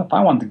hold of them. If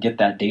I want to get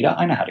that data,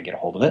 I know how to get a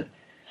hold of it.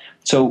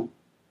 So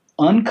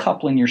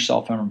uncoupling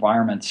yourself from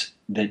environments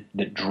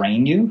that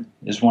drain you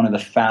is one of the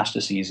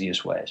fastest,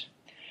 easiest ways.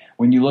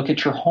 When you look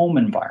at your home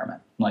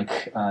environment,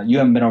 like you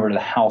haven't been over to the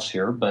house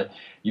here, but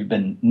you've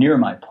been near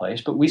my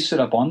place, but we sit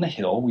up on the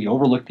hill, we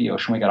overlook the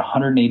ocean, we got a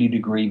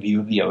 180-degree view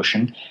of the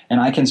ocean,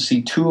 and I can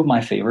see two of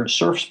my favorite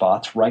surf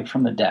spots right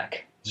from the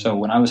deck. So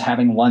when I was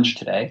having lunch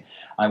today,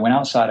 I went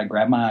outside, I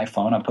grabbed my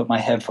iPhone, I put my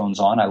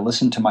headphones on, I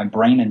listened to my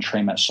brain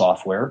entrainment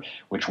software,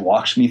 which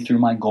walks me through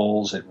my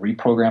goals, it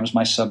reprograms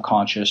my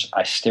subconscious,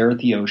 I stare at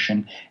the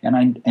ocean, and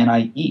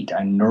I eat.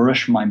 I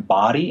nourish my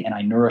body and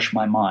I nourish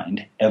my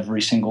mind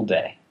every single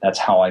day. That's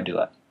how I do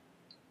it.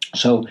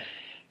 So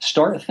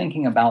start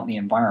thinking about the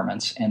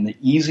environments, and the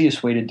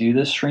easiest way to do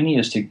this, Srini,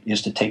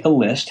 is to take a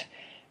list,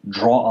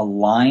 draw a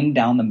line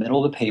down the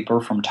middle of the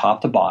paper from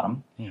top to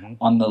bottom. Mm-hmm.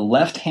 On the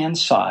left-hand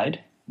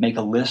side, make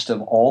a list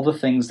of all the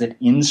things that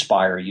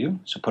inspire you.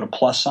 So put a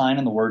plus sign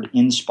in the word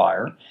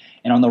inspire.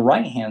 And on the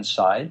right-hand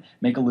side,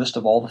 make a list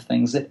of all the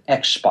things that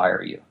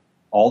expire you,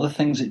 all the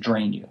things that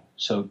drain you.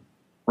 So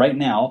right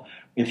now,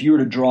 if you were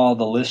to draw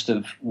the list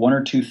of one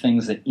or two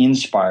things that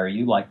inspire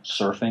you, like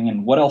surfing,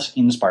 and what else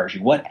inspires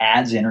you? What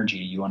adds energy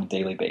to you on a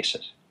daily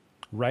basis?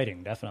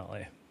 Writing,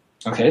 definitely.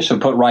 Okay, so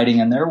put writing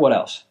in there. What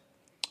else?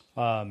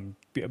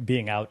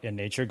 Being out in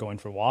nature, going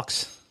for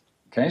walks.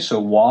 Okay, so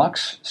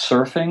walks,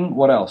 surfing,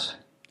 what else?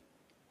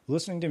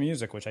 Listening to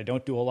music, which I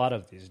don't do a lot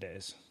of these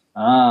days.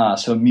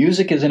 So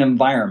music is an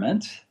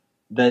environment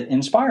that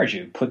inspires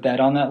you. Put that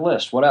on that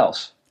list. What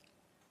else?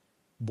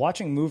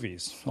 Watching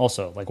movies,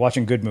 also, like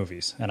watching good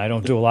movies. And I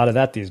don't do a lot of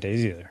that these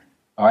days either.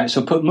 All right,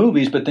 so put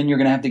movies, but then you're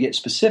going to have to get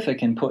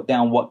specific and put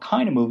down what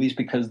kind of movies,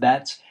 because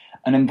that's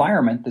an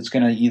environment that's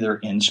going to either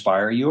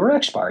inspire you or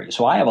expire you.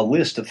 So I have a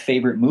list of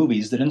favorite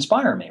movies that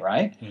inspire me,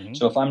 right? Mm-hmm.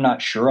 So if I'm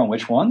not sure on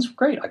which ones,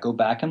 great, I go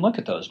back and look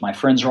at those. My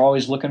friends are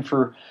always looking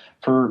for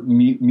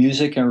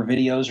music or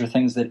videos or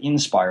things that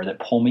inspire, that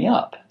pull me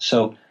up.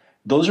 So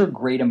those are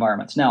great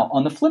environments. Now,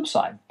 on the flip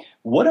side,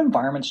 what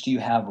environments do you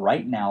have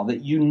right now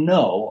that you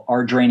know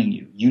are draining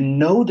you? You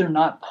know they're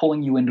not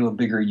pulling you into a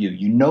bigger you.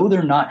 You know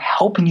they're not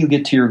helping you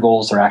get to your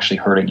goals. They're actually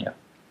hurting you.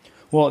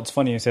 Well, it's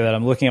funny you say that.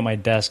 I'm looking at my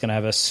desk and I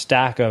have a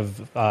stack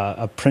of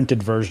a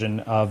printed version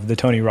of the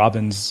Tony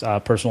Robbins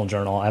personal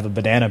journal. I have a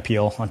banana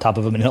peel on top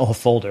of a manila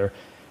folder,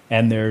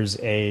 and there's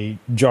a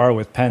jar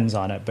with pens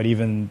on it. But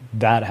even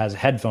that has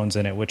headphones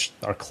in it, which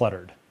are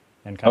cluttered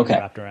and kind of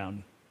wrapped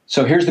around.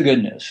 So here's the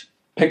good news.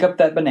 Pick up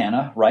that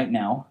banana right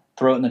now,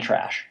 throw it in the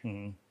trash.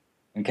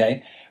 Mm-hmm.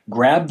 Okay?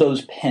 Grab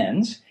those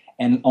pens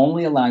and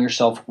only allow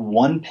yourself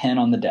one pen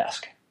on the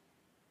desk.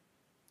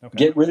 Okay.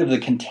 Get rid of the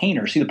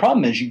container. See, the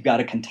problem is you've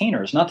got a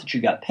container. It's not that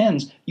you've got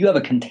pens. You have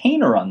a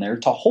container on there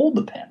to hold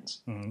the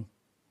pens. Mm-hmm.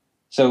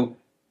 So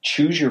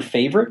choose your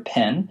favorite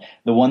pen,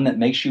 the one that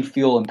makes you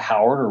feel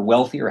empowered or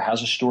wealthy or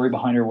has a story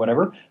behind it or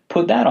whatever.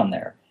 Put that on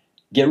there.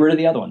 Get rid of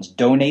the other ones.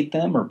 Donate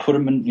them or put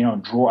them in a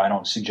drawer. I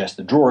don't suggest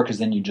the drawer because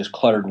then you just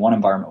cluttered one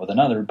environment with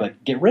another,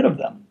 but get rid of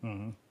them.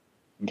 Mm-hmm.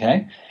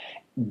 Okay?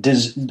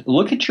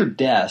 Look at your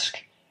desk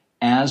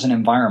as an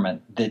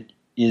environment that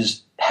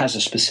has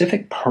a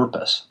specific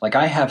purpose. Like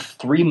I have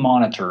 3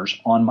 monitors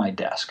on my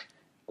desk.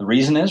 The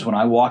reason is when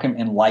I walk in,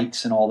 and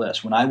lights and all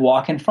this, when I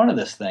walk in front of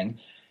this thing,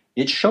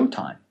 it's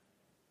showtime.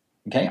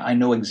 Okay? I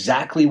know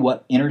exactly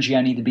what energy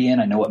I need to be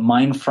in. I know what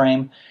mind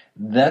frame.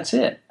 That's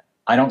it.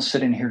 I don't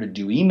sit in here to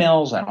do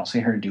emails. I don't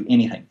sit here to do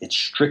anything. It's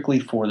strictly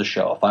for the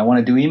show. If I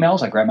want to do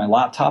emails, I grab my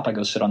laptop, I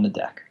go sit on the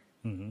deck.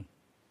 Mm-hmm.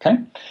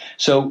 Okay?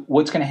 So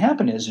what's going to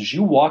happen is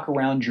you walk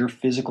around your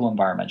physical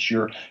environments,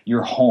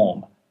 your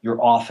home,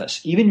 your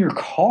office, even your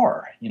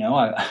car.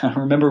 I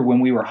remember when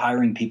we were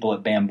hiring people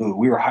at Bamboo,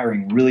 we were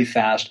hiring really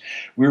fast.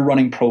 We were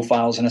running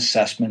profiles and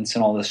assessments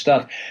and all this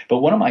stuff. But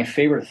one of my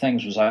favorite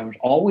things was I would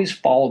always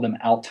follow them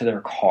out to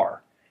their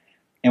car.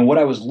 And what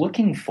I was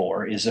looking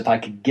for is if I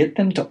could get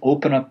them to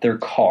open up their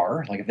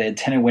car, like if they had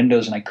tinted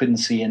windows and I couldn't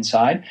see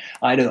inside,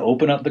 I'd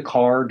open up the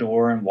car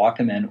door and walk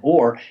them in.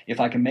 Or if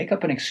I can make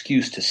up an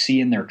excuse to see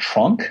in their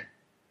trunk,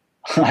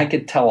 I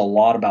could tell a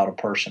lot about a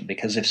person.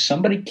 Because if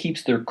somebody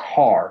keeps their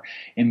car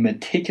in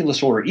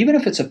meticulous order, even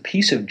if it's a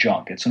piece of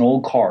junk, it's an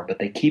old car, but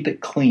they keep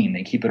it clean,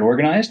 they keep it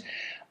organized,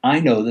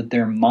 I know that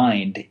their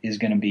mind is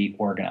going to be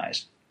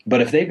organized. But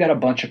if they've got a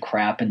bunch of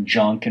crap and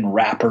junk and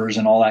wrappers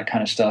and all that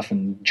kind of stuff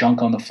and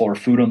junk on the floor,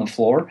 food on the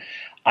floor,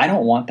 I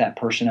don't want that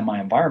person in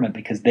my environment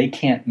because they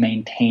can't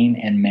maintain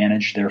and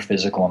manage their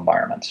physical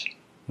environments.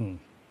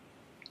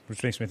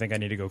 Which makes me think I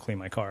need to go clean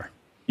my car.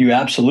 You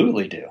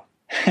absolutely do.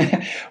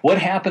 What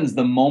happens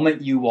the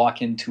moment you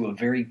walk into a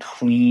very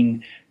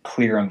clean,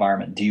 clear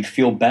environment? Do you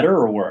feel better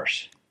or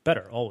worse?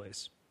 Better,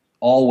 always.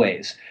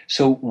 Always.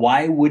 So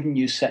why wouldn't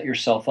you set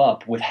yourself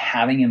up with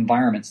having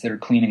environments that are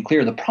clean and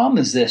clear? The problem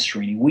is this,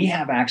 Srini, we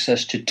have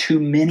access to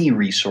too many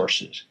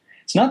resources.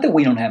 It's not that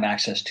we don't have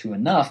access to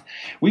enough.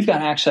 We've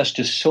got access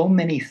to so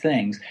many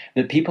things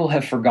that people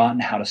have forgotten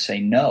how to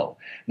say no.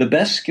 The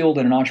best skill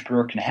that an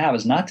entrepreneur can have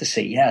is not to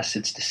say yes,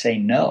 it's to say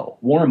no.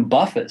 Warren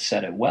Buffett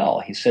said it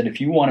well. He said,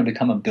 if you want to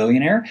become a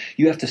billionaire,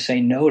 you have to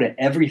say no to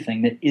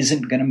everything that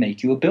isn't going to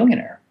make you a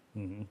billionaire.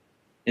 Mm-hmm.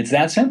 It's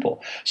that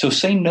simple. So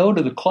say no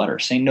to the clutter.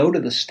 Say no to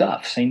the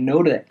stuff. Say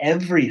no to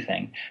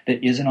everything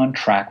that isn't on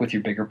track with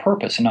your bigger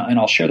purpose. And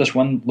I'll share this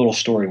one little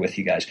story with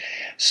you guys.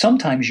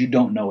 Sometimes you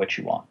don't know what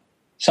you want.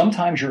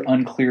 Sometimes you're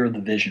unclear of the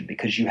vision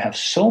because you have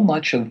so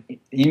much of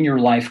in your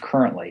life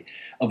currently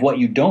of what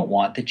you don't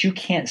want that you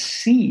can't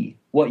see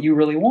what you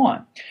really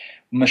want.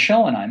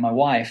 Michelle and I, my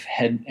wife,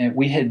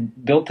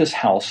 had built this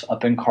house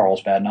up in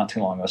Carlsbad not too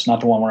long ago. It's not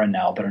the one we're in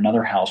now, but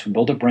another house. We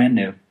built it brand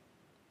new.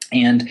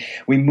 And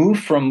we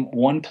moved from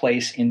one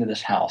place into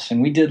this house,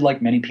 and we did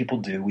like many people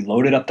do. We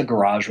loaded up the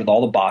garage with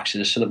all the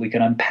boxes so that we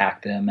could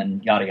unpack them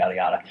and yada, yada,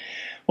 yada.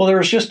 Well, there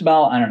was just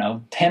about,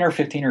 10 or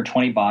 15 or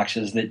 20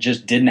 boxes that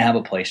just didn't have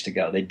a place to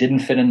go. They didn't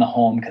fit in the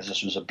home because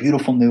this was a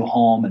beautiful new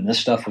home, and this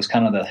stuff was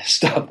kind of the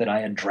stuff that I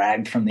had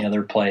dragged from the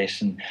other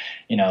place and,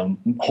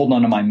 holding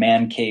on to my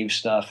man cave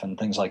stuff and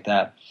things like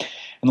that.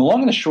 And the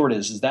long and the short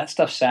is that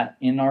stuff sat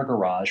in our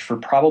garage for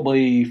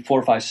probably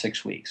 4, 5,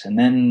 6 weeks. And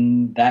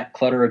then that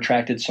clutter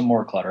attracted some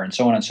more clutter and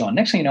so on and so on.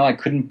 Next thing you know, I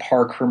couldn't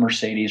park her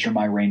Mercedes or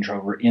my Range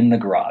Rover in the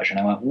garage. And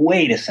I went,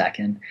 wait a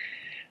second,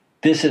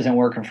 this isn't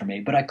working for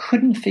me. But I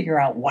couldn't figure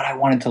out what I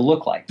wanted to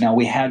look like. Now,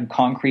 we had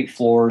concrete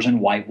floors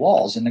and white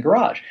walls in the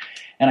garage.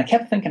 And I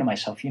kept thinking to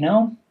myself,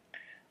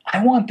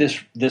 I want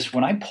this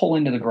when I pull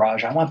into the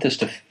garage, I want this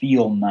to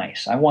feel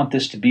nice. I want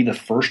this to be the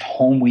first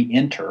home we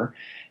enter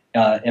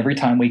every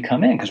time we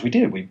come in, because we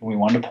did. We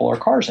wanted to pull our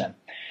cars in.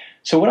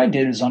 So what I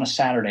did is on a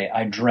Saturday,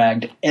 I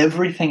dragged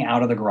everything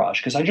out of the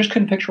garage because I just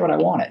couldn't picture what I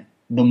wanted.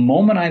 The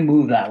moment I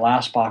moved that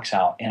last box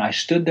out and I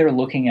stood there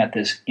looking at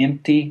this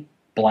empty,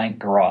 blank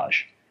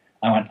garage,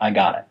 I went, I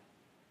got it.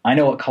 I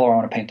know what color I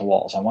want to paint the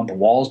walls. I want the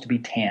walls to be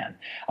tan.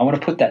 I want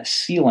to put that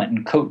sealant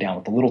and coat down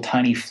with the little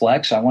tiny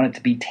flecks. I want it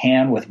to be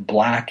tan with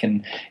black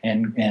and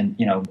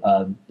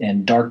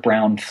dark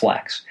brown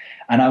flecks.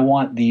 And I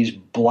want these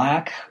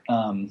black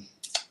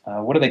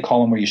what do they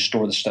call them where you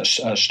store the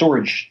stuff?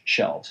 Storage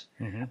shelves.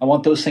 Mm-hmm. I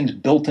want those things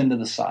built into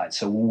the side.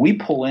 So when we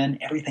pull in,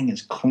 everything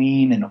is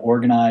clean and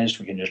organized.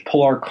 We can just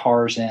pull our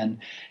cars in.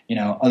 The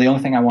only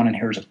thing I want in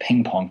here is a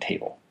ping pong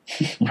table,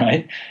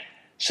 right?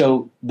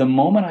 So the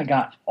moment I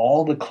got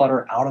all the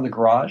clutter out of the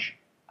garage,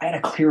 I had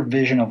a clear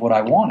vision of what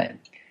I wanted.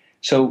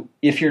 So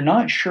if you're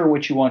not sure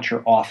what you want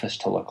your office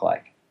to look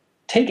like,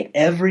 take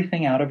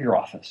everything out of your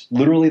office,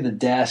 literally the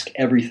desk,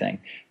 everything,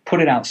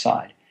 put it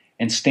outside.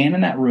 And stand in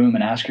that room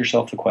and ask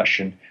yourself the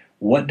question,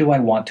 what do I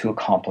want to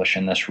accomplish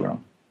in this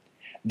room?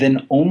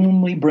 Then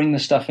only bring the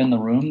stuff in the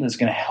room that's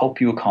going to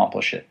help you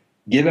accomplish it.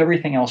 Give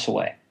everything else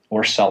away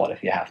or sell it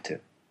if you have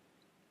to.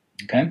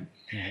 Okay?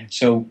 Mm-hmm.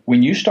 So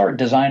when you start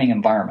designing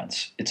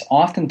environments, it's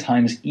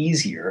oftentimes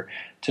easier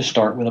to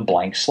start with a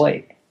blank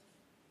slate.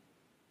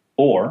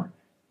 Or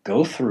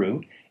go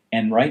through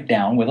and write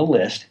down with a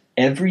list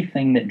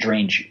everything that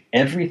drains you,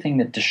 everything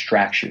that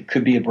distracts you.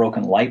 Could be a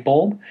broken light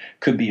bulb,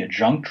 could be a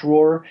junk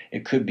drawer,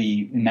 it could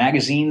be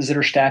magazines that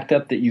are stacked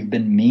up that you've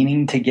been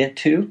meaning to get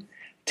to.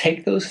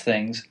 Take those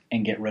things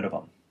and get rid of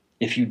them.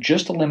 If you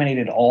just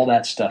eliminated all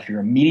that stuff, you're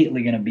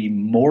immediately going to be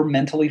more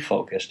mentally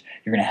focused,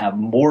 you're going to have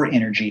more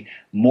energy,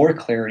 more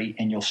clarity,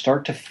 and you'll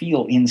start to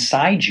feel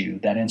inside you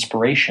that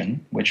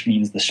inspiration, which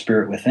means the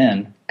spirit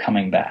within,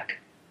 coming back.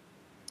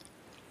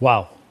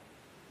 Wow.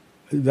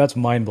 That's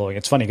mind-blowing.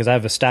 It's funny because I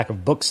have a stack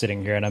of books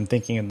sitting here and I'm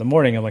thinking in the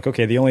morning, I'm like,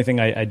 okay, the only thing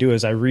I do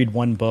is I read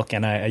one book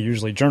and I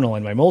usually journal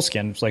in my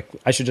Moleskine. It's like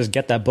I should just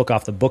get that book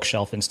off the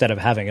bookshelf instead of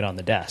having it on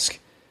the desk.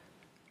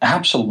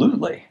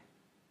 Absolutely.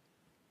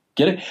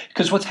 Get it?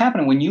 Because what's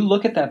happening when you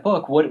look at that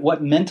book,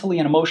 what mentally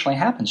and emotionally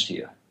happens to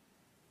you?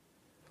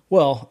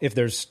 Well, if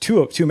there's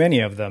too many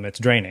of them, it's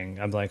draining.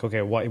 I'm like,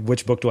 okay,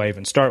 which book do I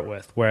even start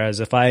with?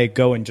 Whereas if I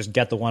go and just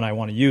get the one I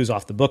want to use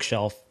off the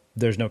bookshelf,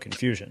 there's no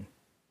confusion.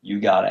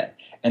 You got it.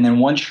 And then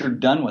once you're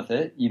done with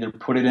it, either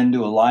put it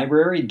into a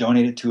library,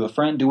 donate it to a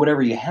friend, do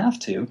whatever you have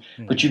to,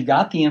 but you've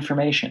got the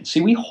information.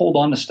 See, we hold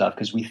on to stuff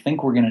because we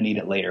think we're going to need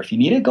it later. If you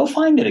need it, go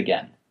find it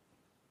again.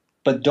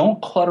 But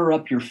don't clutter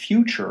up your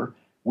future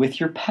with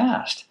your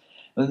past.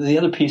 The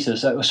other piece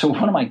is, so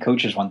one of my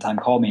coaches one time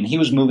called me, and he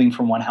was moving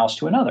from one house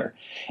to another.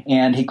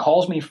 And he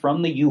calls me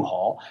from the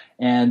U-Haul,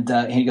 and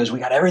he goes, we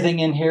got everything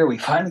in here. We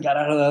finally got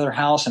out of the other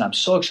house, and I'm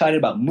so excited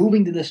about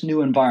moving to this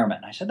new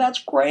environment. And I said,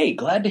 that's great.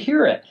 Glad to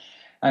hear it.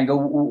 And I go,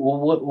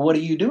 well, what are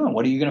you doing?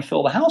 What are you going to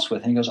fill the house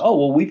with? And he goes, oh,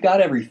 well, we've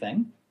got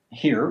everything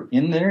here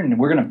in there, and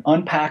we're going to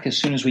unpack as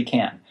soon as we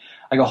can.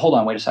 I go, hold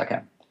on, wait a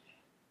second.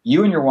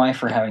 You and your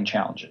wife are having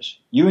challenges.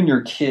 You and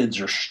your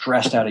kids are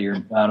stressed out of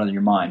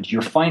your mind.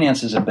 Your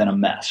finances have been a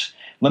mess.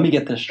 Let me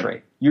get this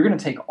straight. You're going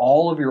to take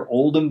all of your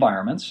old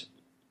environments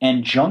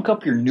and junk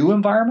up your new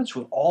environments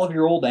with all of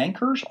your old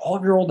anchors, all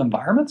of your old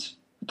environments?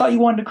 I thought you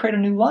wanted to create a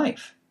new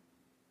life.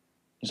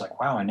 He's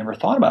like, wow, I never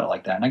thought about it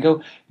like that. And I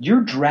go,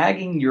 you're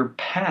dragging your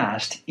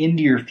past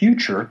into your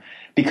future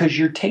because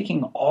you're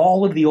taking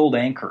all of the old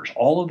anchors,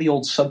 all of the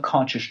old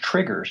subconscious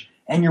triggers,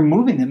 and you're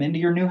moving them into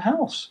your new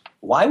house.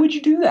 Why would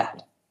you do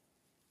that?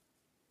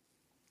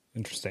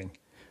 Interesting.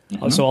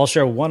 So I'll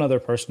share one other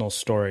personal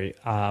story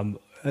kind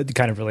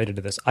of related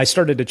to this. I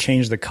started to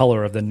change the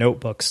color of the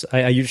notebooks.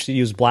 I used to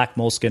use black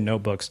moleskin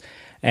notebooks,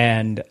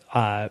 and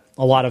a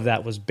lot of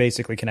that was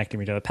basically connecting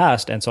me to the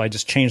past. And so I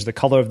just changed the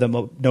color of the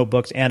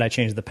notebooks, and I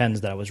changed the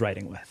pens that I was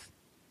writing with.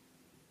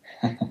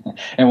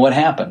 And what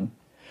happened?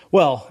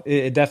 Well,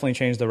 it definitely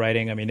changed the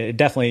writing. I mean, it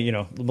definitely,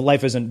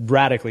 life isn't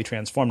radically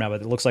transformed now, but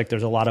it looks like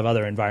there's a lot of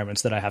other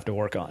environments that I have to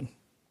work on.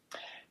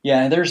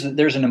 Yeah, there's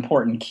an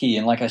important key.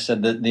 And like I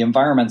said, the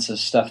environments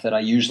is stuff that I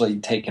usually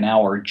take an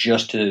hour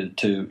just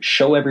to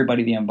show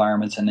everybody the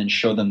environments and then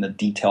show them the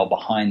detail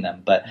behind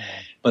them. But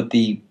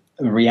the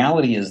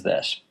reality is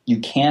this. You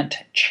can't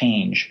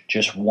change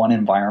just one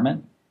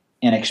environment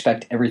and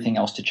expect everything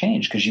else to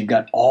change because you've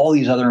got all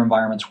these other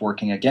environments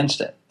working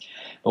against it.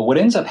 But what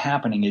ends up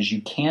happening is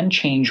you can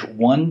change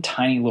one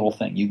tiny little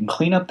thing. You can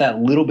clean up that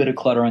little bit of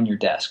clutter on your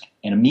desk,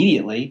 and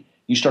immediately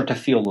you start to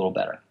feel a little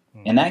better.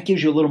 And that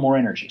gives you a little more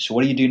energy. So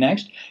what do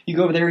next? You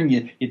go over there and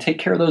you take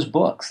care of those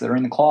books that are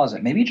in the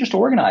closet. Maybe you just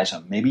organize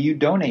them. Maybe you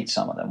donate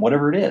some of them,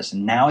 whatever it is.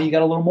 And now you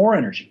got a little more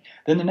energy.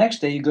 Then the next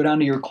day you go down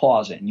to your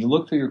closet and you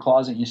look through your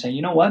closet and you say,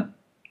 you know what?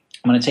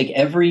 I'm going to take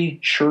every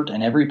shirt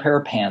and every pair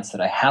of pants that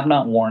I have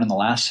not worn in the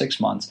last 6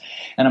 months,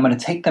 and I'm going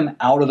to take them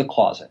out of the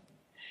closet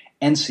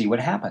and see what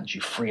happens.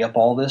 You free up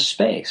all this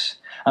space.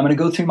 I'm going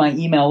to go through my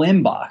email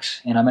inbox,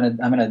 and I'm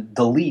going to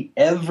delete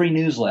every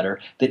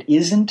newsletter that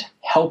isn't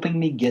helping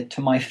me get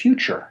to my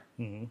future.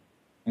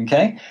 Mm-hmm.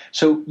 Okay?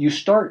 So you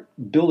start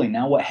building.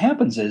 Now what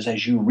happens is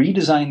as you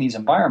redesign these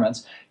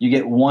environments, you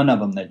get one of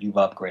them that you've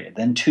upgraded,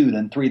 then 2,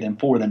 then 3, then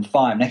 4, then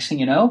 5. Next thing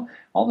you know,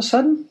 all of a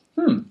sudden,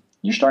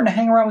 you're starting to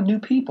hang around with new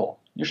people.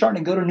 You're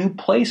starting to go to new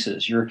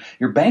places. Your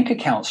bank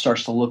account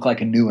starts to look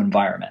like a new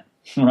environment,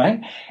 right?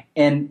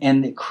 And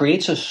it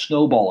creates a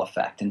snowball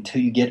effect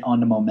until you get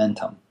onto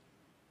momentum.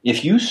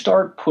 If you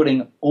start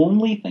putting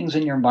only things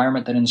in your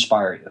environment that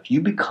inspire you, if you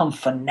become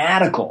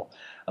fanatical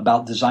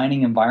about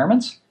designing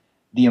environments,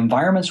 the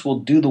environments will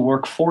do the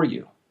work for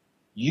you.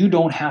 You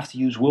don't have to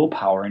use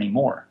willpower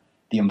anymore.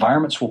 The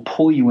environments will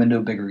pull you into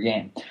a bigger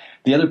game.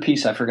 The other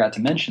piece I forgot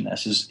to mention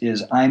this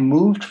is I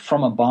moved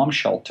from a bomb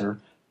shelter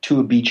to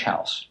a beach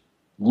house.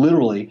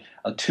 Literally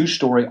a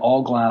 2-story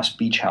all-glass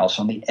beach house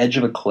on the edge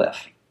of a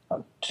cliff.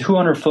 A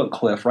 200-foot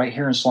cliff right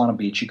here in Solana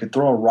Beach. You could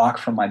throw a rock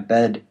from my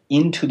bed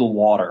into the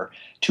water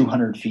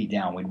 200 feet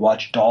down. We'd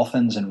watch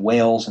dolphins and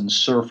whales and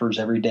surfers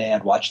every day.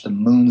 I'd watch the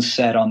moon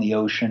set on the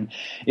ocean.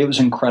 It was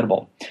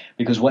incredible.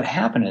 Because what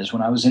happened is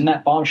when I was in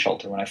that bomb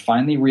shelter, when I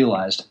finally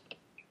realized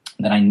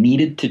that I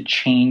needed to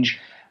change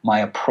my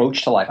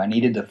approach to life, I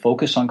needed to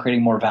focus on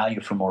creating more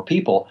value for more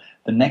people,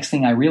 the next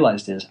thing I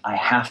realized is I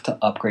have to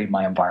upgrade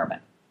my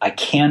environment. I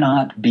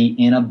cannot be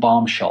in a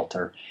bomb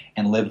shelter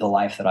and live the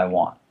life that I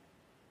want.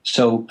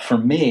 So for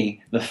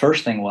me, the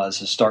first thing was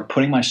to start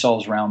putting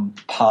myself around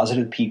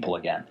positive people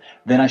again.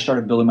 Then I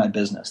started building my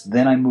business.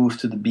 Then I moved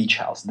to the beach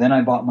house. Then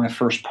I bought my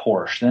first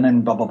Porsche.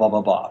 Then blah, blah, blah,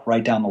 blah, blah,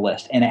 right down the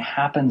list. And it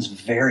happens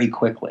very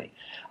quickly.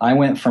 I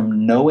went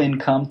from no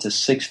income to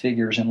 6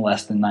 figures in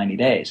less than 90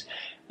 days.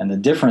 And the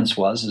difference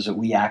is that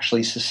we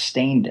actually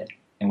sustained it.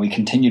 And we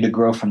continue to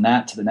grow from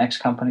that to the next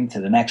company,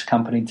 to the next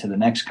company, to the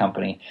next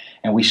company.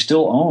 And we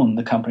still own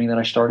the company that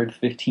I started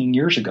 15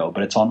 years ago,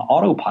 but it's on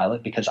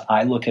autopilot because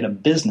I look at a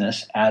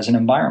business as an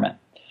environment.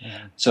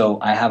 Yeah. So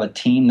I have a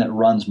team that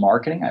runs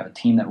marketing. I have a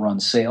team that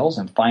runs sales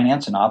and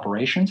finance and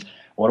operations.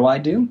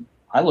 What do?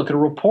 I look at a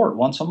report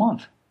once a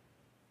month.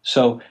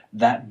 So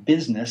that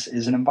business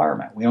is an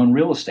environment. We own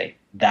real estate.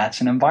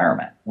 That's an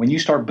environment. When you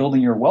start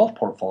building your wealth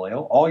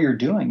portfolio, all you're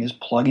doing is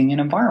plugging in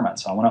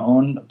environments. I want to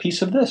own a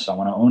piece of this. I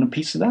want to own a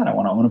piece of that. I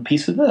want to own a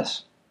piece of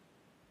this.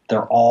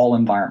 They're all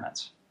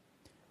environments.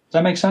 Does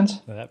that make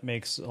sense? That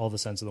makes all the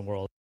sense in the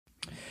world.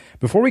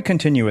 Before we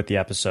continue with the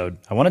episode,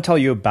 I want to tell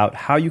you about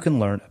how you can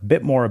learn a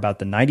bit more about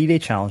the 90-day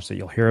challenge that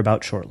you'll hear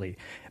about shortly.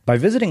 By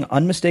visiting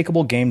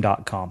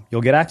unmistakablegame.com,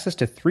 you'll get access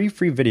to 3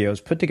 free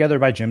videos put together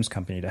by Jim's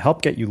company to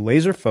help get you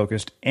laser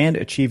focused and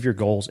achieve your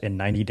goals in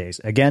 90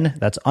 days. Again,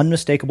 that's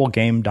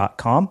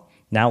unmistakablegame.com.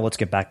 Now let's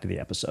get back to the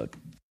episode.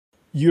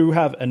 You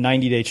have a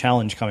 90-day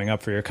challenge coming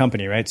up for your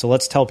company, right? So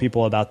let's tell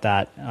people about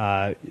that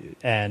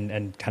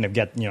and kind of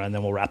get, and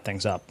then we'll wrap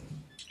things up.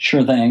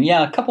 Sure thing.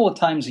 Yeah, a couple of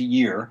times a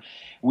year,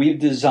 we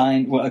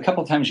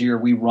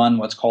run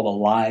what's called a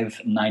live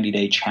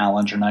 90-day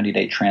challenge or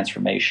 90-day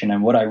transformation.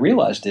 And what I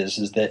realized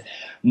is that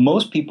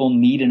most people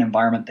need an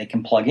environment they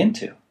can plug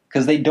into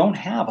because they don't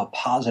have a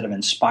positive,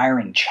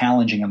 inspiring,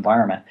 challenging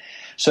environment.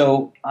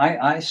 So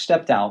I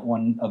stepped out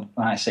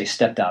I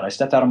stepped out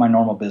of my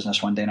normal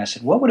business one day and I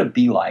said, what would it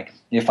be like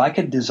if I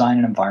could design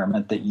an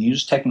environment that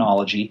used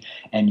technology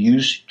and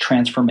used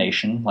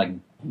transformation, like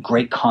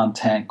great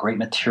content, great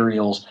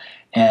materials,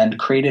 and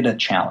created a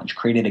challenge,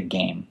 created a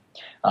game.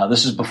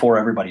 This is before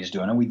everybody's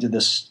doing it. We did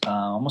this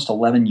almost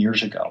 11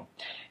 years ago.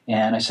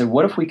 And I said,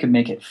 what if we could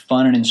make it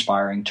fun and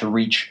inspiring to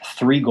reach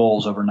 3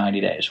 goals over 90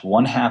 days?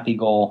 1 happy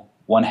goal,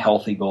 1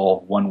 healthy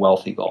goal, 1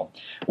 wealthy goal.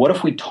 What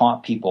if we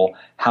taught people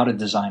how to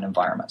design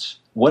environments?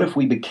 What if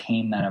we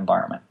became that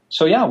environment?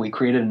 So yeah, we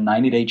created a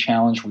 90-day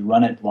challenge. We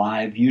run it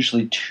live,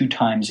 usually 2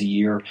 times a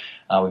year.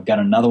 We've got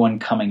another one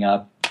coming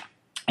up.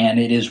 And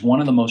it is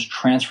one of the most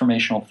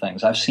transformational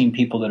things. I've seen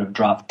people that have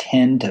dropped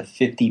 10 to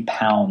 50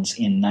 pounds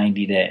in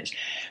 90 days.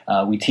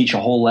 We teach a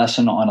whole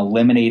lesson on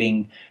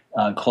eliminating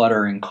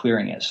clutter and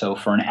clearing it. So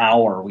for an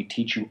hour, we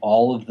teach you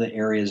all of the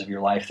areas of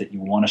your life that you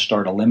want to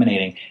start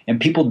eliminating.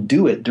 And people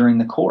do it during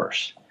the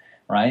course,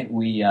 right?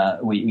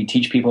 We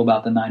teach people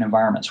about the 9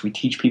 environments. We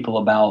teach people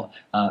about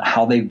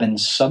how they've been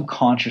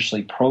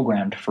subconsciously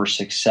programmed for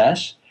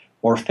success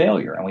or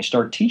failure. And we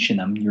start teaching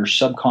them your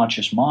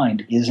subconscious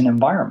mind is an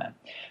environment.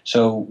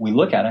 So we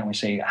look at it and we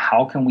say,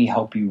 how can we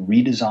help you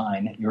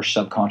redesign your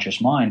subconscious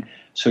mind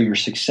so your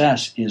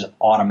success is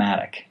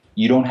automatic?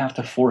 You don't have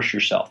to force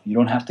yourself. You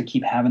don't have to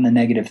keep having the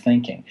negative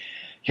thinking.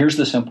 Here's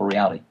the simple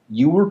reality.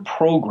 You were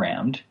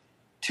programmed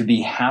to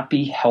be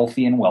happy,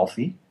 healthy, and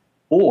wealthy,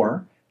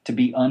 or to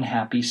be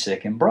unhappy,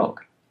 sick, and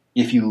broke.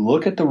 If you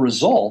look at the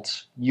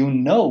results, you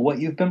know what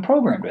you've been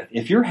programmed with.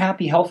 If you're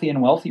happy, healthy,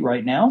 and wealthy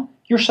right now,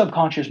 your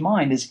subconscious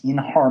mind is in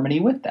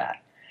harmony with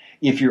that.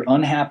 If you're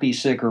unhappy,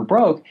 sick, or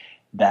broke,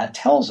 that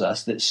tells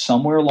us that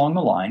somewhere along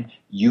the line,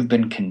 you've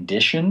been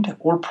conditioned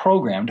or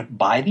programmed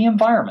by the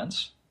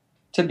environments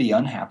to be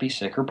unhappy,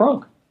 sick, or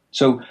broke.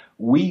 So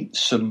we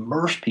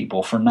submerge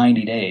people for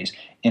 90 days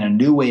in a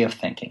new way of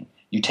thinking.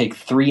 You take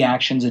 3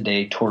 actions a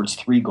day towards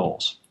 3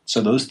 goals.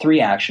 So those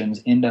 3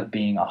 actions end up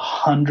being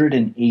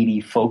 180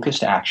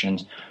 focused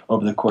actions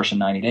over the course of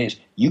 90 days.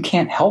 You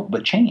can't help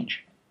but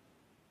change.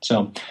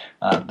 So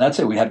that's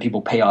it. We've had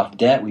people pay off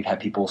debt. We've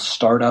had people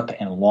start up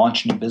and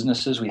launch new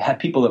businesses. We've had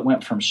people that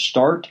went from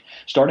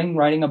starting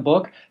writing a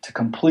book to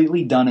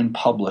completely done and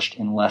published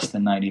in less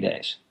than 90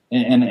 days.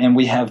 And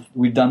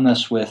we've done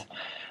this with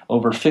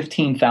over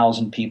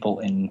 15,000 people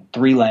in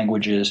 3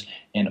 languages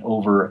in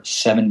over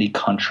 70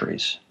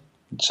 countries.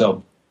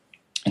 So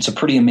it's a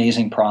pretty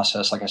amazing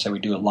process. Like I said, we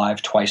do it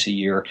live twice a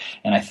year.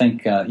 And I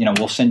think,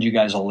 we'll send you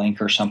guys a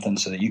link or something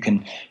so that you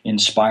can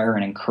inspire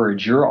and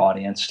encourage your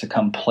audience to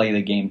come play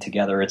the game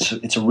together.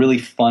 It's a really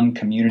fun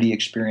community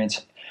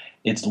experience.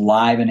 It's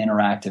live and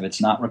interactive.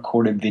 It's not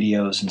recorded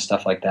videos and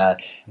stuff like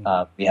that.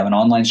 We have an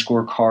online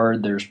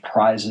scorecard. There's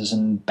prizes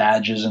and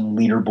badges and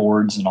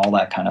leaderboards and all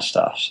that kind of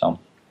stuff. So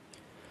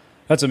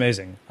that's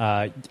amazing.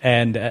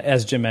 And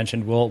as Jim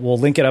mentioned, we'll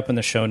link it up in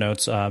the show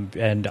notes.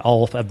 And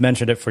I've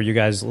mentioned it for you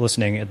guys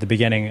listening at the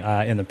beginning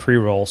in the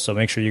pre-roll. So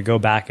make sure you go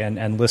back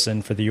and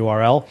listen for the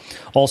URL.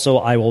 Also,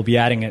 I will be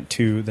adding it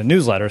to the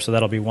newsletter. So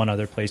that'll be one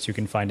other place you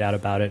can find out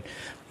about it.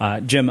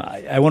 Jim,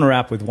 I want to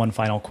wrap with one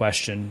final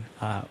question.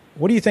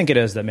 What do you think it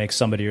is that makes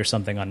somebody or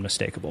something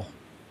unmistakable?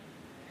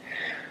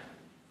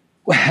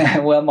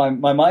 Well,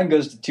 my mind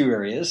goes to 2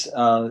 areas.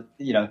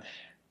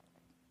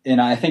 And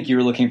I think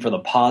you're looking for the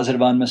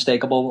positive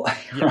unmistakable,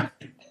 yeah.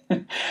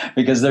 Right?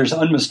 Because there's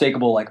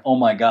unmistakable, like, oh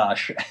my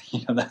gosh,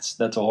 that's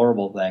a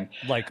horrible thing.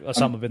 Like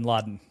Osama bin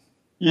Laden.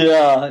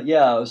 Yeah,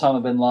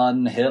 Osama bin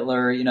Laden,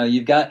 Hitler.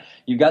 You've got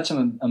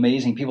some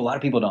amazing people. A lot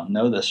of people don't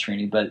know this,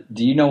 Srini, but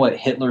do you know what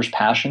Hitler's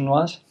passion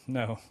was?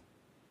 No.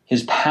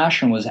 His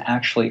passion was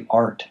actually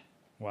art.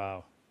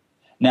 Wow.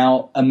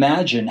 Now,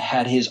 imagine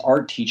had his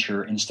art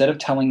teacher, instead of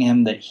telling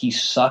him that he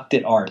sucked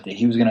at art, that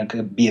he was going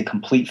to be a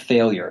complete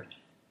failure,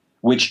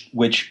 which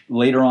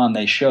later on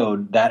they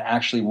showed that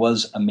actually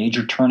was a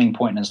major turning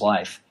point in his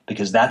life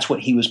because that's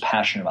what he was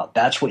passionate about.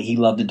 That's what he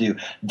loved to do.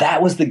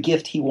 That was the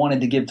gift he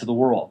wanted to give to the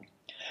world.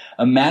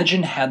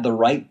 Imagine had the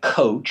right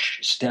coach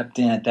stepped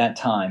in at that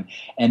time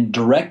and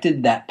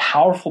directed that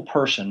powerful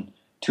person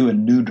to a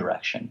new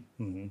direction.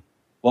 Mm-hmm.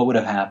 What would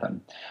have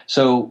happened?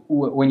 So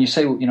when you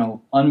say,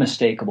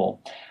 unmistakable,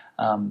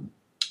 I'm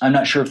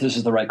not sure if this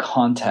is the right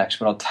context,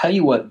 but I'll tell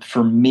you what,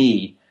 for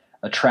me,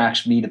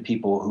 attracts me to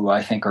people who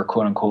I think are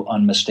quote unquote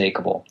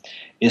unmistakable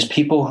is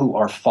people who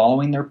are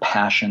following their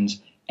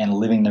passions and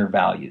living their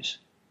values.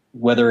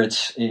 Whether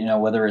it's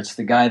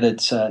the guy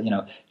that's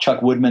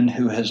Chuck Woodman,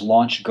 who has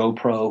launched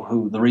GoPro,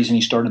 who the reason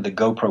he started the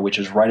GoPro, which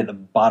is right at the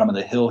bottom of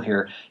the hill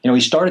here,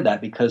 he started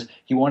that because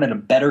he wanted a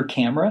better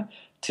camera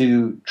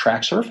to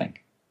track surfing,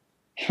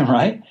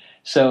 right?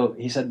 So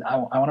he said, I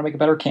want to make a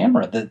better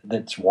camera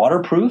that's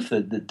waterproof,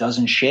 that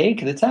doesn't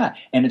shake, that's that.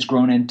 And it's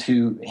grown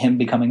into him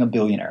becoming a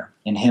billionaire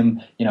and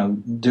him,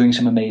 doing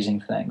some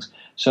amazing things.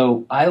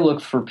 So I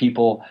look for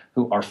people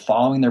who are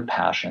following their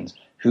passions,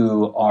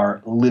 who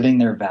are living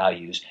their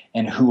values,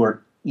 and who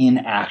are in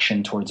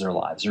action towards their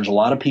lives. There's a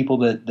lot of people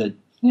that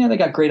they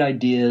got great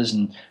ideas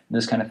and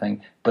this kind of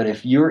thing. But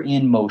if you're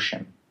in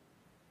motion,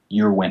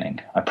 you're winning.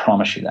 I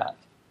promise you that.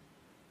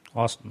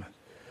 Awesome.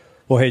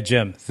 Well, hey,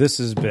 Jim, this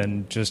has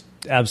been just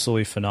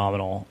absolutely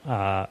phenomenal,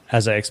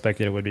 as I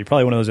expected it would be.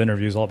 Probably one of those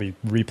interviews I'll be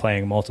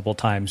replaying multiple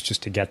times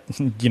just to get,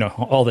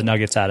 all the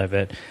nuggets out of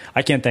it.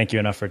 I can't thank you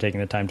enough for taking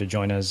the time to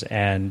join us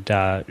and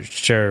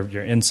share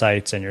your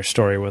insights and your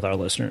story with our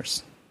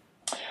listeners.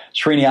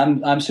 Srini,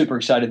 I'm super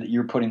excited that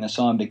you're putting this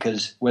on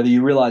because whether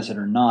you realize it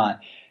or not,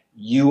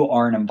 you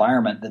are an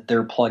environment that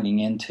they're plugging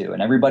into.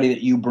 And everybody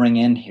that you bring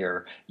in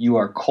here, you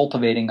are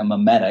cultivating a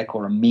mimetic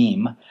or a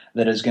meme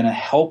that is going to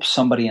help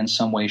somebody in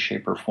some way,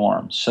 shape, or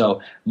form.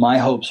 So my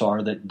hopes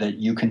are that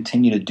you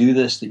continue to do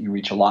this, that you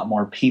reach a lot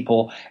more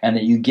people, and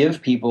that you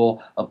give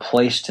people a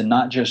place to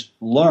not just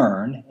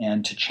learn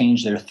and to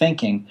change their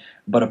thinking,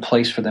 but a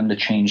place for them to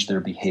change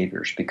their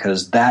behaviors,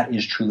 because that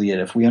is truly it.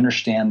 If we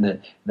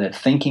understand that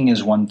thinking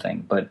is one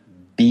thing, but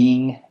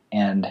being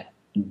and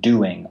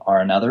doing are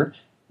another,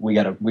 we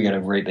got a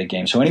great big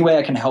game. So any way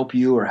I can help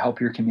you or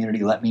help your community,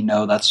 let me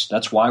know.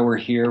 That's why we're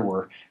here.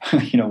 We're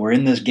we're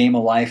in this game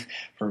of life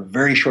for a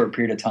very short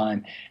period of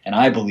time, and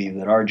I believe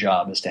that our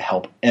job is to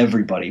help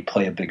everybody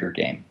play a bigger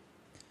game.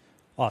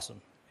 Awesome.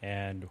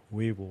 And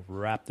we will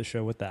wrap the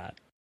show with that.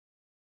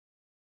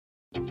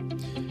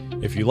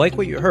 If you like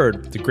what you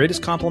heard, the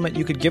greatest compliment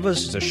you could give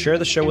us is to share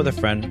the show with a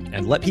friend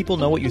and let people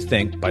know what you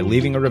think by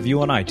leaving a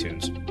review on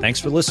iTunes. Thanks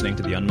for listening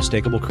to The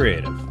Unmistakable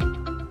Creative.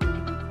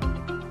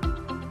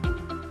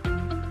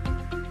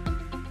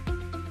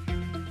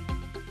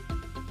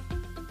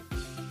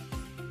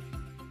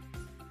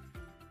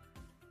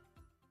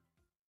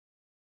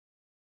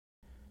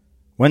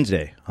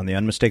 Wednesday on The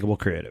Unmistakable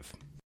Creative.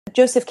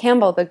 Joseph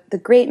Campbell, the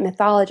great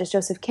mythologist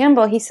Joseph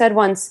Campbell, he said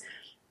once,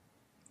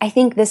 I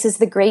think this is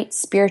the great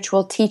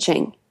spiritual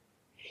teaching.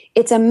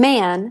 It's a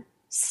man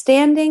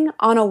standing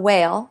on a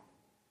whale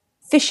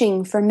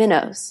fishing for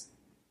minnows.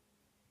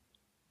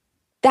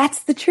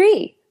 That's the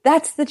tree.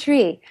 That's the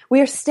tree.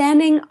 We are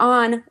standing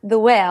on the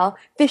whale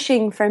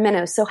fishing for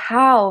minnows. So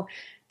how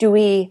do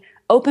we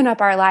open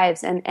up our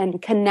lives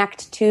and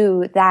connect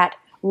to that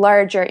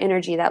larger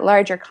energy, that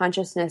larger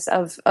consciousness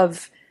of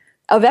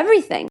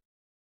everything?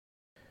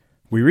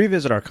 We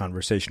revisit our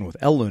conversation with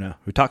Elle Luna,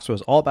 who talks to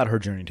us all about her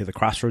journey to the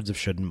crossroads of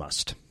should and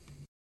must.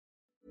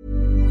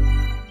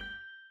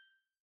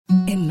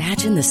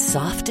 Imagine the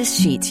softest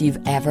sheets you've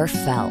ever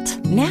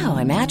felt. Now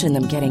imagine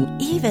them getting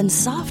even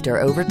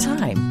softer over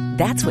time.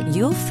 That's what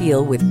you'll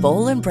feel with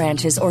Boll &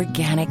 Branch's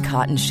organic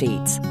cotton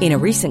sheets. In a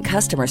recent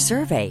customer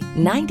survey,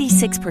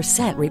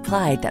 96%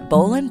 replied that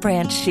Boll &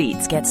 Branch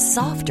sheets get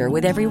softer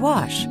with every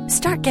wash.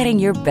 Start getting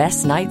your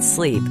best night's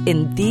sleep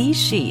in these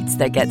sheets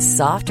that get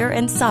softer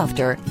and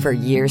softer for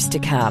years to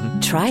come.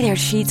 Try their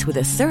sheets with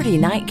a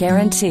 30-night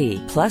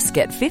guarantee. Plus,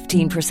 get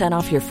 15%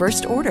 off your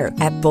first order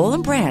at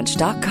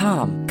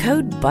bollandbranch.com.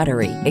 Code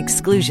BUTTERY.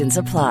 Exclusions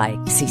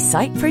apply. See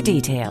site for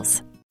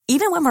details.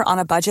 Even when we're on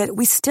a budget,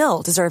 we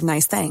still deserve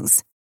nice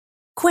things.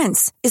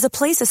 Quince is a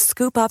place to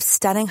scoop up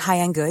stunning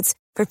high-end goods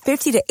for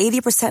 50 to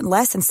 80%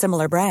 less than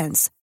similar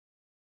brands.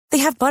 They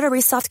have buttery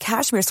soft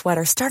cashmere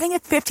sweaters starting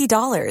at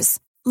 $50,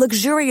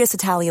 luxurious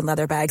Italian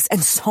leather bags,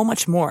 and so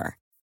much more.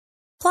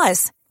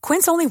 Plus,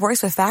 Quince only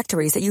works with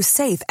factories that use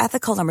safe,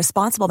 ethical, and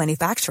responsible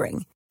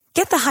manufacturing.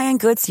 Get the high-end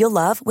goods you'll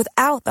love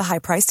without the high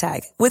price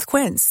tag with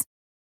Quince.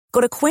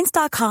 Go to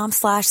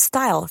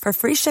quince.com/style for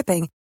free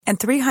shipping and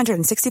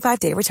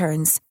 365-day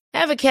returns.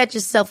 Ever catch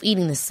yourself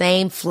eating the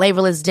same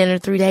flavorless dinner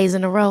 3 days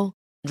in a row?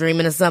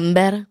 Dreaming of something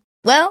better?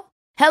 Well,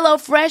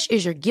 HelloFresh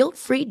is your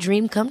guilt-free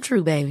dream come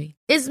true, baby.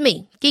 It's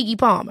me, Keke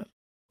Palmer.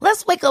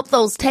 Let's wake up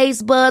those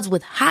taste buds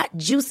with hot,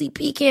 juicy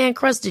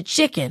pecan-crusted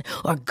chicken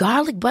or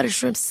garlic butter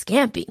shrimp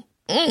scampi.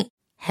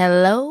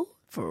 Hello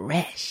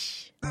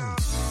Fresh.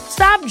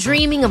 Stop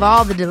dreaming of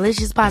all the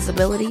delicious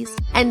possibilities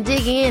and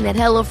dig in at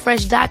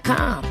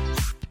HelloFresh.com.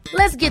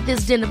 Let's get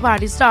this dinner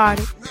party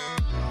started.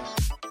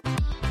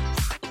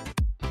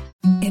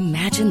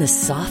 Imagine the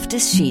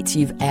softest sheets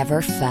you've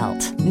ever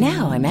felt.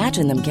 Now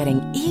imagine them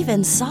getting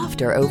even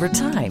softer over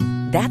time.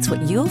 That's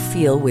what you'll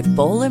feel with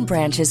Boll &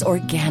 Branch's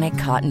organic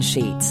cotton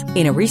sheets.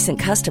 In a recent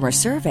customer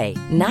survey,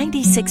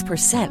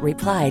 96%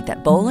 replied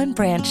that Boll &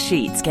 Branch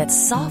sheets get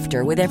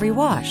softer with every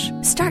wash.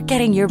 Start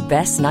getting your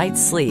best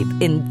night's sleep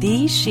in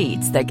these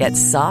sheets that get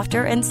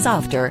softer and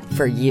softer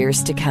for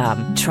years to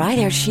come. Try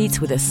their sheets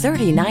with a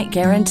 30-night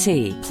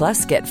guarantee.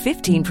 Plus, get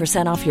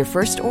 15% off your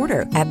first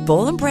order at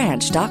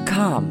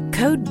bollandbranch.com.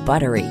 Code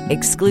BUTTERY.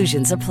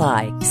 Exclusions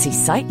apply. See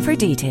site for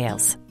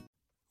details.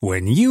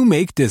 When you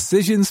make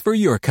decisions for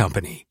your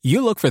company,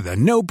 you look for the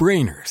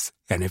no-brainers.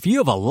 And if you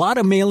have a lot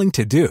of mailing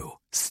to do,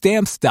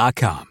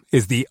 Stamps.com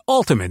is the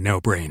ultimate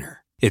no-brainer.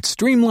 It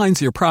streamlines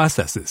your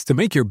processes to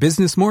make your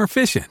business more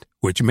efficient,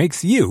 which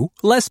makes you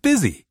less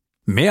busy.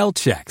 Mail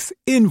checks,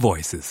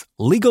 invoices,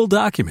 legal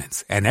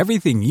documents, and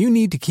everything you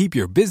need to keep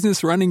your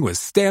business running with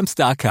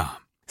Stamps.com.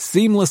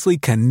 Seamlessly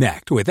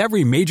connect with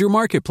every major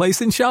marketplace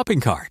and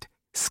shopping cart.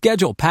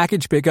 Schedule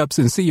package pickups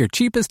and see your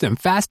cheapest and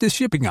fastest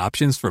shipping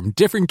options from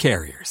different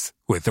carriers,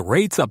 with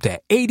rates up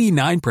to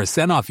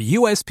 89% off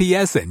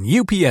USPS and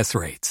UPS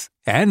rates.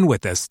 And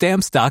with the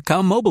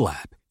Stamps.com mobile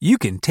app, you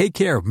can take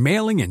care of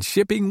mailing and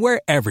shipping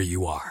wherever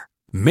you are.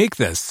 Make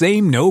the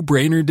same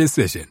no-brainer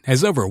decision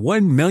as over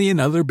 1 million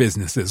other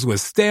businesses with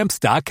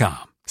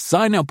Stamps.com.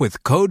 Sign up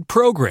with code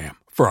PROGRAM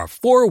for a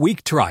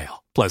 4-week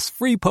trial, plus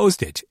free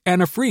postage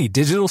and a free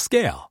digital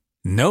scale.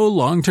 No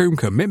long-term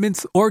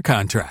commitments or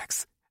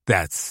contracts.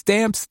 That's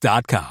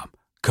Stamps.com.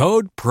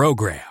 Code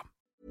PROGRAM.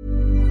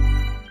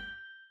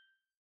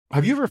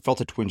 Have you ever felt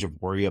a twinge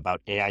of worry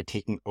about AI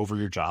taking over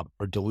your job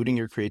or diluting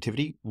your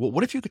creativity? Well,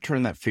 what if you could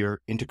turn that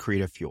fear into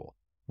creative fuel?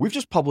 We've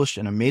just published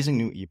an amazing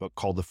new ebook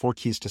called The 4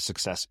 Keys to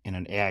Success in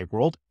an AI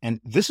World,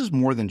 and this is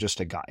more than just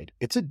a guide.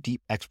 It's a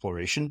deep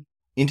exploration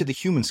into the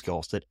human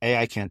skills that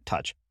AI can't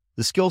touch,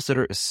 the skills that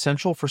are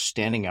essential for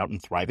standing out and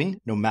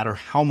thriving, no matter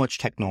how much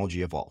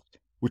technology evolves.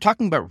 We're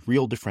talking about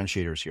real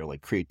differentiators here,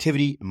 like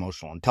creativity,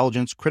 emotional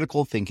intelligence,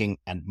 critical thinking,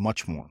 and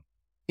much more.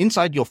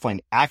 Inside, you'll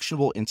find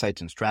actionable insights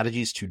and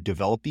strategies to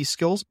develop these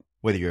skills,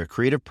 whether you're a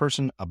creative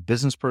person, a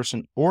business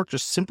person, or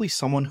just simply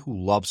someone who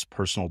loves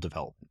personal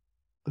development.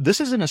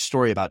 This isn't a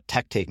story about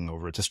tech taking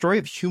over. It's a story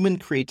of human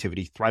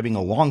creativity thriving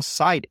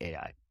alongside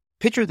AI.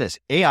 Picture this,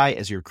 AI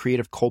as your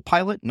creative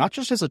co-pilot, not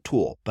just as a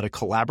tool, but a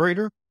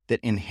collaborator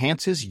that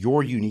enhances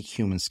your unique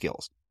human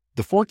skills.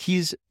 The 4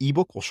 Keys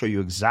ebook will show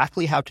you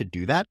exactly how to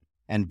do that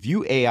and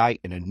view AI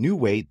in a new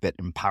way that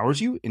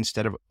empowers you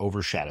instead of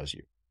overshadows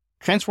you.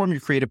 Transform your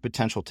creative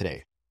potential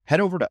today. Head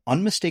over to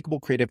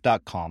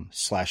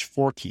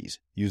unmistakablecreative.com/4keys.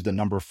 Use the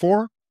number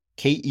 4,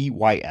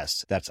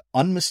 KEYS. That's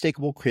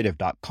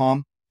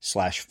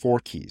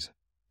unmistakablecreative.com/4keys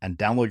and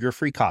download your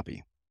free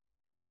copy.